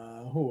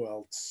 Who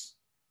else?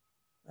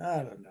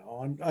 I don't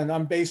know.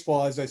 On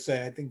baseball, as I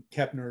say, I think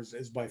Kepner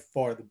is by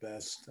far the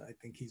best. I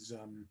think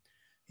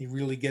he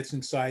really gets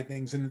inside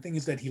things. And the thing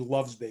is that he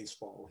loves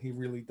baseball. He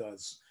really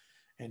does.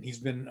 And he's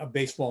been a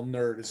baseball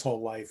nerd his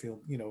whole life.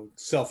 He'll,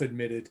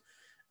 self-admitted.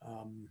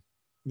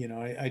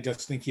 I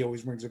just think he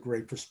always brings a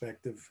great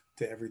perspective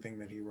to everything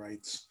that he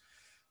writes.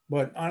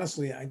 But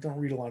honestly, I don't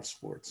read a lot of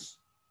sports.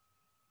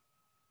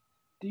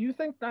 Do you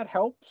think that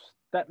helps?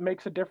 That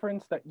makes a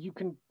difference, that you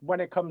can,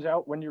 when it comes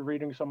out, when you're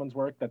reading someone's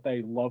work, that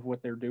they love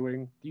what they're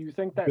doing? Do you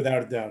think that?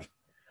 Without a doubt.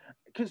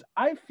 Because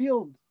I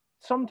feel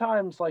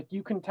sometimes like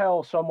you can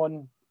tell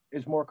someone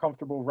is more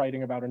comfortable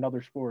writing about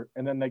another sport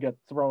and then they get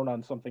thrown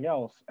on something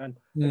else. And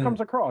it comes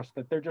across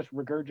that they're just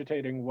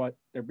regurgitating what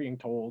they're being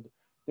told.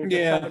 They're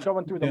just kind of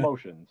going through the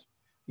motions.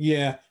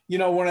 Yeah.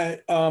 When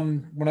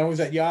I was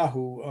at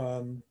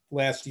Yahoo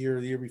last year,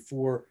 or the year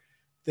before,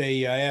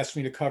 they asked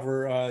me to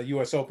cover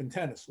U.S. Open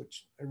tennis,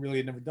 which I really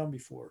had never done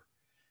before.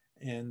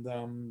 And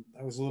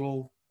I was a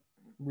little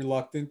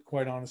reluctant,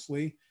 quite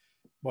honestly.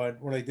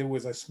 But what I did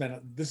was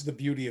this is the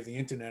beauty of the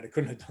internet. I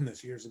couldn't have done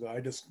this years ago.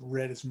 I just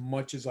read as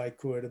much as I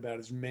could about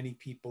as many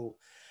people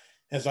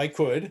as I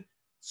could,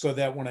 so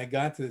that when I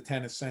got to the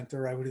tennis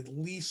center, I would at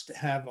least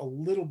have a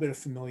little bit of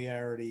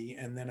familiarity,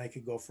 and then I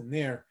could go from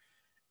there.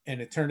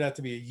 And it turned out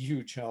to be a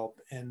huge help.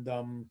 And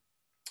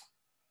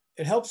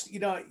it helps,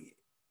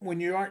 when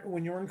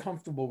you're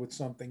uncomfortable with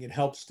something, it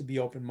helps to be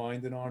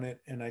open-minded on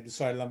it. And I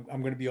decided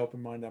I'm going to be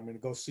open-minded. I'm going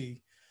to go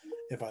see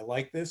if I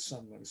like this.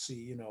 I'm going to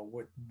see,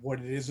 what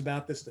it is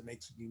about this that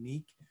makes it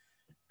unique.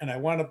 And I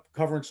wound up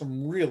covering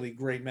some really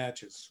great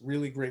matches,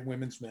 really great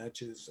women's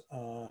matches.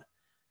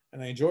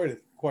 And I enjoyed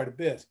it quite a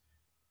bit.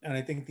 And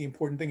I think the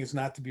important thing is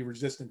not to be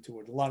resistant to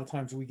it. A lot of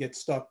times we get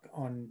stuck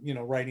on,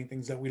 writing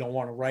things that we don't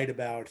want to write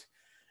about.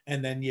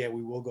 And then,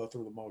 we will go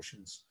through the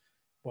motions.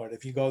 But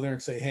if you go there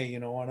and say, hey, you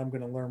know what, I'm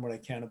going to learn what I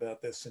can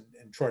about this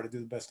and try to do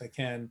the best I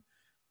can,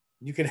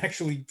 you can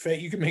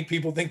make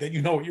people think that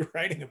you know what you're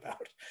writing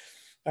about.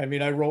 I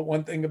mean, I wrote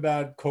one thing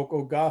about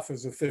Coco Gauff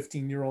as a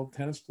 15-year-old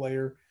tennis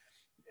player.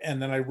 And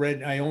then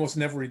I almost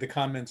never read the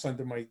comments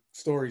under my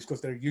stories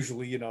because they're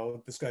usually,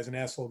 this guy's an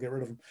asshole, get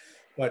rid of him.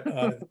 But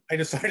I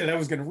decided I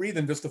was going to read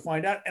them just to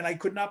find out. And I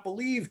could not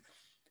believe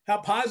how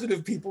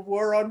positive people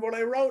were on what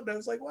I wrote. And I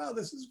was like, wow,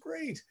 this is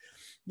great.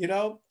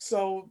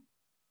 So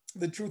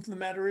the truth of the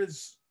matter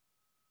is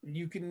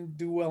you can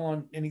do well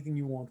on anything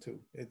you want to.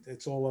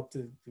 It's all up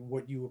to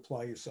what you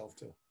apply yourself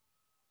to.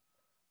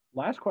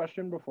 Last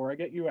question before I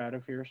get you out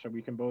of here so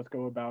we can both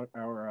go about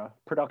our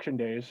production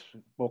days,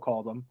 we'll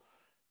call them.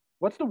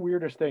 What's the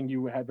weirdest thing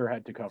you ever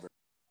had to cover?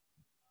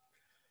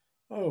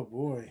 Oh,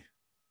 boy.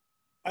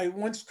 I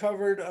once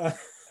covered a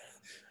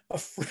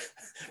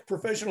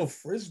professional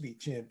Frisbee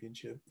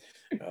championship.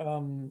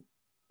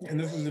 And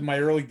this was in my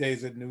early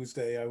days at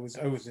Newsday. I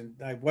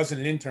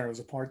wasn't an intern, I was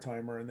a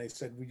part-timer, and they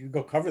said, "Would you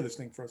go cover this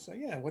thing for us?"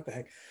 Yeah, what the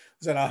heck? It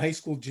was at a high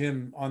school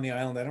gym on the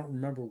island. I don't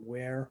remember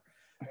where,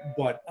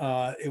 but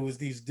it was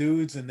these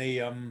dudes, and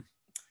they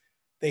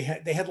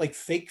had like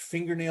fake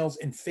fingernails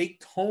and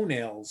fake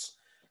toenails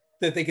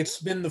that they could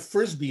spin the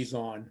Frisbees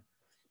on.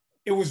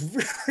 It was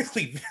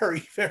really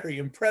very, very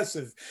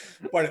impressive,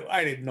 but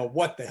I didn't know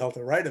what the hell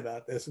to write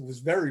about this. It was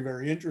very,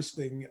 very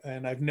interesting,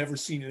 and I've never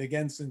seen it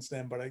again since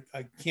then, but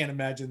I can't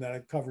imagine that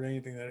I've covered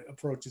anything that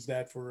approaches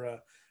that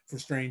for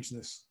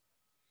strangeness.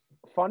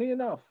 Funny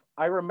enough,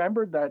 I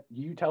remembered that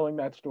you telling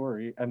that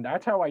story, and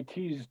that's how I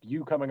teased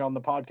you coming on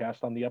the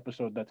podcast on the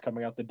episode that's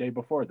coming out the day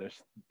before this,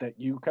 that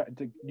you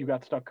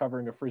got stuck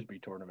covering a Frisbee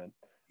tournament.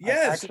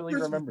 Yes, I actually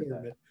remember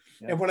that.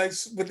 Yeah. And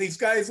when these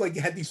guys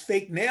had these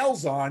fake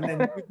nails on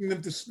and using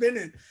them to spin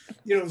it,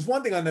 it was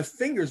one thing on the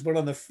fingers, but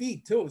on the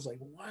feet too. It was like,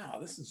 wow,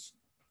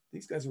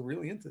 these guys are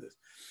really into this.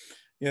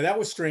 Yeah, that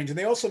was strange. And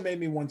they also made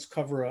me once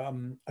cover a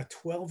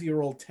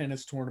 12-year-old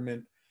tennis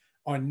tournament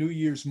on New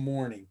Year's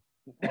morning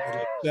at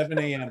like 7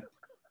 a.m.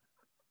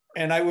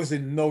 And I was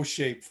in no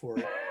shape for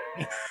it.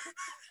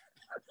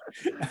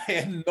 I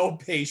had no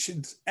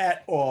patience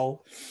at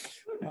all.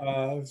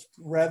 I was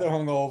rather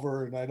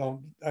hungover,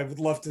 and I would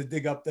love to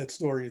dig up that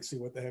story and see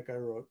what the heck I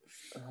wrote.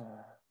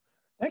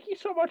 Thank you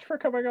so much for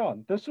coming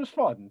on. This was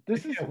fun.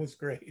 It was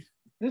great.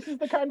 This is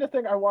the kind of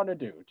thing I want to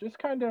do. Just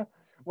kind of,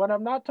 when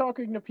I'm not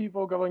talking to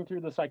people going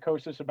through the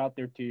psychosis about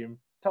their team,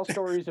 tell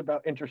stories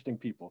about interesting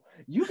people.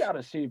 You got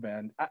to see,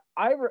 man.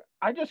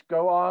 I just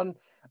go on.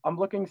 I'm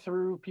looking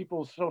through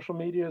people's social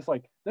medias,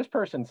 like, this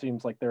person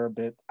seems like they're a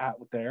bit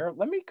out there.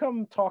 Let me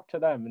come talk to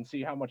them and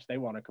see how much they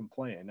want to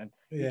complain. And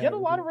you get a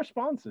lot of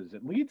responses.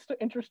 It leads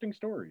to interesting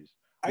stories.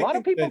 A lot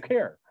of people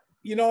care.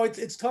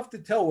 It's tough to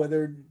tell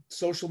whether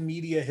social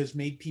media has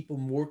made people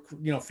more,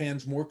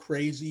 fans more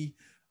crazy,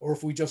 or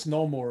if we just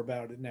know more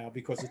about it now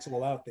because it's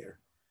all out there.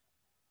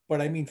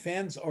 But I mean,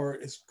 fans are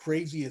as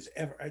crazy as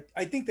ever.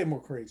 I think they're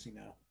more crazy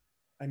now.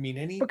 I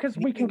mean, Because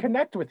we can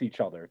connect with each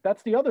other.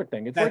 That's the other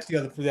thing. It's that's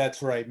like the other.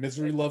 That's right.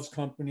 Misery loves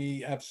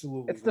company.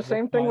 Absolutely. it's the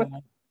same thing with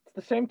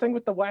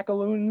the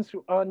wackaloons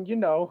on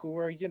who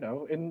are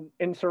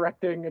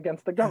insurrecting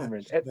against the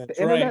government. That's The right.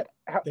 internet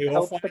They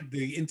all helps find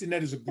the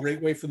internet is a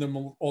great way for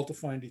them all to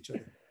find each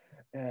other.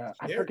 Yeah,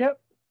 Scary.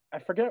 I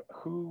forget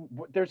who.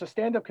 There's a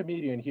stand-up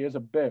comedian. He has a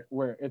bit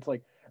where it's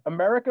like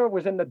America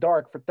was in the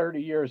dark for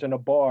 30 years in a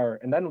bar,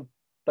 and then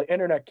the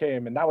internet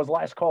came, and that was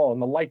last call,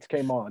 and the lights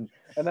came on,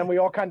 and then we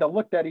all kind of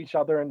looked at each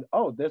other, and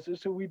oh, this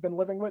is who we've been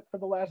living with for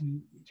the last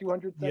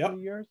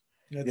 270 years.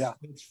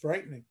 It's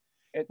frightening.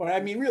 It, But I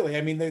mean, really,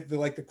 I mean, the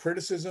like the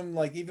criticism,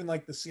 like even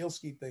like the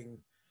Sealski thing,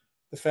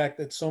 the fact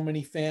that so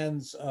many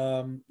fans,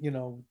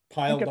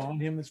 piled on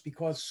him is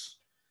because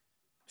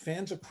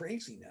fans are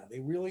crazy now. They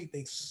really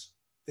they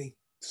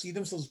see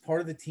themselves as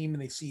part of the team,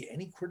 and they see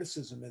any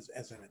criticism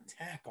as an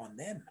attack on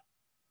them.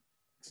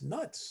 It's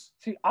nuts.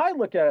 See, I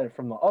look at it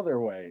from the other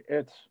way.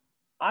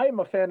 I'm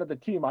a fan of the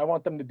team. I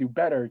want them to do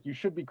better. You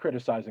should be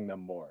criticizing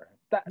them more.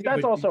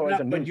 That's also as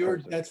a news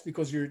person. That's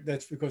because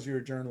you're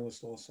a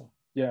journalist also.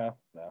 Yeah.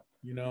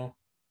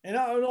 And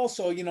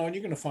also, and you're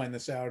going to find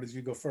this out as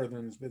you go further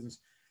in this business.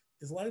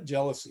 There's a lot of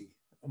jealousy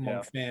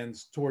among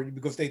fans toward you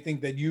because they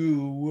think that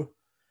you're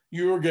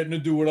getting to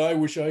do what I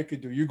wish I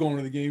could do. You're going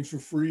to the games for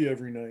free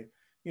every night.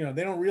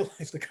 They don't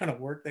realize the kind of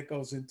work that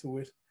goes into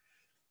it.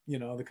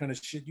 The kind of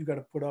shit you got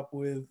to put up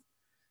with.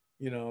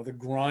 The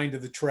grind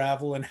of the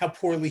travel and how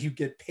poorly you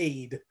get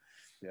paid.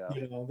 Yeah.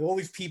 All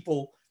these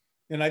people.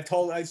 And I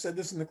said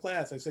this in the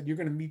class. I said, you're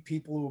going to meet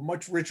people who are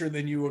much richer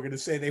than you are going to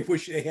say they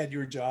wish they had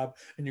your job.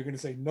 And you're going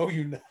to say, no,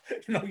 you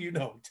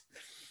don't.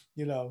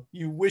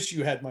 You wish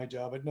you had my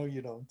job, but no,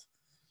 you don't.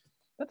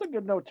 That's a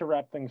good note to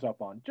wrap things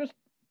up on. Just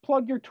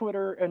plug your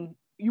Twitter. And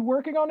you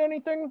working on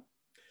anything?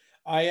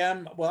 I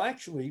am. Well,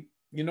 actually,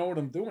 you know what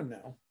I'm doing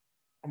now?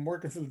 I'm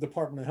working for the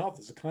Department of Health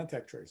as a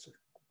contact tracer.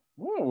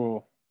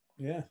 Ooh.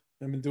 Yeah.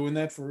 I've been doing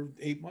that for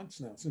 8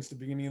 months now, since the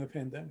beginning of the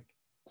pandemic.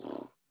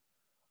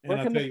 And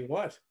I'll tell you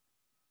what.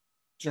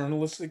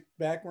 Journalistic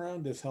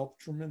background has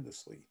helped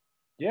tremendously.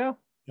 Yeah,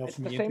 helps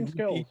me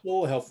interview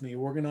people, helps me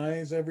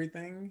organize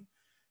everything.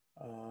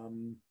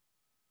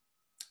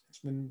 It's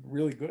been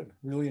really good.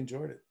 Really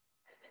enjoyed it.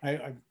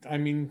 I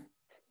mean,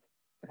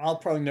 I'll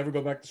probably never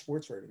go back to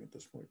sports writing at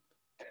this point.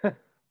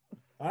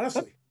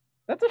 Honestly,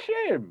 that's a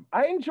shame.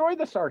 I enjoy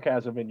the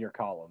sarcasm in your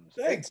columns.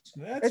 Thanks.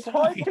 It's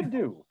hard to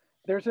do.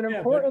 There's an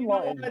important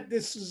line.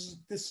 This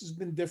has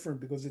been different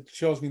because it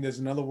shows me there's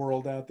another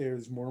world out there.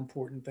 There's more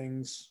important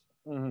things.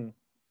 Mm-hmm.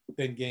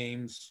 Than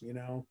games,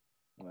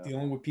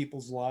 dealing with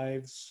people's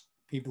lives,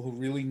 people who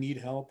really need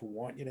help, who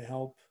want you to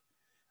help.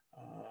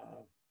 I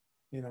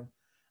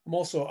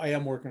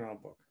am working on a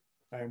book.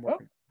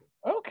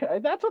 Okay,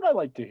 that's what I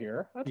like to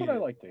hear. What's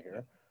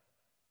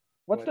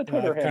the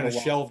Twitter handle? I kind of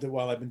shelved it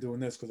while I've been doing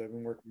this because I've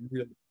been working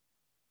really.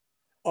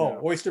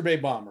 Oyster Bay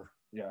Bomber.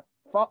 Yeah,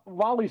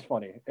 Volley's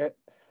funny.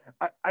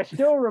 I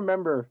still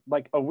remember,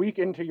 like a week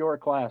into your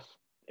class,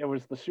 it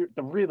was the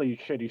really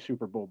shitty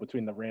Super Bowl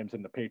between the Rams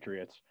and the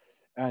Patriots.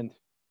 And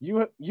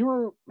you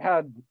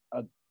had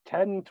a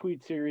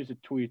 10-tweet series of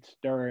tweets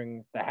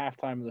during the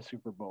halftime of the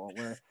Super Bowl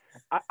where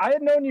I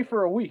had known you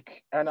for a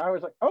week, and I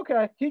was like,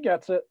 okay, he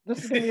gets it.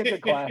 This is going to be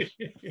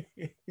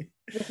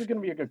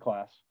a good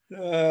class.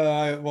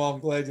 Well, I'm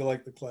glad you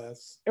liked the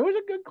class. It was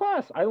a good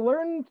class. I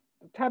learned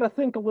how to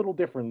think a little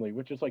differently,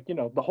 which is like,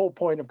 the whole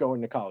point of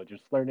going to college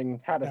is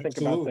learning how to think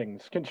about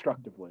things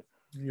constructively.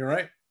 You're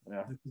right.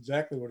 Yeah. That's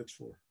exactly what it's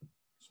for.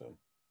 So,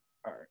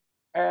 all right.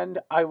 And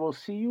I will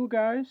see you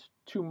guys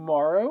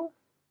tomorrow,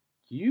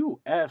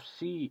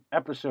 UFC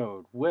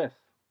episode with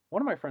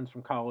one of my friends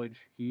from college.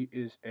 He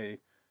is a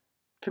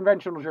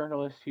conventional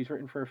journalist. He's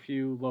written for a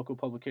few local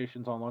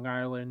publications on Long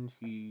Island.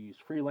 He's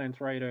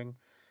freelance writing.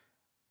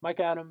 Mike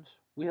Adams.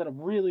 We had a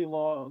really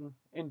long,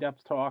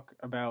 in-depth talk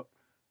about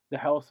the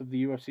health of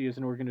the UFC as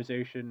an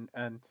organization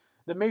and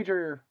the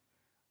major,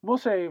 I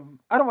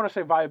don't want to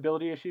say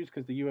viability issues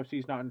because the UFC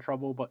is not in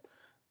trouble, but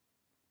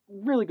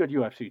really good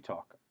UFC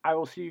talk. I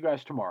will see you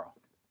guys tomorrow.